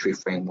regulatory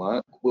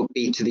framework will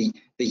be to the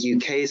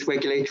UK's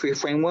regulatory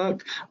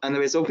framework. And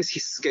there is obviously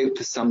scope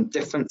for some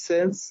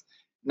differences.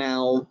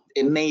 Now,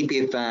 it may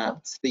be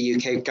that the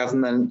UK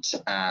government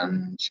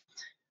and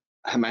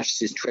Her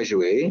Majesty's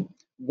Treasury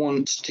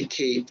want to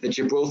keep the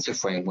Gibraltar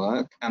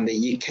framework and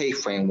the UK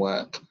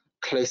framework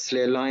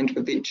closely aligned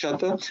with each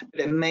other.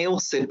 But it may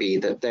also be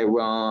that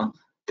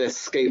there's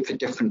scope for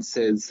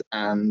differences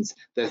and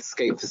there's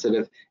scope for sort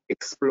of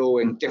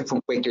exploring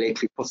different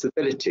regulatory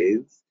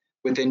possibilities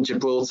within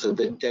Gibraltar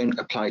that don't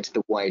apply to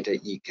the wider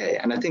UK.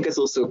 And I think it's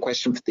also a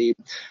question for the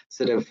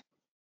sort of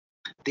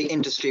the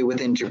industry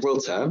within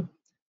Gibraltar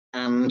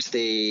and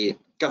the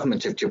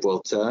government of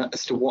Gibraltar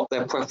as to what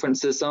their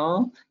preferences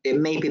are. It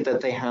may be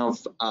that they have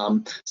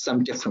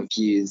some different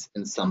views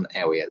in some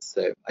areas.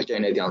 So I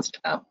don't know the answer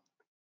to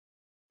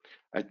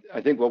that.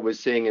 I think what we're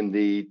seeing in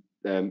the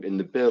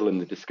bill and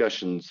the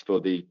discussions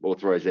for the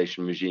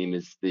authorization regime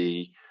is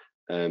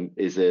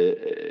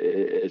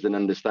an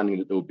understanding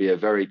that there will be a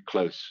very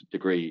close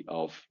degree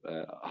of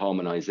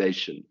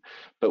harmonization,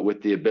 but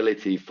with the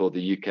ability for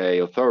the UK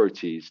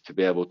authorities to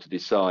be able to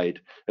decide,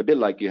 a bit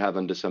like you have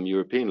under some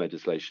European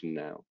legislation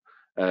now,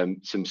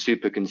 some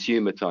super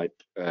consumer type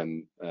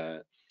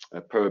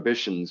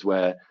prohibitions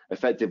where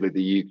effectively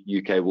the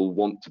UK will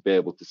want to be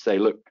able to say,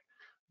 look,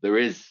 there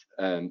is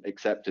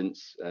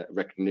acceptance,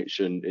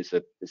 recognition, it's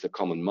a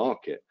common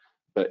market,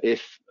 but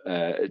if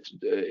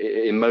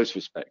in most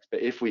respects,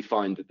 but if we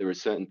find that there are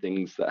certain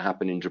things that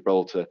happen in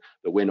Gibraltar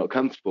that we're not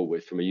comfortable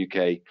with from a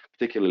UK,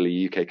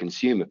 particularly UK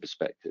consumer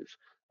perspective,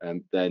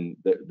 then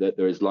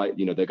there is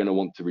they're going to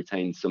want to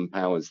retain some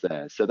powers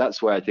there. So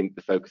that's where I think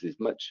the focus is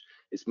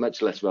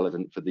much less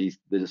relevant for the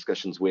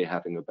discussions we're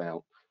having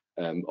about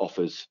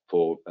offers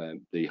for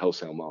the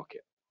wholesale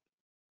market.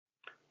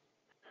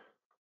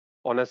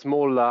 On a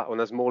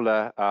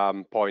smaller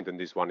point on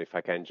this one, if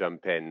I can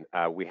jump in,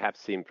 we have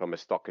seen from a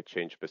stock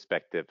exchange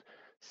perspective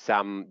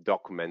some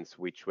documents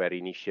which were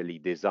initially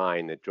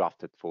designed and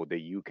drafted for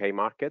the UK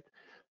market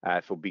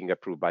for being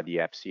approved by the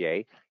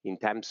FCA in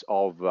terms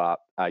of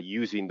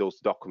using those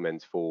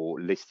documents for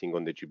listing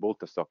on the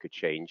Gibraltar Stock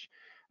Exchange.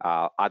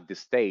 At this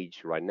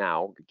stage right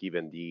now,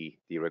 given the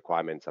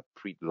requirements are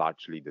pretty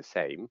largely the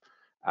same,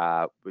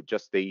 but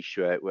just the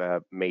issue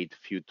made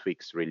a few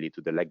tweaks really to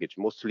the language,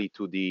 mostly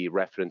to the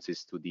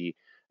references to the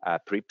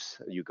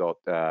PRIPS. You got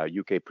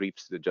UK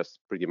PRIPS, they're just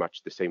pretty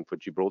much the same for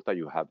Gibraltar.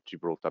 You have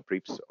Gibraltar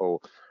PRIPS, or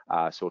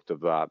sort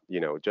of,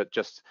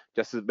 just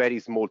very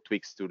small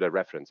tweaks to the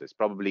references.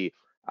 Probably,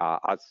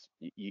 as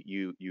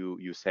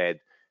you said,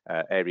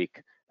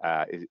 Eric,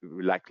 it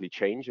will likely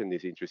change, and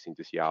it's interesting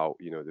to see how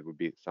there will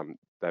be some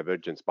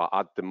divergence. But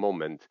at the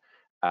moment,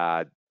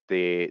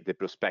 the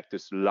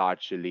prospectus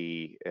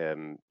largely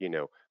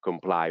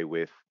comply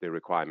with the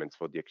requirements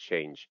for the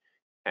exchange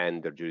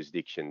and their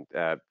jurisdiction.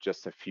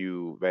 Just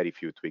very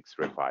few tweaks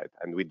required,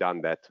 and we've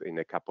done that in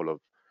a couple of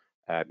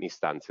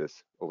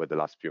instances over the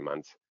last few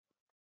months.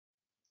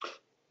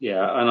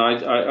 Yeah, and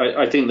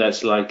I think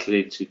that's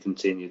likely to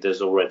continue.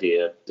 There's already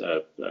a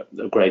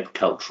great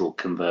cultural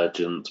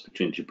convergence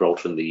between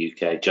Gibraltar and the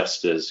UK,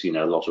 just as a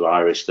lot of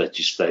Irish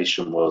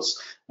legislation was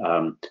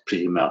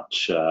pretty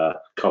much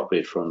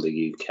copied from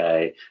the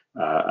UK,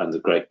 and the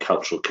great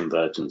cultural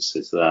convergence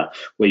is there.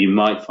 Where you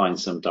might find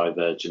some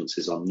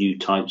divergences on new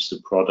types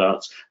of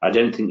products, I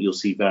don't think you'll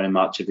see very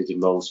much if it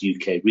involves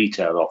UK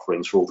retail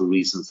offerings for all the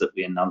reasons that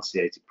we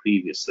enunciated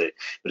previously.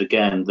 But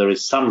again, there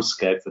is some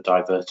scope for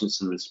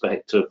divergence in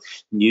respect to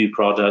new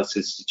products,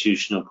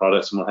 institutional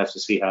products, and we'll have to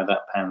see how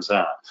that pans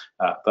out.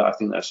 But I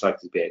think that's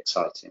likely to be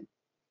exciting.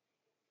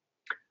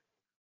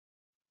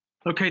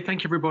 Okay,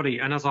 thank you, everybody.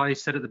 And as I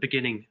said at the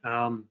beginning,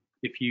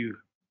 if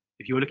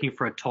you're looking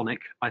for a tonic,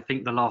 I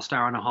think the last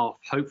hour and a half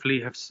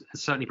hopefully has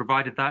certainly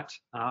provided that.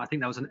 I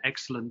think that was an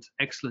excellent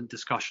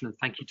discussion, and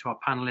thank you to our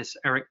panelists,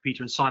 Eric,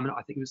 Peter, and Simon.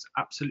 I think it was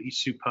absolutely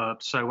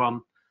superb.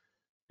 So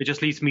it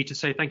just leaves me to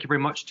say thank you very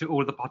much to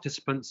all of the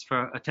participants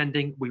for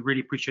attending. We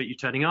really appreciate you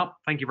turning up.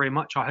 Thank you very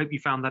much. I hope you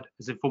found that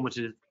as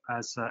informative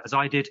as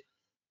I did.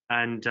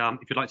 And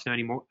if you'd like to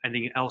know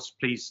anything else,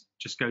 please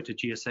just go to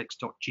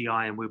gsx.gi,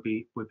 and we'll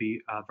be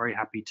very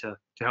happy to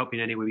help you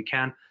in any way we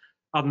can.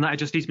 Other than that, it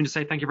just leaves me to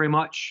say thank you very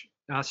much.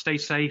 Stay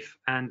safe,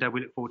 and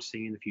we look forward to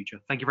seeing you in the future.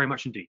 Thank you very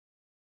much indeed.